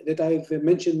that I've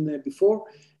mentioned before.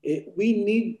 We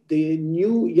need the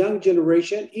new young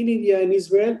generation in India and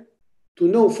Israel to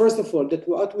know, first of all, that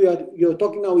what you're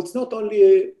talking now, it's not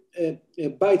only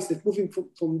bytes that moving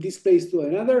from this place to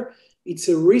another, it's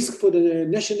a risk for the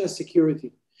national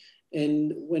security.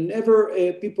 And whenever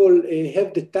people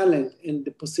have the talent and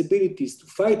the possibilities to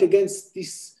fight against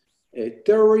these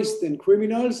terrorists and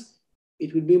criminals,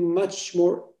 it will be much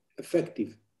more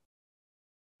effective.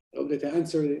 I hope that I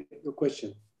answered your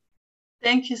question.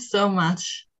 Thank you so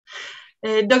much.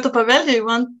 Dr. Pavel, do you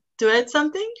want to add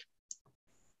something?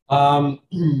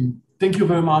 Thank you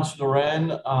very much,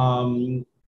 Lorraine.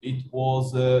 It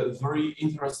was a very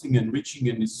interesting, enriching,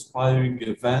 and inspiring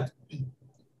event.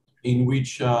 in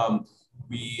which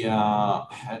we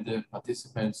had the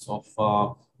participants of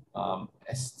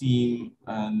esteemed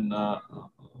and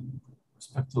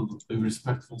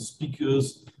respectful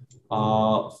speakers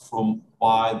from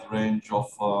wide range of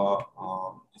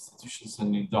institutions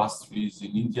and industries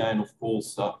in India, and of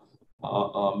course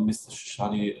Mr.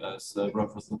 Shoshani as a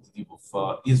representative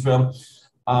of Israel.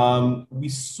 We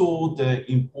saw the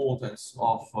importance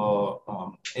of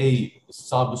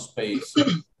cyberspace,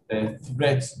 the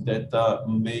threats that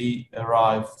may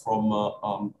arrive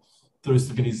from terrorist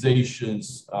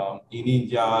organizations in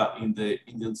India, in the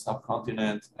Indian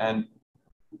subcontinent, and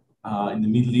in the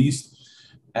Middle East.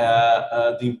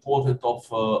 The importance of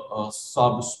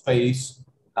cyberspace,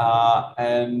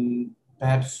 and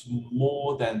perhaps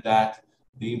more than that,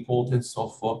 the importance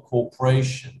of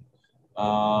cooperation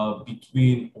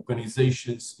between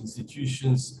organizations,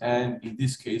 institutions, and in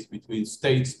this case, between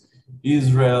states,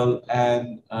 Israel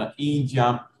and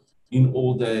India, in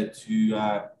order to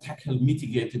tackle,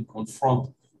 mitigate, and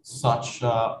confront such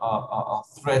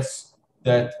threats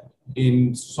that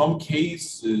in some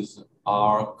cases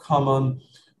are common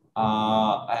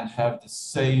and have the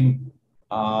same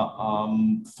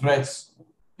threats,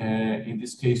 in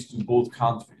this case, to both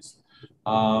countries.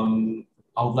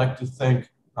 I would like to thank,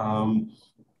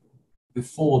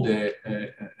 before the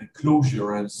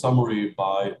closure and summary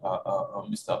by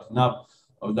Mr. Abhinav,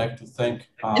 I would like to thank...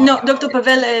 no, Dr.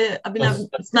 Pavel Abhinav,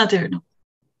 it's not here. No.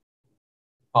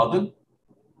 Pardon?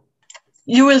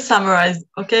 You will summarize,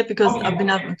 okay? Because okay.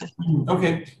 Abhinav...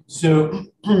 Okay, so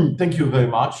thank you very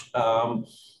much.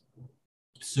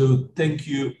 So thank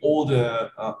you all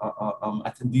the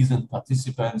attendees and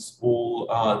participants, all,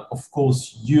 of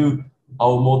course, you,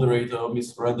 our moderator,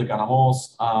 Ms. Brenda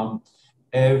Ganamos,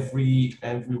 every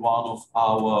one of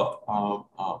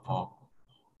our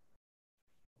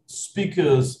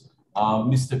speakers,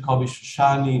 Mr. Kobi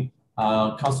Shoshani,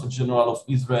 Consul General of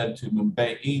Israel to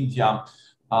Mumbai, India,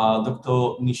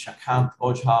 Dr. Nishakant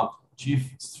Ojha,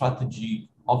 Chief Strategy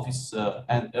Officer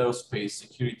and Aerospace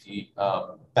Security,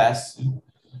 BASI,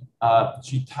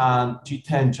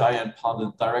 Jiten Jayan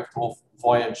Pardon, Director of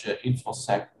Voyager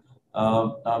InfoSec,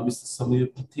 Mr. Samir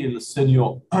Patil,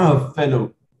 Senior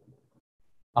Fellow,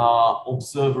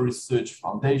 Observer Research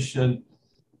Foundation,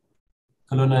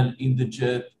 Colonel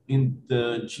Inderjeet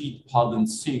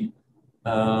Singh,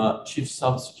 Chief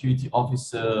Cybersecurity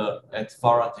Officer at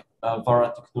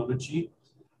Vara Technology,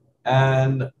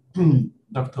 and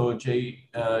Dr.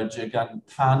 Jagan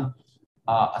Khan,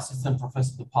 Assistant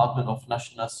Professor, Department of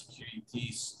National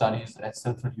Security Studies at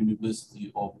Central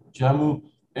University of Jammu,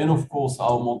 and of course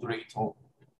our moderator,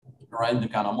 Ryan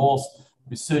Ganamos,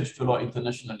 Research Fellow,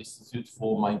 International Institute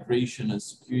for Migration and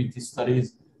Security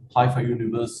Studies, Haifa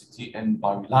University and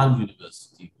Bar-Ilan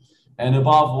University. And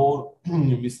above all,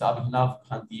 Mr. Abhinav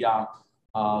Pandya,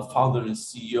 founder and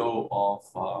CEO of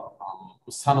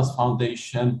Usanas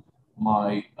Foundation,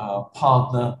 my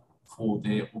partner for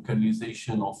the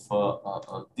organization of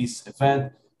this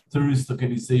event, terrorist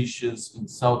organizations in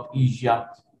South Asia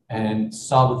and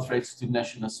cyber threats to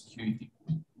national security.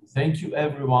 Thank you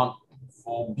everyone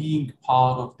for being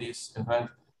part of this event.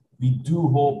 We do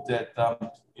hope that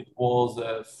it was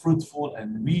a fruitful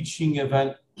and reaching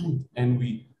event, and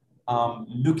we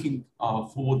looking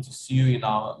forward to see you in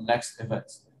our next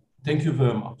events. Thank you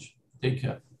very much. Take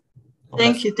care.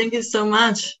 Thank you so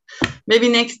much. Maybe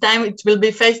next time it will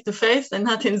be face-to-face and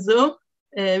not in Zoom.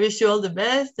 Wish you all the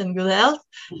best and good health.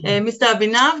 Mr.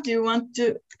 Abhinav, do you want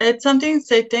to add something?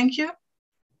 Say thank you.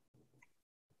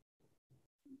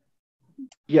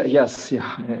 Yes.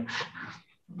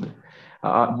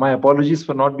 My apologies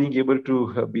for not being able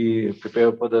to be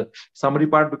prepared for the summary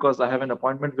part because I have an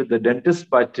appointment with the dentist,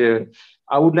 but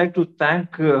I would like to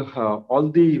thank all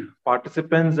the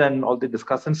participants and all the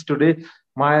discussants today.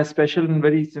 My special and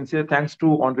very sincere thanks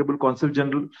to Honorable Consul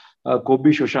General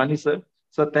Kobi Shoshani, sir.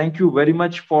 So thank you very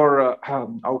much for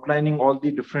outlining all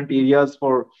the different areas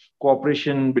for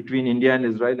cooperation between India and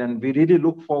Israel. And we really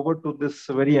look forward to this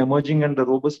very emerging and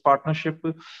robust partnership.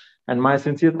 And my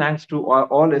sincere thanks to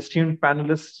all esteemed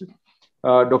panelists,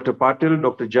 Dr. Patil,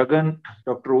 Dr. Jagan,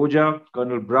 Dr. Oja,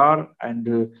 Colonel Brar, and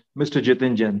Mr.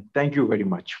 Jitin Jain. Thank you very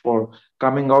much for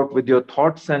coming out with your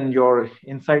thoughts and your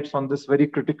insights on this very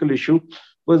critical issue.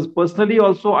 Because personally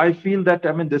also, I feel that,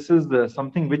 this is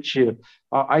something which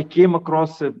I came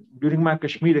across during my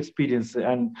Kashmir experience,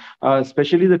 and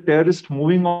especially the terrorists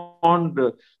moving on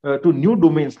to new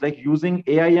domains like using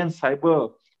AI and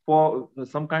cyber for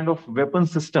some kind of weapon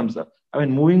systems.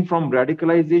 Moving from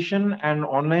radicalization and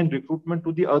online recruitment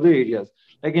to the other areas.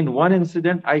 Like in one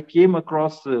incident, I came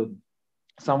across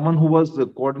someone who was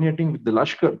coordinating with the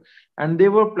Lashkar, and they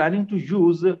were planning to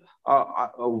use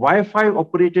Wi-Fi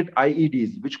operated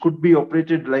IEDs, which could be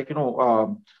operated like,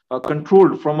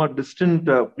 controlled from a distant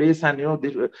place, and,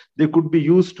 they could be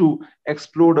used to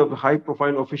explode a high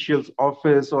profile official's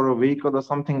office or a vehicle or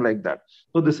something like that.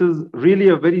 So this is really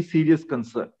a very serious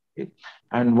concern. Okay?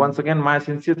 And once again, my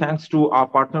sincere thanks to our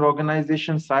partner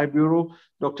organization, Cybureau,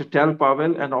 Dr. Tal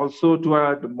Pavel, and also to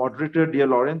our moderator, dear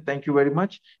Lauren. Thank you very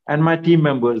much. And my team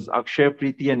members, Akshay,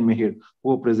 Preeti, and Mihir,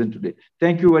 who are present today.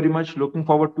 Thank you very much. Looking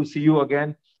forward to see you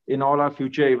again in all our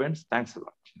future events. Thanks a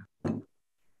lot.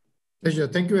 Pleasure.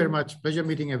 Thank you very much. Pleasure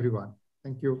meeting everyone.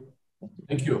 Thank you.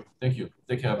 Thank you. Thank you.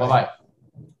 Take care. Bye-bye.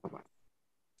 Bye-bye.